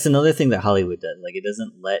That's another thing that Hollywood does. Like, it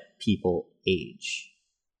doesn't let people age.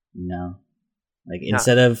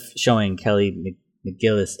 Instead of showing Kelly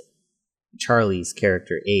McGillis, Charlie's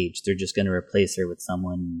character, age, they're just going to replace her with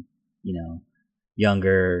someone,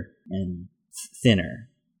 younger and thinner.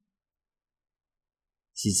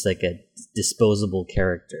 She's like a disposable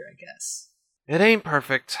character, I guess. It ain't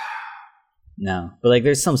perfect. No, but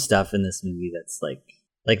there's some stuff in this movie that's like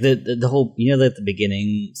the whole, the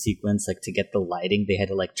beginning sequence, to get the lighting, they had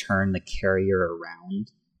to turn the carrier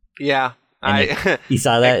around. Yeah, you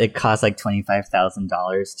saw that it cost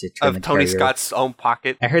 $25,000 to turn the Tony carrier. Scott's own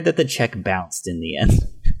pocket. I heard that the check bounced in the end.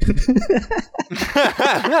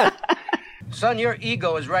 Son, your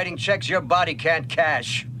ego is writing checks your body can't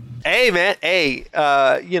cash. Hey, man. Hey,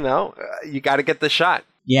 you got to get the shot.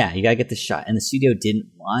 Yeah, you gotta get the shot. And the studio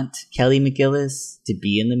didn't want Kelly McGillis to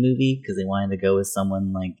be in the movie because they wanted to go with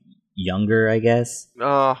someone like younger, I guess.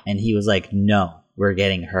 And he was like, "No, we're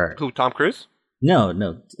getting her." Who? Tom Cruise?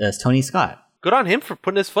 No, it's Tony Scott. Good on him for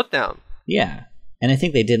putting his foot down. Yeah, and I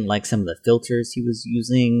think they didn't like some of the filters he was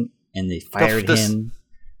using, and they fired him.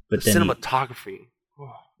 But then cinematography.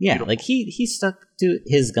 Yeah, beautiful. Like he stuck to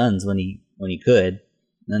his guns when he could,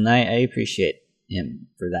 and I appreciate him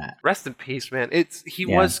for that. Rest in peace, man. He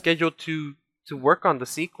was scheduled to work on the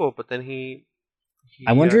sequel, but then he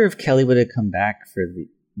I wonder if Kelly would have come back for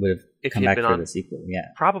the sequel. Yeah,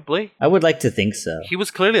 probably. I would like to think so. He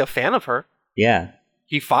was clearly a fan of her. Yeah,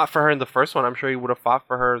 he fought for her in the first one. I'm sure he would have fought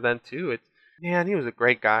for her then too. Man, he was a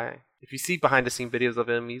great guy. If you see behind the scene videos of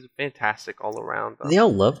him, he's fantastic all around. They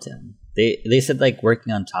all loved him. They said like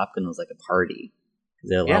working on Top Gun was like a party.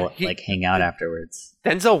 They'll all like hang out afterwards.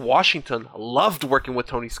 Denzel Washington loved working with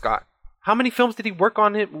Tony Scott. How many films did he work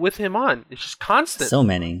on with him on? It's just constant. So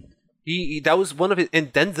many. That was one of his.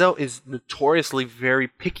 And Denzel is notoriously very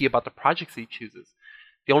picky about the projects he chooses.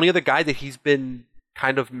 The only other guy that he's been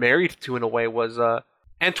kind of married to in a way was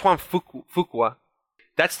Antoine Fuqua.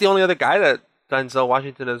 That's the only other guy that Denzel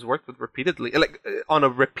Washington has worked with repeatedly, like on a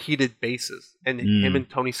repeated basis, and him and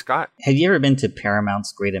Tony Scott. Have you ever been to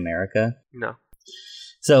Paramount's Great America? No.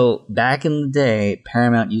 So back in the day,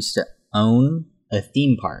 Paramount used to own a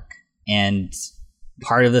theme park, and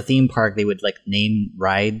part of the theme park they would like name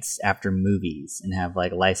rides after movies and have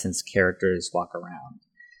like licensed characters walk around.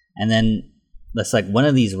 And then that's like one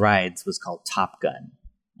of these rides was called Top Gun.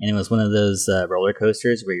 And it was one of those roller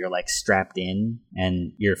coasters where you're like strapped in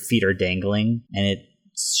and your feet are dangling, and it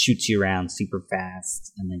shoots you around super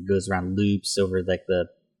fast and then goes around loops over like the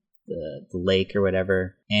lake or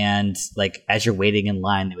whatever. And like as you're waiting in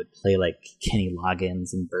line, they would play like Kenny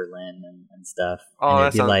Loggins and Berlin and stuff. Oh, and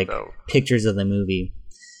that sounds like dope. Pictures of the movie.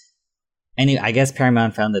 And I guess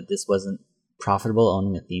Paramount found that this wasn't profitable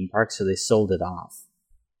owning a theme park, so they sold it off.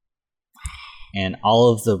 And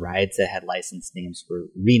all of the rides that had licensed names were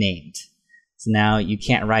renamed. So now you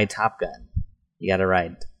can't ride Top Gun. You gotta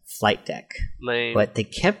ride Flight Deck. Lame. But they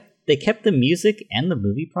kept the music and the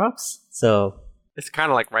movie props. So it's kind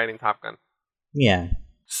of like riding Top Gun. Yeah.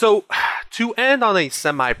 So to end on a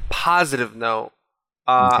semi-positive note,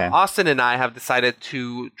 Austin and I have decided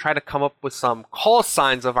to try to come up with some call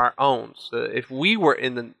signs of our own. So if we were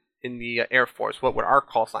in the Air Force, what would our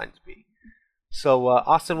call signs be? So,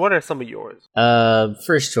 Austin, what are some of yours?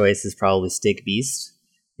 First choice is probably Steak Beast,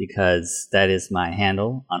 because that is my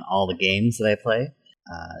handle on all the games that I play.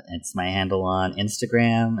 It's my handle on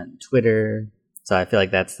Instagram and Twitter, so I feel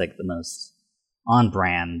like that's like the most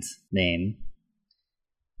on-brand name.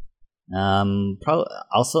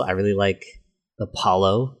 Also, I really like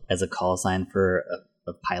Apollo as a call sign for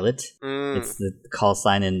a pilot. It's the call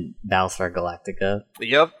sign in Battlestar Galactica.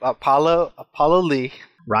 Yep, Apollo Lee.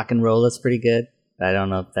 Rock and Roll is pretty good. I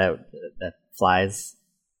don't know if that flies.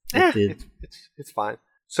 It's fine.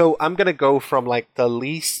 So I'm gonna go from like the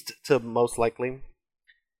least to most likely.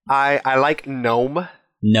 I like gnome.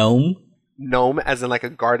 Gnome as in like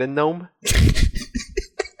a garden gnome.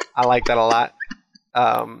 I like that a lot.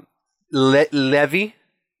 Levy,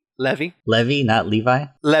 not Levi.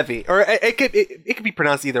 Levy, or it could be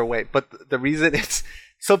pronounced either way. But the reason is,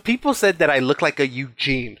 so people said that I look like a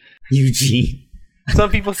Eugene.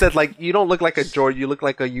 Some people said, like, you don't look like a George, you look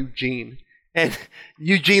like a Eugene. And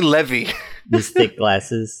Eugene Levy. With thick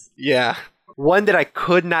glasses. Yeah. One that I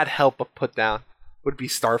could not help but put down would be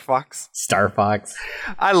Star Fox. Star Fox.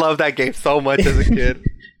 I love that game so much as a kid.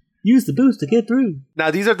 Use the boost to get through.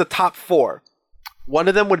 Now, these are the top 4. One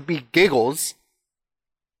of them would be Giggles.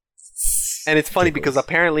 And it's funny because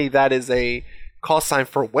apparently that is a call sign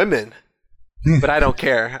for women. But I don't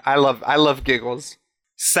care. I love Giggles.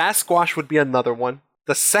 Sasquatch would be another one.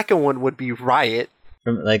 The second one would be Riot.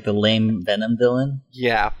 From like the lame Venom villain?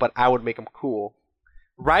 Yeah, but I would make him cool.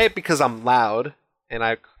 Riot because I'm loud and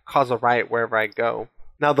I cause a riot wherever I go.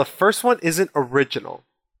 Now the first one isn't original,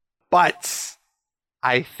 but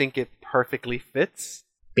I think it perfectly fits.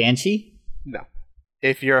 Banshee? No.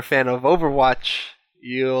 If you're a fan of Overwatch,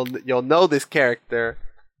 you'll know this character,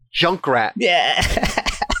 Junkrat. Yeah.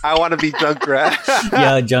 I want to be Junkrat.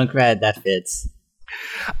 Yo, Junkrat, that fits.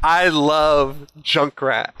 I love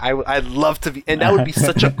Junkrat. I'd love to be, and that would be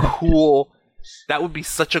such a cool. That would be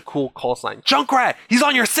such a cool call sign. Junkrat, he's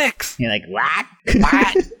on your 6. You're like, what?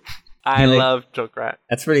 I love Junkrat.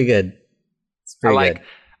 That's pretty good. It's pretty good.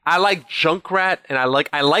 I like Junkrat, and I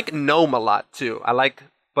like Gnome a lot too.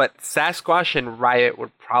 But Sasquatch and Riot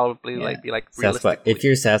would probably be like realistic. If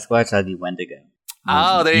you're Sasquatch, I'd be Wendigo.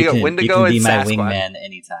 Oh, there you go. Wendigo and Sasquatch. You can be my Sasquatch. wingman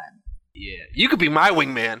anytime. Yeah, you could be my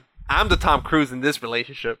wingman. I'm the Tom Cruise in this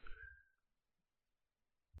relationship.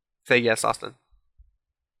 Say yes, Austin.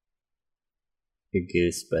 You're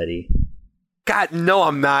Goose, buddy. God, no,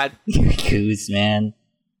 I'm not. You're Goose, man.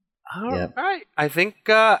 All right. I think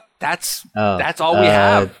that's all we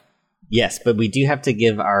have. Yes, but we do have to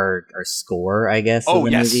give our score, I guess, of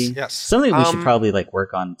the movie. Yes. Something we should probably like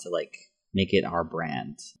work on to like make it our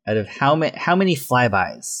brand. Out of how many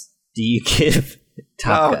flybys do you give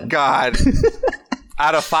Top Gun? Oh God.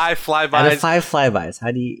 Out of 5 flybys. Out of 5 flybys,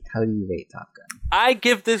 how do you rate Top Gun? I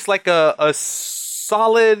give this like a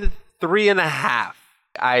solid 3.5.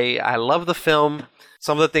 I love the film.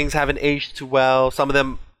 Some of the things haven't aged too well. Some of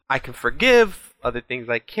them I can forgive. Other things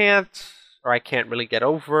I can't, or I can't really get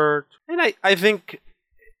over. And I think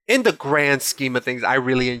in the grand scheme of things, I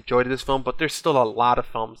really enjoyed this film, but there's still a lot of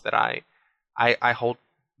films that I hold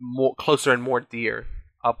more closer and more dear.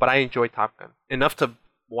 But I enjoy Top Gun enough to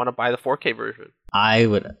want to buy the 4K version. I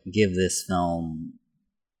would give this film,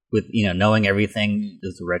 with knowing everything,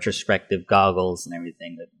 with the retrospective goggles and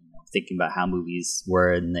everything, that thinking about how movies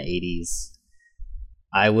were in the 80s,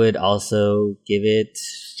 I would also give it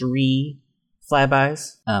 3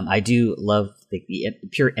 flybys. I do love like the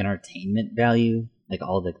pure entertainment value. Like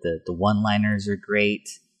all the one-liners are great,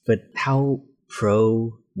 but how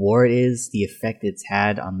pro-war it is, the effect it's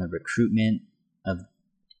had on the recruitment of,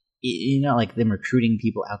 like them recruiting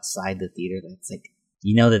people outside the theater. That's like,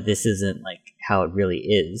 that this isn't like how it really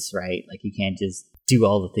is, right? Like you can't just do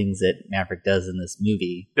all the things that Maverick does in this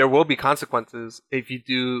movie. There will be consequences if you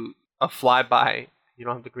do a flyby. You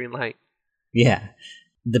don't have the green light. Yeah,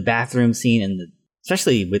 the bathroom scene and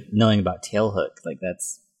especially with knowing about Tailhook, like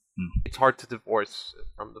that's it's hard to divorce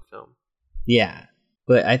from the film. Yeah,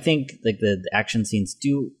 but I think like the action scenes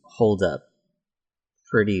do hold up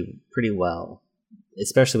pretty well,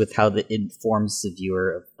 especially with how it informs the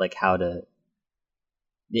viewer of like how to.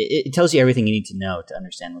 It tells you everything you need to know to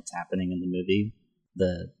understand what's happening in the movie.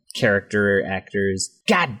 The character actors,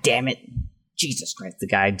 God damn it, Jesus Christ, the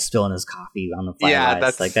guy spilling his coffee on the fly. Yeah,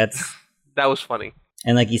 that's that was funny.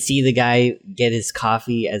 And like you see the guy get his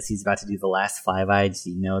coffee as he's about to do the last flyby, so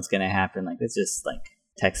you know it's gonna happen. Like it's just like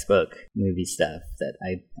textbook movie stuff that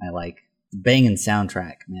I like. The banging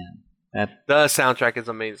soundtrack, man. The soundtrack is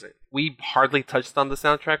amazing. We hardly touched on the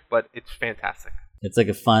soundtrack, but it's fantastic. It's like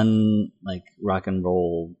a fun, like rock and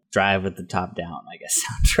roll drive with the top down, I guess,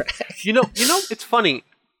 soundtrack. It's funny.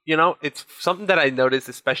 It's something that I noticed,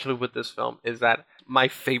 especially with this film, is that my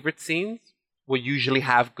favorite scenes will usually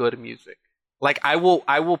have good music. Like I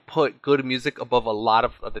will put good music above a lot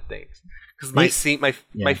of other things. Because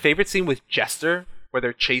my favorite scene with Jester, where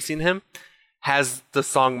they're chasing him, has the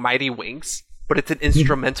song Mighty Wings, but it's an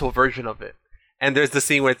instrumental version of it. And there's the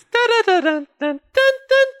scene where it's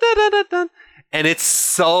and it's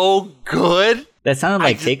so good. That sounded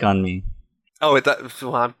like Take On Me. Oh,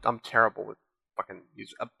 I'm terrible with fucking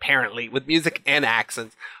music, apparently, with music and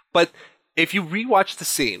accents. But if you rewatch the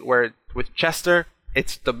scene where with Chester,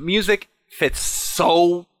 it's the music fits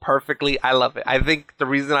so perfectly. I love it. I think the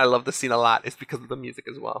reason I love the scene a lot is because of the music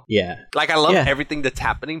as well. Yeah. Like I love everything that's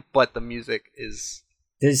happening, but the music is.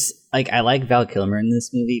 There's like I like Val Kilmer in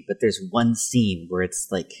this movie, but there's one scene where it's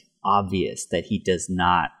like obvious that he does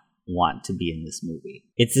not want to be in this movie.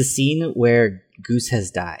 It's a scene where Goose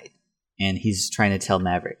has died and he's trying to tell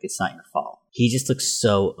Maverick it's not your fault. He just looks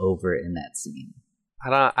so over it in that scene.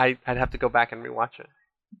 I'd have to go back and rewatch it.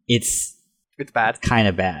 It's bad. Kind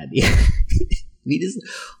of bad. We just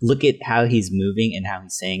look at how he's moving and how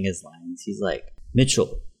he's saying his lines. He's like,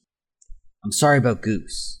 Mitchell, I'm sorry about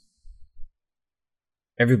Goose.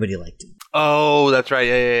 Everybody liked him. Oh, that's right.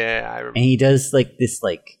 Yeah. I remember. And he does like this,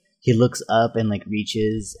 like he looks up and like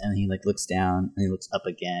reaches, and he like looks down and he looks up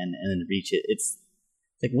again and then reaches. It's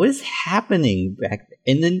like, what is happening back there?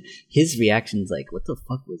 And then his reaction's like, what the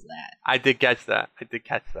fuck was that? I did catch that.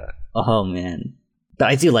 Oh man. But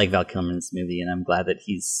I do like Val Kilmer in this movie, and I'm glad that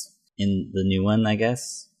he's in the new one, I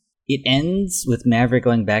guess. It ends with Maverick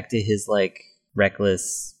going back to his like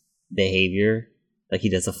reckless behavior. Like he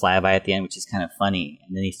does a flyby at the end, which is kind of funny.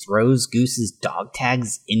 And then he throws Goose's dog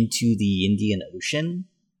tags into the Indian Ocean.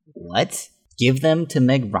 What? Give them to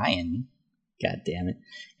Meg Ryan. God damn it.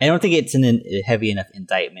 I don't think it's a heavy enough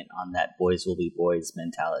indictment on that boys will be boys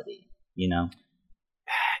mentality, you know?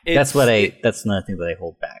 That's another thing that I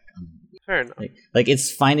hold back on. Fair enough. Like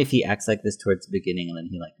it's fine if he acts like this towards the beginning and then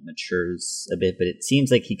he like matures a bit, but it seems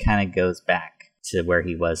like he kind of goes back to where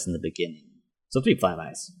he was in the beginning. So 3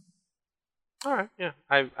 flybys. All right, yeah,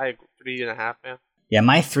 I 3.5. Yeah,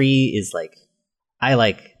 my 3 is like, I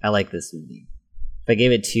like this movie. If I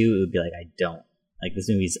gave it 2, it would be like I don't like this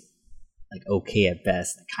movie's like okay at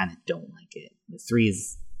best. I kind of don't like it. The 3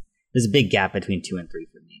 is there's a big gap between 2 and 3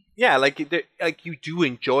 for me. Yeah, like you do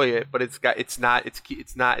enjoy it, but it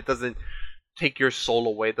doesn't take your soul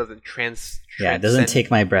away. It doesn't Yeah, it doesn't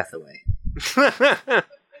take my breath away.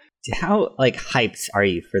 How like hyped are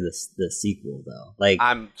you for the sequel though? Like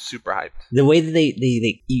I'm super hyped. The way that they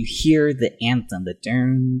you hear the anthem, the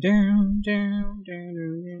dun dun dun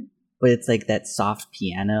dun dun, but it's like that soft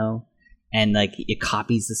piano, and like it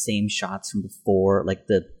copies the same shots from before, like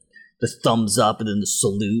the thumbs up and then the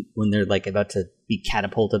salute when they're like about to be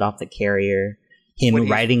catapulted off the carrier. Him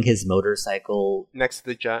riding his motorcycle next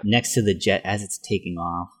to the jet as it's taking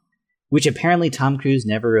off. Which apparently Tom Cruise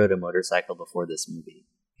never rode a motorcycle before this movie.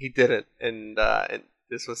 He didn't, and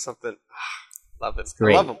this was something. Love it.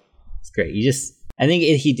 Great. I love him. It's great. I think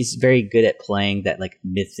he's very good at playing that like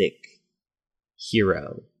mythic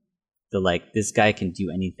hero. The like this guy can do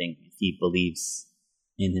anything if he believes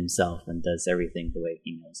in himself and does everything the way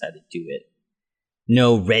he knows how to do it.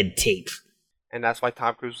 No red tape. And that's why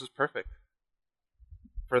Tom Cruise was perfect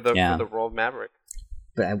for the role of Maverick.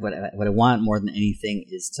 But what I want more than anything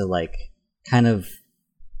is to like kind of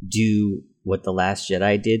do what The Last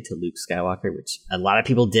Jedi did to Luke Skywalker, which a lot of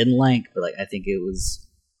people didn't like, but like I think it was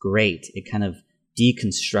great. It kind of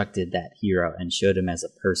deconstructed that hero and showed him as a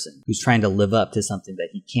person who's trying to live up to something that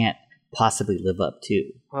he can't possibly live up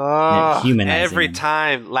to. Every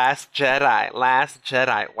time, Last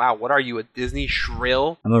Jedi. Wow, what are you, a Disney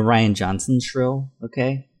shrill? I'm a Rian Johnson shrill,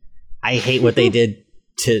 okay? I hate what they did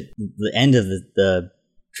to the end of the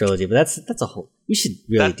trilogy, but that's a whole... We should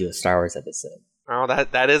really do a Star Wars episode. Oh,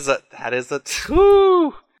 that is a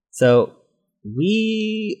woo. So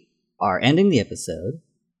we are ending the episode.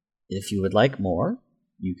 If you would like more,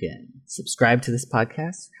 you can subscribe to this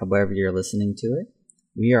podcast, however you're listening to it.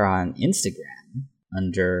 We are on Instagram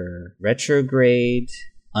under retrograde_pod.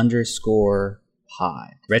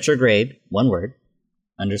 Retrograde, one word,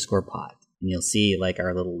 _pod. And you'll see like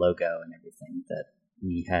our little logo and everything that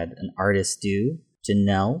we had an artist do.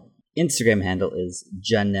 Janelle. Instagram handle is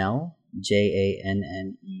Janelle,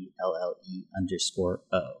 JANNELLE_O.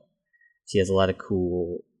 She has a lot of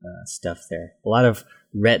cool stuff there. A lot of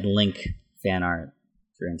Rhett and Link fan art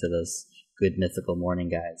if you're into those good mythical morning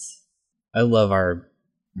guys. I love our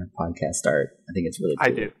podcast art. I think it's really cool.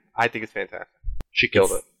 I do. I think it's fantastic. She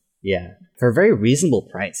killed it. Yeah. For a very reasonable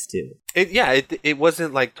price too. It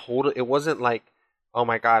wasn't like total. It wasn't like, oh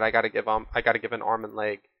my god, I gotta give an arm and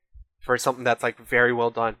leg for something that's like very well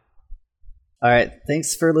done. All right.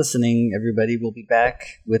 Thanks for listening, everybody. We'll be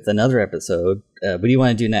back with another episode. What do you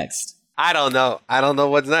want to do next? I don't know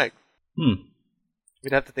what's next.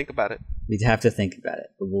 We'd have to think about it.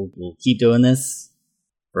 But we'll keep doing this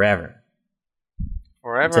forever.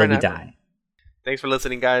 Forever until we and ever. die. Thanks for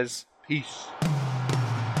listening, guys. Peace.